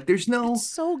good. Like there's no It's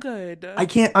so good.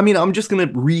 I'm just going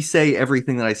to re-say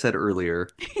everything that I said earlier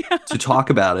to talk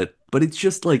about it, but it's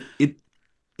just like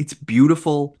it's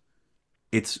beautiful.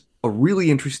 It's a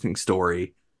really interesting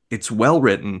story. It's well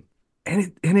written,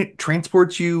 and it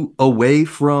transports you away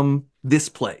from this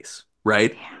place,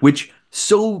 right? Which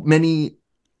so many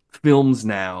films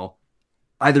now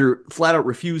either flat out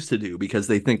refuse to do because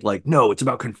they think like, no, it's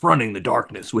about confronting the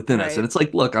darkness within us. Right. And it's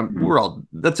like, look,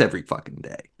 that's every fucking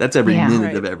day. That's every Yeah. minute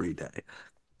Right. of every day.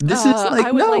 This is like,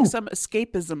 I would no. like some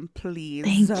escapism, please.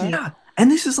 Thank you. Yeah. And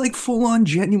this is like full on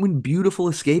genuine, beautiful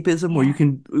escapism where you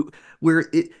can, where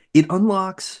it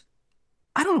unlocks.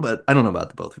 I don't know about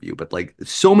the both of you, but like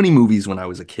so many movies when I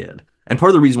was a kid. And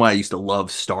part of the reason why I used to love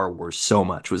Star Wars so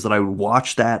much was that I would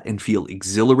watch that and feel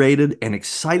exhilarated and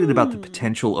excited about the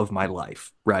potential of my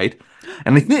life, right?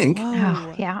 And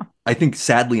Oh, yeah. I think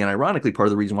sadly and ironically, part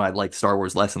of the reason why I like Star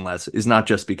Wars less and less is not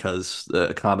just because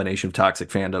a combination of toxic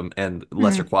fandom and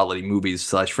lesser quality movies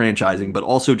 / franchising, but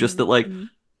also just that like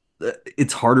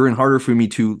it's harder and harder for me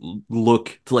to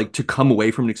look to come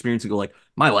away from an experience and go like,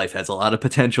 my life has a lot of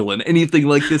potential and anything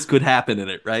like this could happen in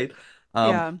it, right?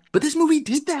 Yeah. But this movie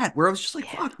did that where I was just like,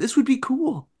 fuck, this would be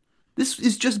cool. This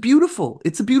is just beautiful.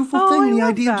 It's a beautiful thing. I The love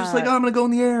idea of just like, that. oh, I'm gonna go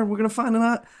in the air and we're gonna find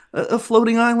a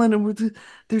floating island, and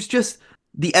there's just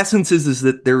the essence is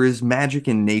that there is magic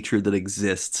in nature that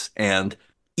exists, and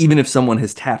even if someone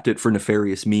has tapped it for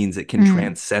nefarious means, it can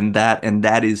transcend that, and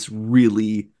that is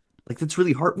really that's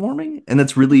really heartwarming, and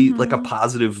that's really like a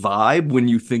positive vibe when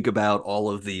you think about all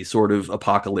of the sort of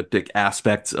apocalyptic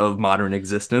aspects of modern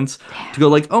existence. To go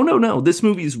like, oh no, this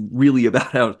movie is really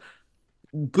about how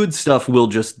good stuff will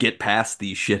just get past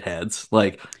these shitheads.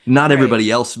 Like, not everybody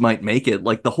else might make it.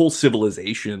 Like, the whole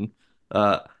civilization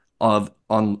of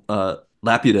on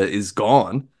Laputa is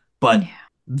gone, but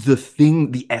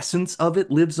the essence of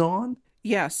it lives on.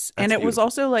 Yes. That's And it was beautiful.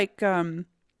 also like,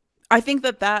 I think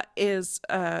that is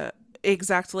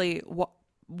exactly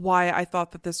why I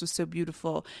thought that this was so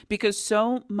beautiful, because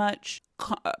so much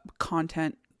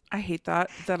content. I hate that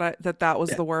was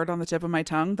the word on the tip of my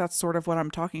tongue. That's sort of what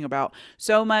I'm talking about.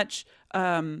 So much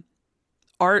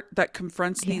art that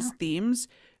confronts these themes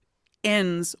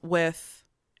ends with,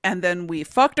 and then we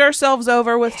fucked ourselves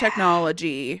over with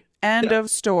technology. End of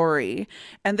story.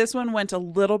 And this one went a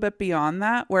little bit beyond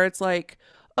that, where it's like,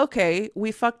 okay,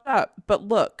 we fucked up, but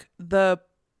look, the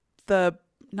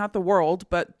not the world,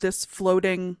 but this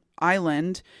floating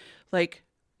island, like,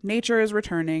 nature is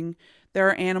returning. There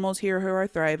are animals here who are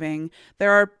thriving.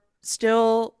 There are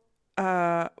still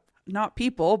not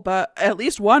people, but at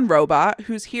least one robot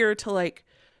who's here to like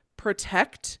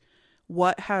protect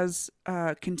what has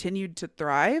continued to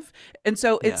thrive. And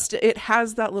so it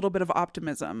has that little bit of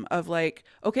optimism of like,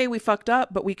 okay, we fucked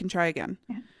up, but we can try again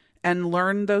and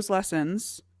learn those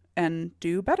lessons and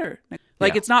do better.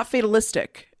 Like, it's not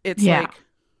fatalistic. It's like,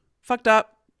 fucked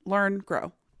up, learn,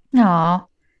 grow. No,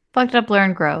 fucked up,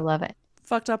 learn, grow. Love it.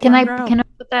 Fucked up, Can learn, I grow. can I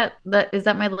put that is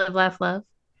that my live, laugh, love?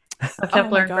 Of Oh my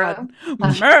Templar and Grove.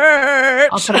 God. Merch!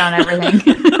 I'll put it on everything.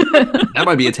 That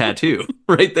might be a tattoo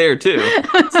right there too.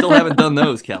 Still haven't done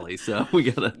those, Kelly. So we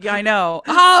gotta. Yeah, I know.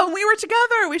 We were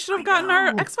together. We should have gotten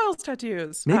our know. X-Files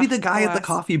tattoos. Maybe Ah, the guy at the alas.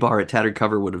 coffee bar at Tattered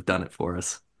Cover would have done it for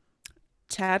us.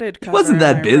 Tatted He cover. wasn't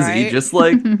that am I busy.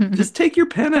 right? Just take your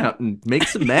pen out and make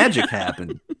some magic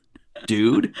happen,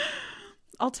 dude.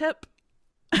 I'll tip.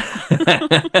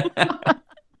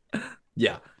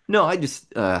 Yeah. No,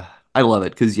 I love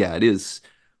it because yeah, it is.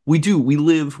 We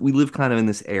live kind of in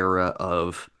this era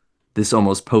of this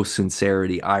almost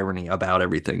post-sincerity irony about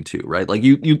everything too, right? Like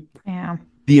you Yeah.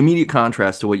 the immediate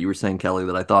contrast to what you were saying, Kelly,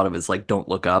 that I thought of is like Don't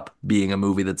Look Up being a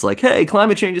movie that's like, hey,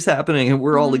 climate change is happening and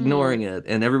we're all ignoring it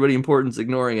and everybody important's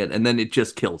ignoring it, and then it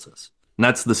just kills us. And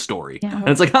that's the story. Yeah. And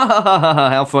it's like, ha ha ha ha, ha,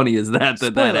 how funny is that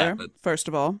Spoiler, happened? first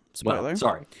of all. Spoiler.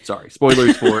 Well, sorry.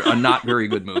 Spoilers for a not very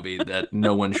good movie that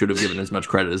no one should have given as much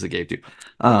credit as it gave to.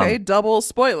 Okay, double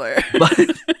spoiler. But,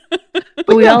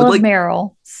 But we yeah, all but love like,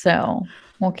 Meryl, so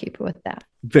we'll keep it with that.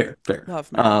 fair. Love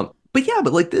Meryl. But yeah,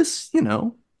 but like this,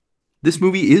 this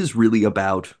movie is really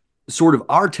about sort of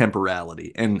our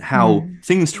temporality and how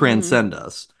things transcend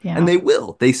us. Yeah. And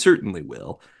they certainly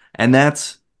will. And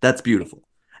that's beautiful.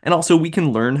 And also we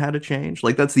can learn how to change.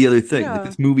 Like that's the other thing. Yeah. Like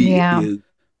this movie is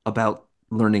about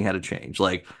learning how to change.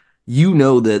 Like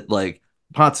that like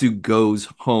Patsu goes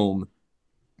home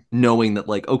knowing that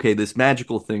like, okay, this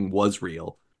magical thing was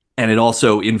real. And it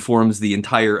also informs the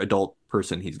entire adult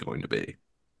person he's going to be.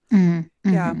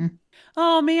 Yeah.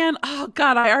 Oh man, oh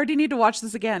god, I already need to watch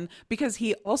this again because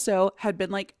he also had been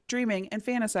like dreaming and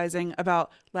fantasizing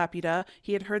about Lapida.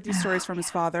 He had heard these stories from his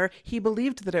father. He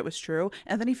believed that it was true,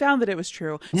 and then he found that it was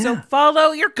true. Yeah. So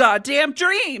follow your goddamn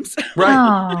dreams. Right.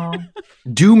 Oh,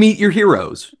 Do meet your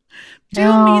heroes. Do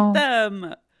No. meet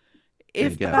them.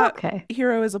 If you go. that okay.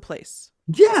 hero is a place.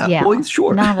 Yeah, Yeah. boys,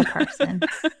 sure. Not a person.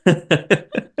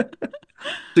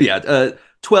 So yeah,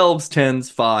 12s,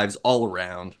 10s, 5s all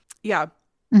around. Yeah.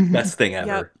 Mhm. Best thing ever.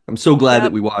 Yep. I'm so glad Yep.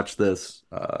 that we watched this.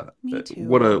 Me too.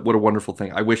 What a wonderful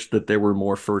thing. I wish that there were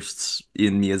more firsts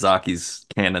in Miyazaki's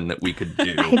canon that we could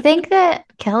do. I think that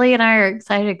Kelly and I are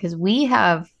excited because we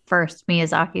have first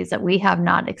Miyazaki's that we have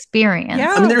not experienced.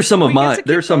 Yeah. I mean, there's some of We get to mine. keep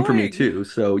There's some for me going. too.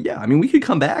 So yeah, I mean, we could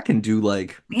come back and do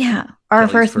like Yeah. Our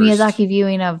Kelly's first first. Miyazaki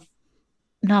viewing of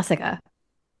Nausicaa.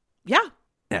 Yeah.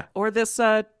 Yeah. Or this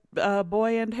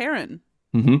Boy and Heron.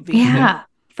 mhm. V. Yeah.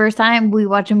 First time we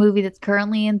watch a movie that's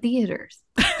currently in theaters.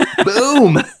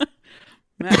 Boom.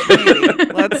 Maybe.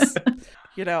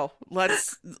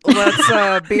 let's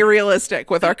be realistic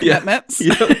with our Yeah. commitments.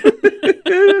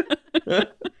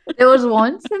 It was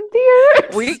once in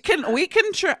theaters. We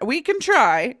can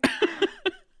try.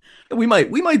 We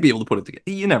might be able to put it together.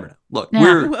 You never know. Look,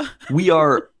 Yeah. we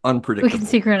are We unpredictable. can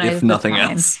synchronize if the nothing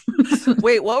times. else.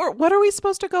 Wait, what are we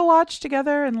supposed to go watch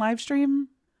together and live stream?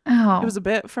 Oh, It was a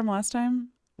bit from last time.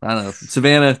 I don't know.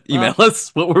 Savannah, email us.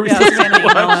 What were we Yeah, supposed Savannah,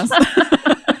 to email watch?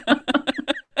 us.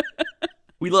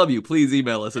 We love you. Please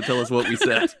email us and tell us what we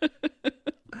said.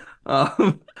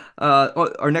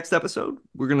 Our next episode,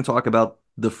 we're going to talk about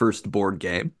the first board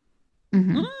game,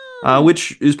 mhm.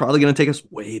 which is probably going to take us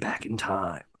way back in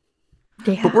time.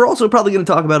 Yeah. But we're also probably going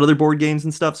to talk about other board games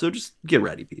and stuff. So just get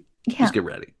ready, Pete. Yeah. Just get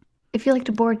ready. If you liked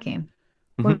a board game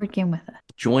with us.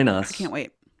 Join I us. can't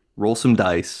wait. Roll some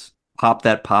dice. Pop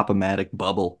that pop-o-matic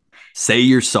bubble. Say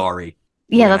you're sorry.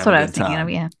 Yeah, We're that's gonna what I have was a good thinking of.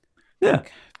 time. Yeah. Yeah.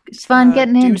 It's fun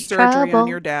getting Do into surgery trouble. on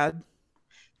your dad.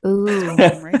 Ooh.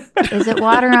 Right? Is it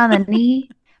water on the knee?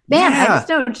 Man, I Yeah. just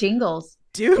know jingles.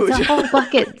 Dude. It's a whole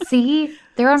bucket. See?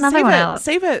 Throw another Save one it. out.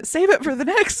 Save it for the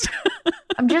next.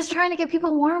 I'm just trying to get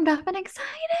people warmed up and excited.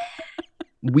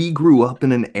 We grew up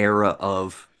in an era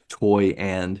of toy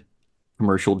and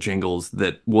commercial jingles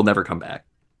that will never come back.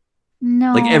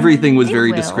 No. Like everything was it very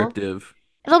will. descriptive.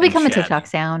 It'll and become a chatty. TikTok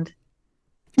sound.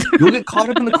 You'll get caught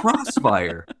up in the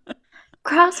crossfire.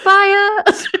 Crossfire.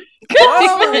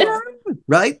 Whoa!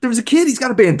 Right? There was a kid, he's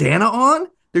got a bandana on.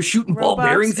 They're shooting ball Robots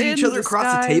bearings at each in other across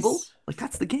the disguise. table. Like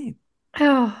that's the game.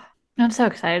 Oh, I'm so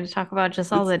excited to talk about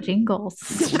just all the jingles.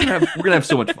 We're gonna have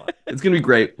so much fun. It's gonna be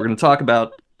great. We're gonna talk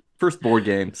about first board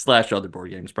game / other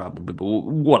board games probably, but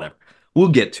whatever. We'll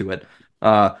get to it.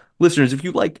 Listeners, if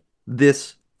you like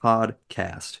this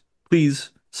podcast, please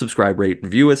subscribe, rate,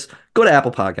 review us. Go to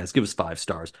Apple Podcasts, give us 5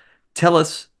 stars. Tell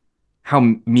us how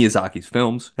Miyazaki's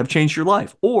films have changed your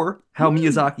life, or how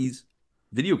Miyazaki's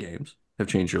video games have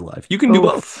changed your life. You can do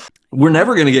both. We're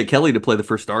never gonna get Kelly to play the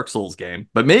first Dark Souls game,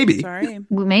 but maybe Sorry.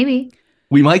 Maybe.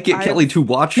 we might get I've- Kelly to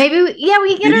watch. We can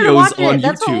get her to Videos watch on it.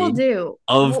 That's what we'll YouTube do.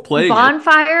 of playing it.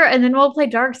 Bonfire, and then we'll play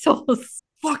Dark Souls.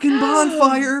 Fucking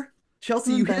bonfire.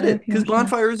 Chelsea, you hit it because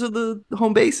bonfires are the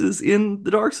home bases in the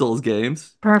Dark Souls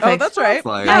games. Perfect. Oh, that's right.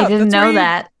 Bonfire. Yeah, I didn't that's know where you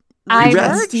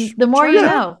that. recharge. The more you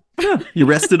know. Yeah, you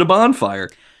rested a bonfire.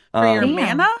 For your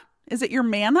Damn. mana? Is it your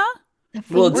mana?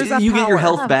 Well, Where's that you get your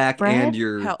power? health back and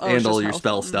Bread? and It's all just your health.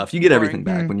 spell stuff. You get Boring. everything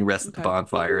back when you rest at the Okay.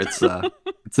 bonfire. It's a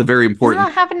very Doesn't important.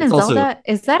 that happen in it's also- Zelda?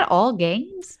 Is that all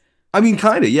games? I mean,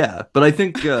 kind of, yeah. But I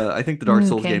think the Dark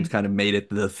Souls Okay. games kind of made it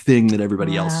the thing that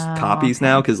everybody else Oh, copies okay.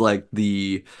 now, because like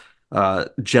the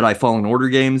Jedi Fallen Order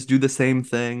games do the same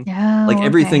thing. Oh, Like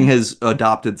everything okay. has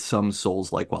adopted some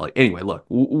Souls-like quality. Anyway, look,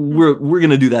 we're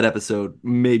gonna do that episode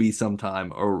maybe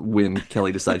sometime, or when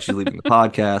Kelly decides she's leaving the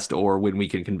podcast, or when we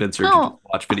can convince her to Oh.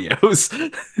 just watch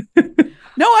videos.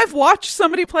 No, I've watched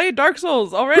somebody play Dark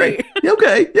Souls already. Great.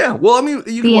 Okay. Yeah. Well, I mean,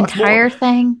 you can The watch more. entire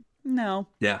thing? No.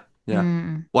 Yeah. Yeah.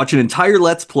 Mm. Watch an entire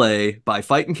Let's Play by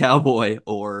Fighting Cowboy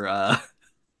or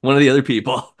one of the other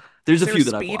people. There's a there few a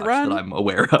that I've speed watched run that I'm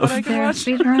aware that of. I Is can there a watch?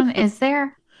 speed run? Is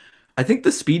there? I think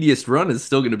the speediest run is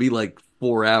still going to be like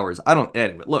 4 hours. I don't.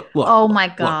 Anyway, look. Oh look, my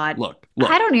look, God. Look.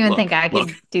 I don't even look, think I could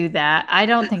look. do that. I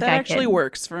don't think That I actually could.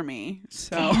 works for me.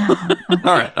 So Damn.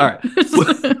 All right.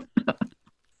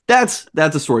 That's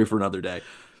a story for another day.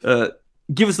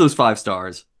 Give us those 5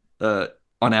 stars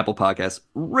on Apple Podcasts.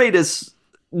 Rate us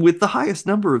with the highest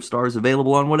number of stars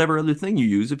available on whatever other thing you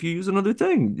use. If you use another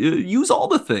thing, use all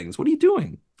the things. What are you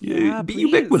doing? Yeah, Be please.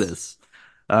 ubiquitous.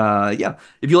 Yeah.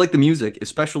 If you like the music,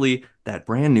 especially that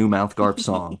brand new Mouthgarp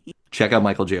song, check out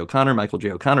Michael J. O'Connor,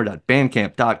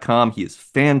 michaeljoconnor.bandcamp.com. He is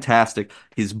fantastic.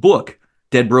 His book,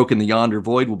 Dead Broken the Yonder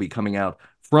Void, will be coming out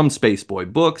from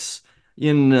Spaceboy Books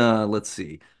in, let's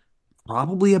see,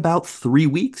 probably about 3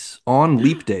 weeks on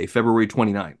Leap Day, February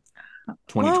 29th,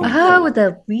 2024. Oh,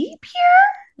 the leap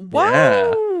year?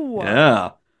 Whoa.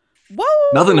 Yeah. Whoa.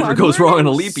 Nothing ever I'm goes wrong in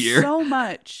a learning leap year. So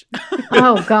much.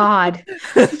 Oh, God.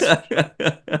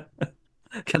 Got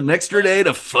an extra day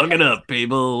to fuck it up,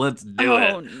 people. Let's do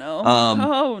it. Oh no. Um,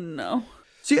 Oh no.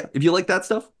 So yeah, if you like that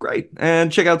stuff, great. And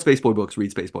check out Spaceboy Books,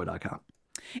 read spaceboy.com.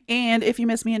 And if you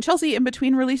miss me and Chelsea in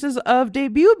between releases of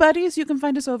debut buddies, you can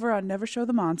find us over on Never Show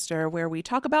the Monster, where we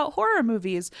talk about horror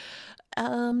movies.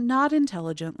 Not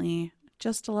intelligently,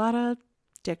 just a lot of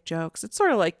dick jokes. It's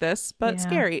sort of like this, but Yeah.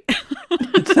 scary.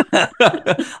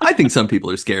 I think some people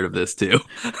are scared of this too.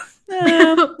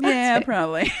 Yeah, fair.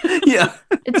 probably. Yeah.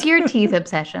 It's your teeth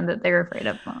obsession that they're afraid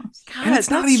of most. God, And it's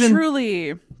not that's even-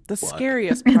 truly the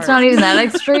scariest part. It's not even that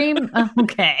extreme.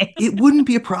 Okay. It wouldn't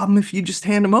be a problem if you just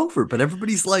hand them over, but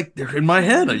everybody's like, they're in my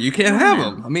head. You can't have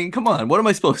them. I mean, come on. What am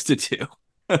I supposed to do?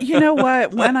 You know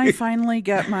what? When I finally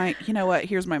get my,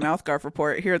 here's my Mouthgarf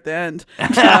report here at the end.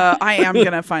 I am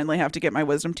going to finally have to get my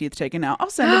wisdom teeth taken out. I'll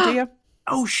send it to you.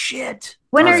 Oh, shit.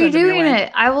 When I'll are you send them your doing way.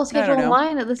 it? I will schedule know. a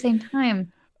line at the same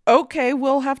time. Okay,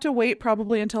 we'll have to wait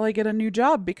probably until I get a new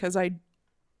job because I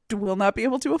will not be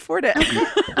able to afford it.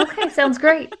 Okay, sounds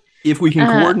great. If we can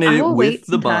coordinate I it will with wait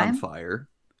the some time. bonfire,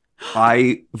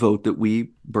 I vote that we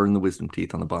burn the wisdom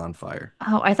teeth on the bonfire.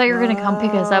 Oh, I thought you were going to come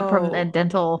pick us up from Whoa. a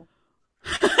dental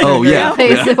Oh, yeah.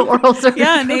 face Yeah. at oral surgery.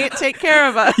 Yeah, Nate, take care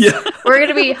of us. Yeah. We're going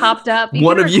to be hopped up. You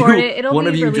One can of you, record it. It'll one be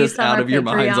of you released just on out our of your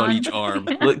minds on Patreon. each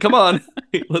arm. Come on,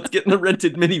 let's get in the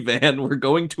rented minivan. We're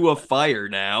going to a fire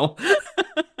now.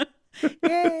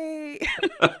 Yay.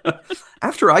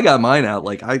 After I got mine out,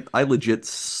 like I legit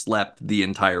slept the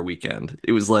entire weekend.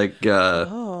 It was like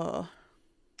Oh.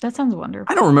 That sounds wonderful.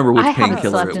 I don't remember which I haven't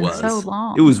painkiller slept it in was. so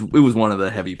long. It was one of the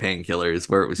heavy painkillers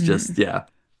where it was just yeah.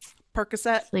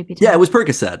 Percocet. Sleepy Yeah, time. it was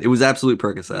Percocet. It was absolute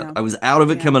Percocet. Yeah. I was out of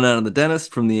it Yeah. coming out of the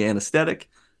dentist from the anesthetic,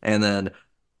 and then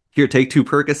here, take 2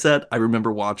 Percocet. I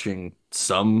remember watching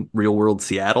some Real World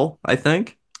Seattle, I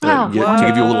think, Oh, to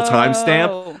give you a little timestamp,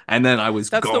 Whoa. and then I was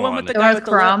That's gone. the one with the There guy was with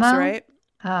the lips, Karamo? right?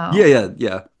 Oh.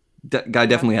 Yeah. Guy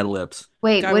definitely had lips.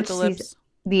 Wait, Guy which with the season? lips.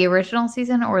 The original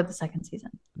season or the second season?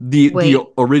 The Wait.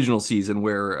 original season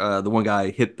where the one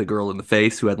guy hit the girl in the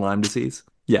face who had Lyme disease.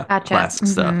 Yeah, Gotcha. classic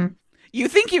stuff. Mhm. You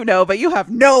think you know, but you have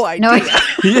no idea. No, I-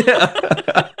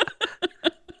 Yeah.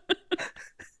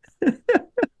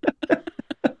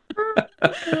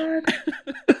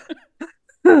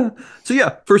 So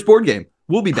yeah, first board game.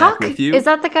 We'll be back Puck? with you. Is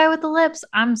that the guy with the lips?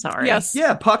 I'm sorry. Yes.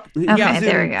 Yeah, Puck. Okay,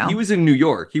 there we go. He was in New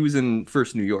York. He was in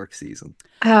first New York season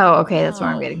Oh, okay. That's where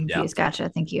I'm Oh. getting Yeah. confused. Gotcha.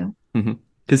 Thank you.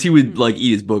 because he would like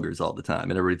eat his boogers all the time,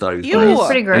 and everybody thought he was. Ew. funny. It's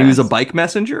pretty gross. And he was a bike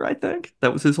messenger. I think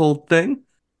that was his whole thing.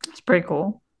 It's pretty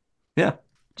cool. Yeah.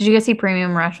 Did you guys see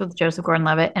Premium Rush with Joseph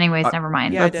Gordon-Levitt? Anyways, never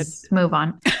mind. yeah, I Let's move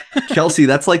on. Chelsea,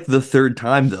 that's like the third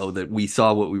time though that we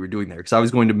saw what we were doing there, because I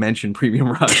was going to mention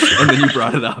Premium Rush, and then you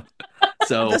brought it up.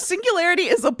 So The singularity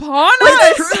is upon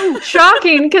us.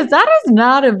 Shocking, because that is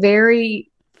not a very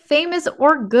famous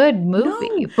or good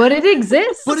movie, No. but it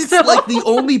exists. But it's like the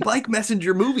only bike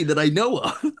messenger movie that I know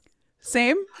of.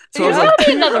 Same. So I was Yeah. like, There's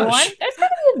gotta be another gosh. one. There's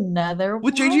gotta be another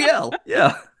With one. JGL.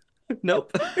 Yeah.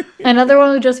 Nope. Another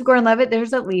one with Joseph Gordon-Levitt.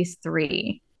 There's at least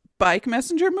 3. Bike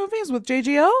messenger movies with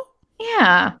JGL?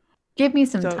 Yeah. Give me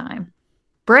some So- time.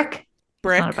 Brick.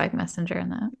 Brick? Not a bike messenger in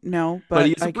that. No, But but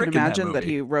he's a I can brick in that imagine that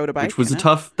movie, he rode a bike. Which was in a it.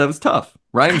 tough. That was tough.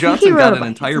 Ryan think he Johnson rode got a an bike.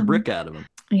 entire It's brick out of him.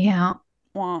 Yeah.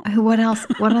 Wah. What else?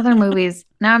 What other movies?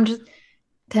 Now I'm just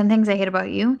 10 Things I Hate About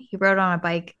You. He rode on a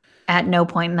bike at no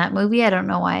point in that movie. I don't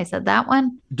know why I said that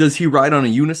one. Does he ride on a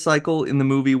unicycle in the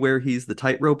movie where he's the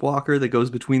tightrope walker that goes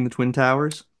between the twin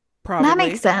towers? Probably. That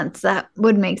makes sense. That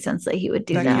would make sense that he would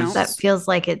do That that. counts. That feels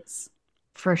like it's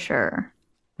for sure.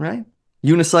 Right.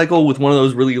 Unicycle with one of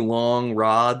those really long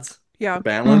rods Yeah. for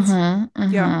balance.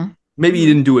 Yeah. Maybe he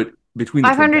didn't do it between the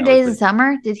twin 500 towers, Days but- of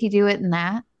Summer. Did he do it in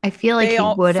that? I feel like They he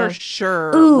all would for have.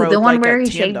 sure. Ooh, rode the one like where a he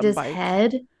shaved tandem his bike.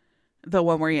 head. The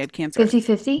one where he had cancer.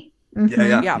 50-50. Yeah,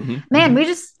 yeah. Yeah. Mhm, Man, mhm. we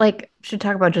just should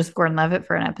talk about Joseph Gordon-Levitt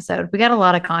for an episode. We got a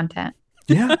lot of content.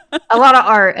 Yeah. A lot of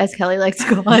art, as Kelly likes to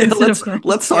call it. Yeah, instead let's of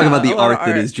let's talk Yeah, about the a lot of art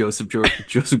that art. is Joseph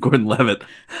Gordon-Levitt.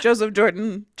 Joseph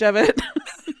Jordan Jevitt.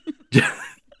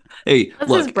 Hey, That's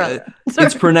look, his brother.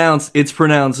 it's pronounced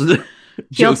Joseph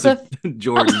Joseph.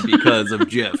 Jordan because of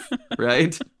Jif,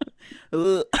 right?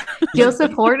 Ugh.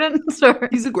 Joseph Horton. Sorry.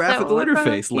 He's a graphical Is that what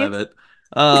we're interface, calling Levitt.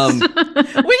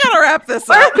 We gotta wrap this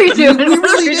What are up. we doing? we What are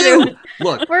really we do. doing?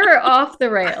 Look, We're off the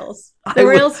rails. I The would-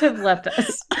 rails have left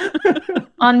us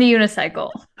on the unicycle.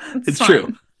 it's fine.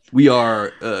 true. We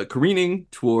are careening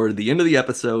toward the end of the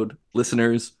episode.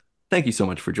 Listeners, thank you so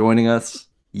much for joining us.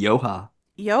 Yoha.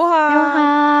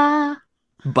 Yoha. Yoha.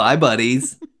 Bye,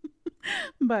 buddies.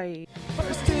 Bye.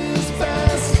 First